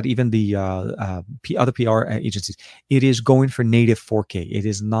asked that, even the other PR agencies. It is going for native 4K. It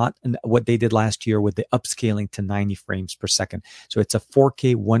is not what they did last year with the upscaling to 90 frames per second. So it's a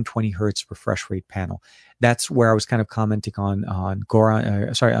 4K 120 hertz refresh rate panel. That's where I was kind of commenting on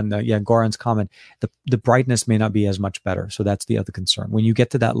Goran. Goran's comment. The brightness may not be as much better, so that's the other concern. When you get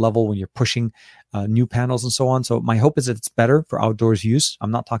to that level, when you're pushing new panels and so on. So my hope is that it's better for outdoors use.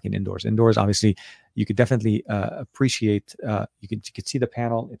 I'm not talking indoors. Indoors, obviously, you could definitely appreciate. You could see the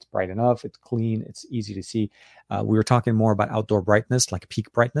panel. It's bright enough. It's clean. It's easy to see. We were talking more about outdoor brightness, like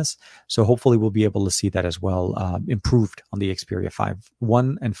peak brightness. So hopefully, we'll be able to see that as well, improved on the Xperia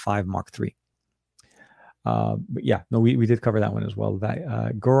 1 and 5 Mark III. But yeah, no, we did cover that one as well.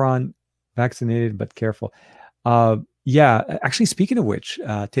 Goran, vaccinated but careful. Yeah, actually, speaking of which,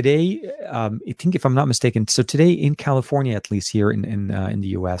 today, I think if I'm not mistaken, so today in California, at least here in the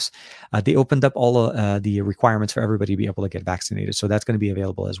US, they opened up all the requirements for everybody to be able to get vaccinated. So that's going to be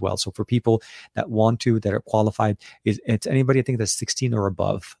available as well. So for people that are qualified, it's anybody I think that's 16 or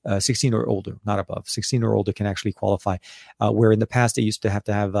above, 16 or older, not above, 16 or older can actually qualify. Where in the past they used to have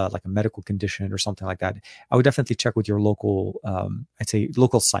like a medical condition or something like that. I would definitely check with your local, I'd say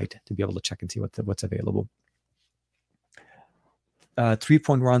local site to be able to check and see what's available.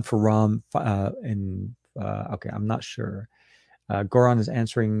 3.1 for ROM okay, I'm not sure. Goran is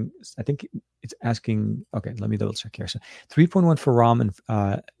answering. I think it's asking. Okay, let me double check here. So 3.1 for ROM,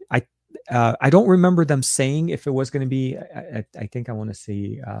 and I don't remember them saying if it was going to be. I think I want to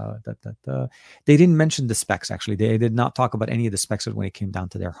see that they didn't mention the specs. Actually, they did not talk about any of the specs when it came down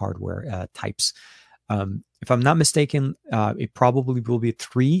to their hardware types. If I'm not mistaken, it probably will be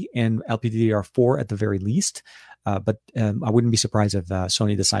 3 and LPDDR4 at the very least. But I wouldn't be surprised if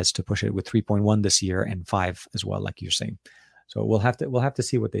Sony decides to push it with 3.1 this year and 5 as well, like you're saying. So we'll have to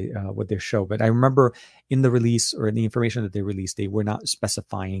see what they show. But I remember in the release or in the information that they released, they were not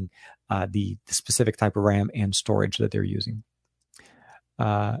specifying the specific type of RAM and storage that they're using.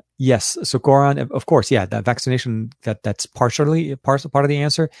 Yes. So Goran, of course, yeah, that vaccination that's partially part of the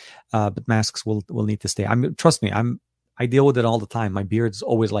answer, but masks will need to stay. Trust me, I deal with it all the time. My beard's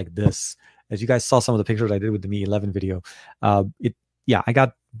always like this. As you guys saw some of the pictures I did with the Me 11 video, it yeah, I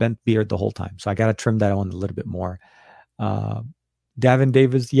got bent beard the whole time, so I got to trim that on a little bit more. Uh, Davin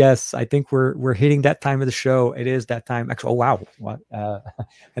Davis, yes, I think we're hitting that time of the show. It is that time. Actually, oh wow, what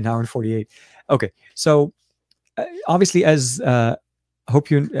an hour and 48. Okay, so obviously, as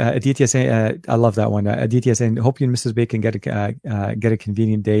hope you Aditya saying, I love that one. Aditya saying, hope you and Mrs. Bacon get a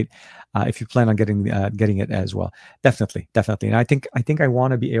convenient date if you plan on getting it as well. Definitely. And I think I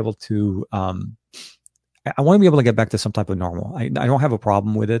want to be able to. I want to be able to get back to some type of normal. I don't have a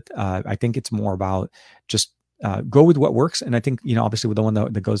problem with it. I think it's more about just go with what works. And I think, obviously with the one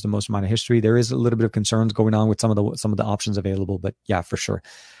that goes the most amount of history, there is a little bit of concerns going on with some of the options available. But yeah, for sure.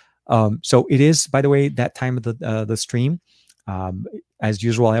 So it is, by the way, that time of the stream. As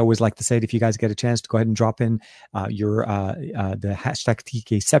usual, I always like to say it, if you guys get a chance to go ahead and drop in the hashtag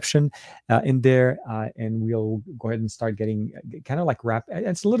TKception in there, and we'll go ahead and start getting kind of like wrap.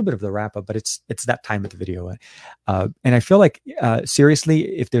 It's a little bit of the wrap up, but it's that time of the video. And I feel like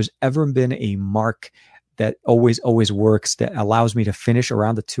seriously, if there's ever been a mark that always works, that allows me to finish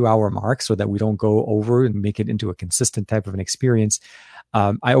around the 2-hour mark so that we don't go over and make it into a consistent type of an experience.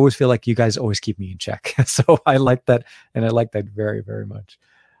 I always feel like you guys always keep me in check. So I like that. And I like that very, very much.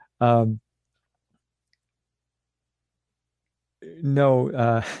 No,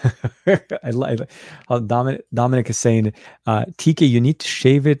 I like Dominic is saying, TK, you need to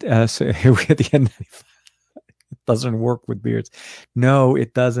shave it. So here we at the end. Doesn't work with beards. No,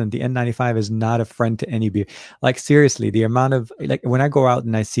 it doesn't. The N95 is not a friend to any beard. Like seriously, the amount of like when I go out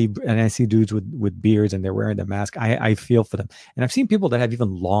and I see dudes with beards and they're wearing the mask, I feel for them. And I've seen people that have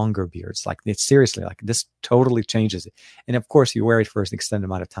even longer beards. Like it's seriously like this totally changes it. And of course, you wear it for an extended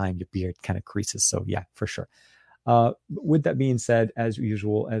amount of time, your beard kind of creases. So yeah, for sure. With that being said, as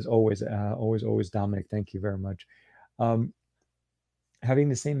usual, as always, always, Dominic, thank you very much. Having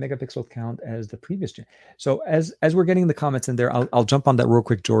the same megapixel count as the previous gen. So as we're getting the comments in there, I'll jump on that real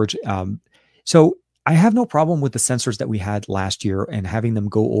quick, George. So I have no problem with the sensors that we had last year and having them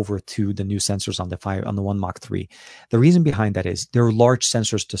go over to the new sensors on the 1 Mach 3. The reason behind that is they're large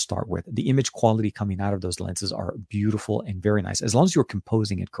sensors to start with. The image quality coming out of those lenses are beautiful and very nice, as long as you're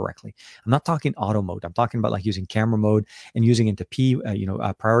composing it correctly. I'm not talking auto mode. I'm talking about like using camera mode and using into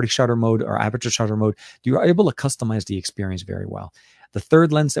priority shutter mode or aperture shutter mode. You're able to customize the experience very well. The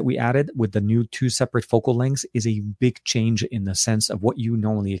third lens that we added with the new 2 separate focal lengths is a big change in the sense of what you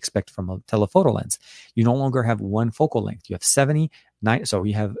normally expect from a telephoto lens. You no longer have one focal length. You have 70, 9, so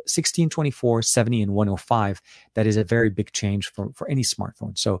you have 16, 24, 70, and 105. That is a very big change for any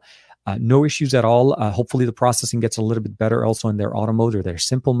smartphone. So no issues at all. Hopefully the processing gets a little bit better also in their auto mode or their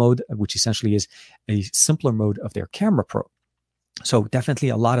simple mode, which essentially is a simpler mode of their camera pro. So definitely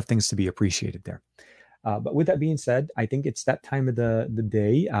a lot of things to be appreciated there. But with that being said, I think it's that time of the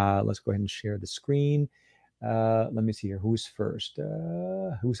day. Let's go ahead and share the screen. Let me see here. Who's first?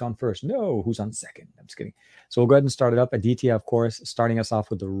 Who's on first? No, who's on second? I'm just kidding. So we'll go ahead and start it up. Aditya, of course, starting us off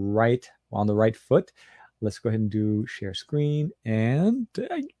with on the right foot. Let's go ahead and do share screen. And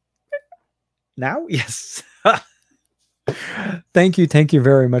now, yes. Thank you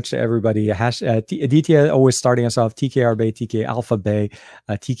very much to everybody. Aditya always starting us off, TKR Bay, TK Alpha Bay,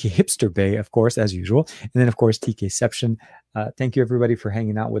 TK Hipster Bay, of course, as usual. And then, of course, TKception. Thank you, everybody, for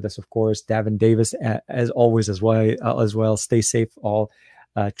hanging out with us, of course. Davin Davis, as always, as well. Stay safe, all.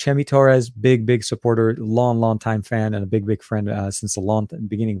 Chemi Torres, big supporter, long time fan, and a big friend since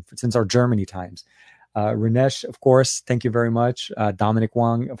since our Germany times. Rinesh, of course, thank you very much. Dominic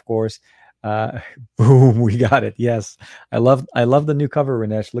Wang, of course. Boom, we got it. Yes, I love the new cover,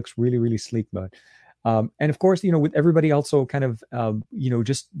 Rinesh. Looks really sleek, bud. And of course, with everybody also kind of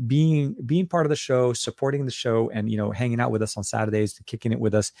just being part of the show, supporting the show, and hanging out with us on Saturdays, kicking it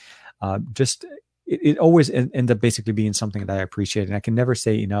with us. It always ends up basically being something that I appreciate, and I can never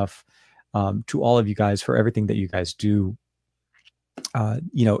say enough to all of you guys for everything that you guys do.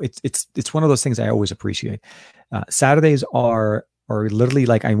 It's one of those things I always appreciate. Saturdays are literally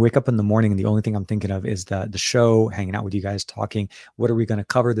like I wake up in the morning and the only thing I'm thinking of is the show, hanging out with you guys, talking. What are we going to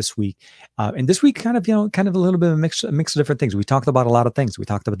cover this week? And this week, kind of a little bit of a mix of different things. We talked about a lot of things. We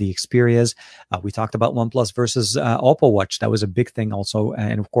talked about the Xperias. We talked about OnePlus versus Oppo Watch. That was a big thing also.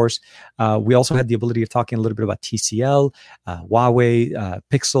 And of course, we also had the ability of talking a little bit about TCL, Huawei,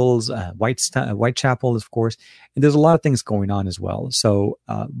 Pixels, Whitechapel, of course. And there's a lot of things going on as well. So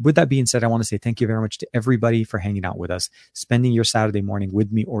with that being said, I want to say thank you very much to everybody for hanging out with us, spending your Saturday morning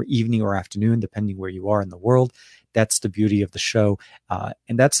with me, or evening or afternoon, depending where you are in the world. That's the beauty of the show.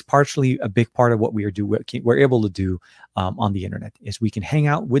 And that's partially a big part of what we're able to do on the internet, is we can hang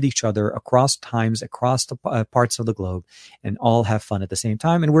out with each other across times, across the parts of the globe, and all have fun at the same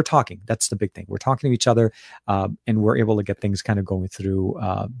time. And we're talking. That's the big thing. We're talking to each other, and we're able to get things kind of going through.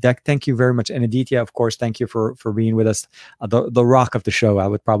 Thank you very much. And Aditya, of course, thank you for being with us. The rock of the show, I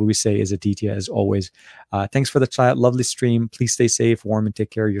would probably say, is Aditya, as always. Thanks for the chat. Lovely stream. Please stay safe, warm, and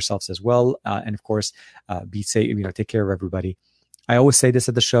take care of yourselves as well. And of course, be safe. Take care of everybody. I always say this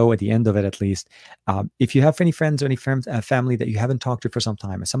at the show, at the end of it at least. If you have any friends or any family that you haven't talked to for some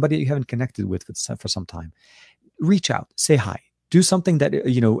time, or somebody that you haven't connected with for some time, reach out, say hi, do something that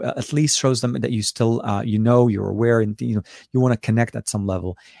at least shows them that you still you're aware, and you want to connect at some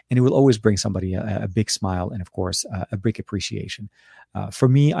level, and it will always bring somebody a big smile, and of course a big appreciation. For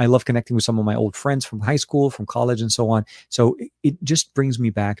me, I love connecting with some of my old friends from high school, from college, and so on. So it just brings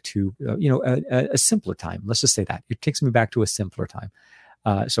me back to a simpler time. Let's just say that it takes me back to a simpler time.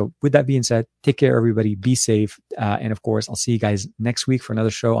 So with that being said, take care, everybody. Be safe. And of course, I'll see you guys next week for another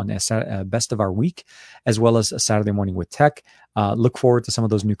show on the best of our week, as well as a Saturday morning with tech. Look forward to some of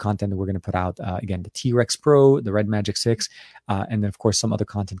those new content that we're going to put out. Again, the T-Rex Pro, the Red Magic 6, and then of course, some other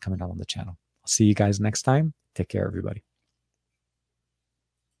content coming out on the channel. I'll see you guys next time. Take care, everybody.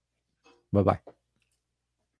 Bye-bye.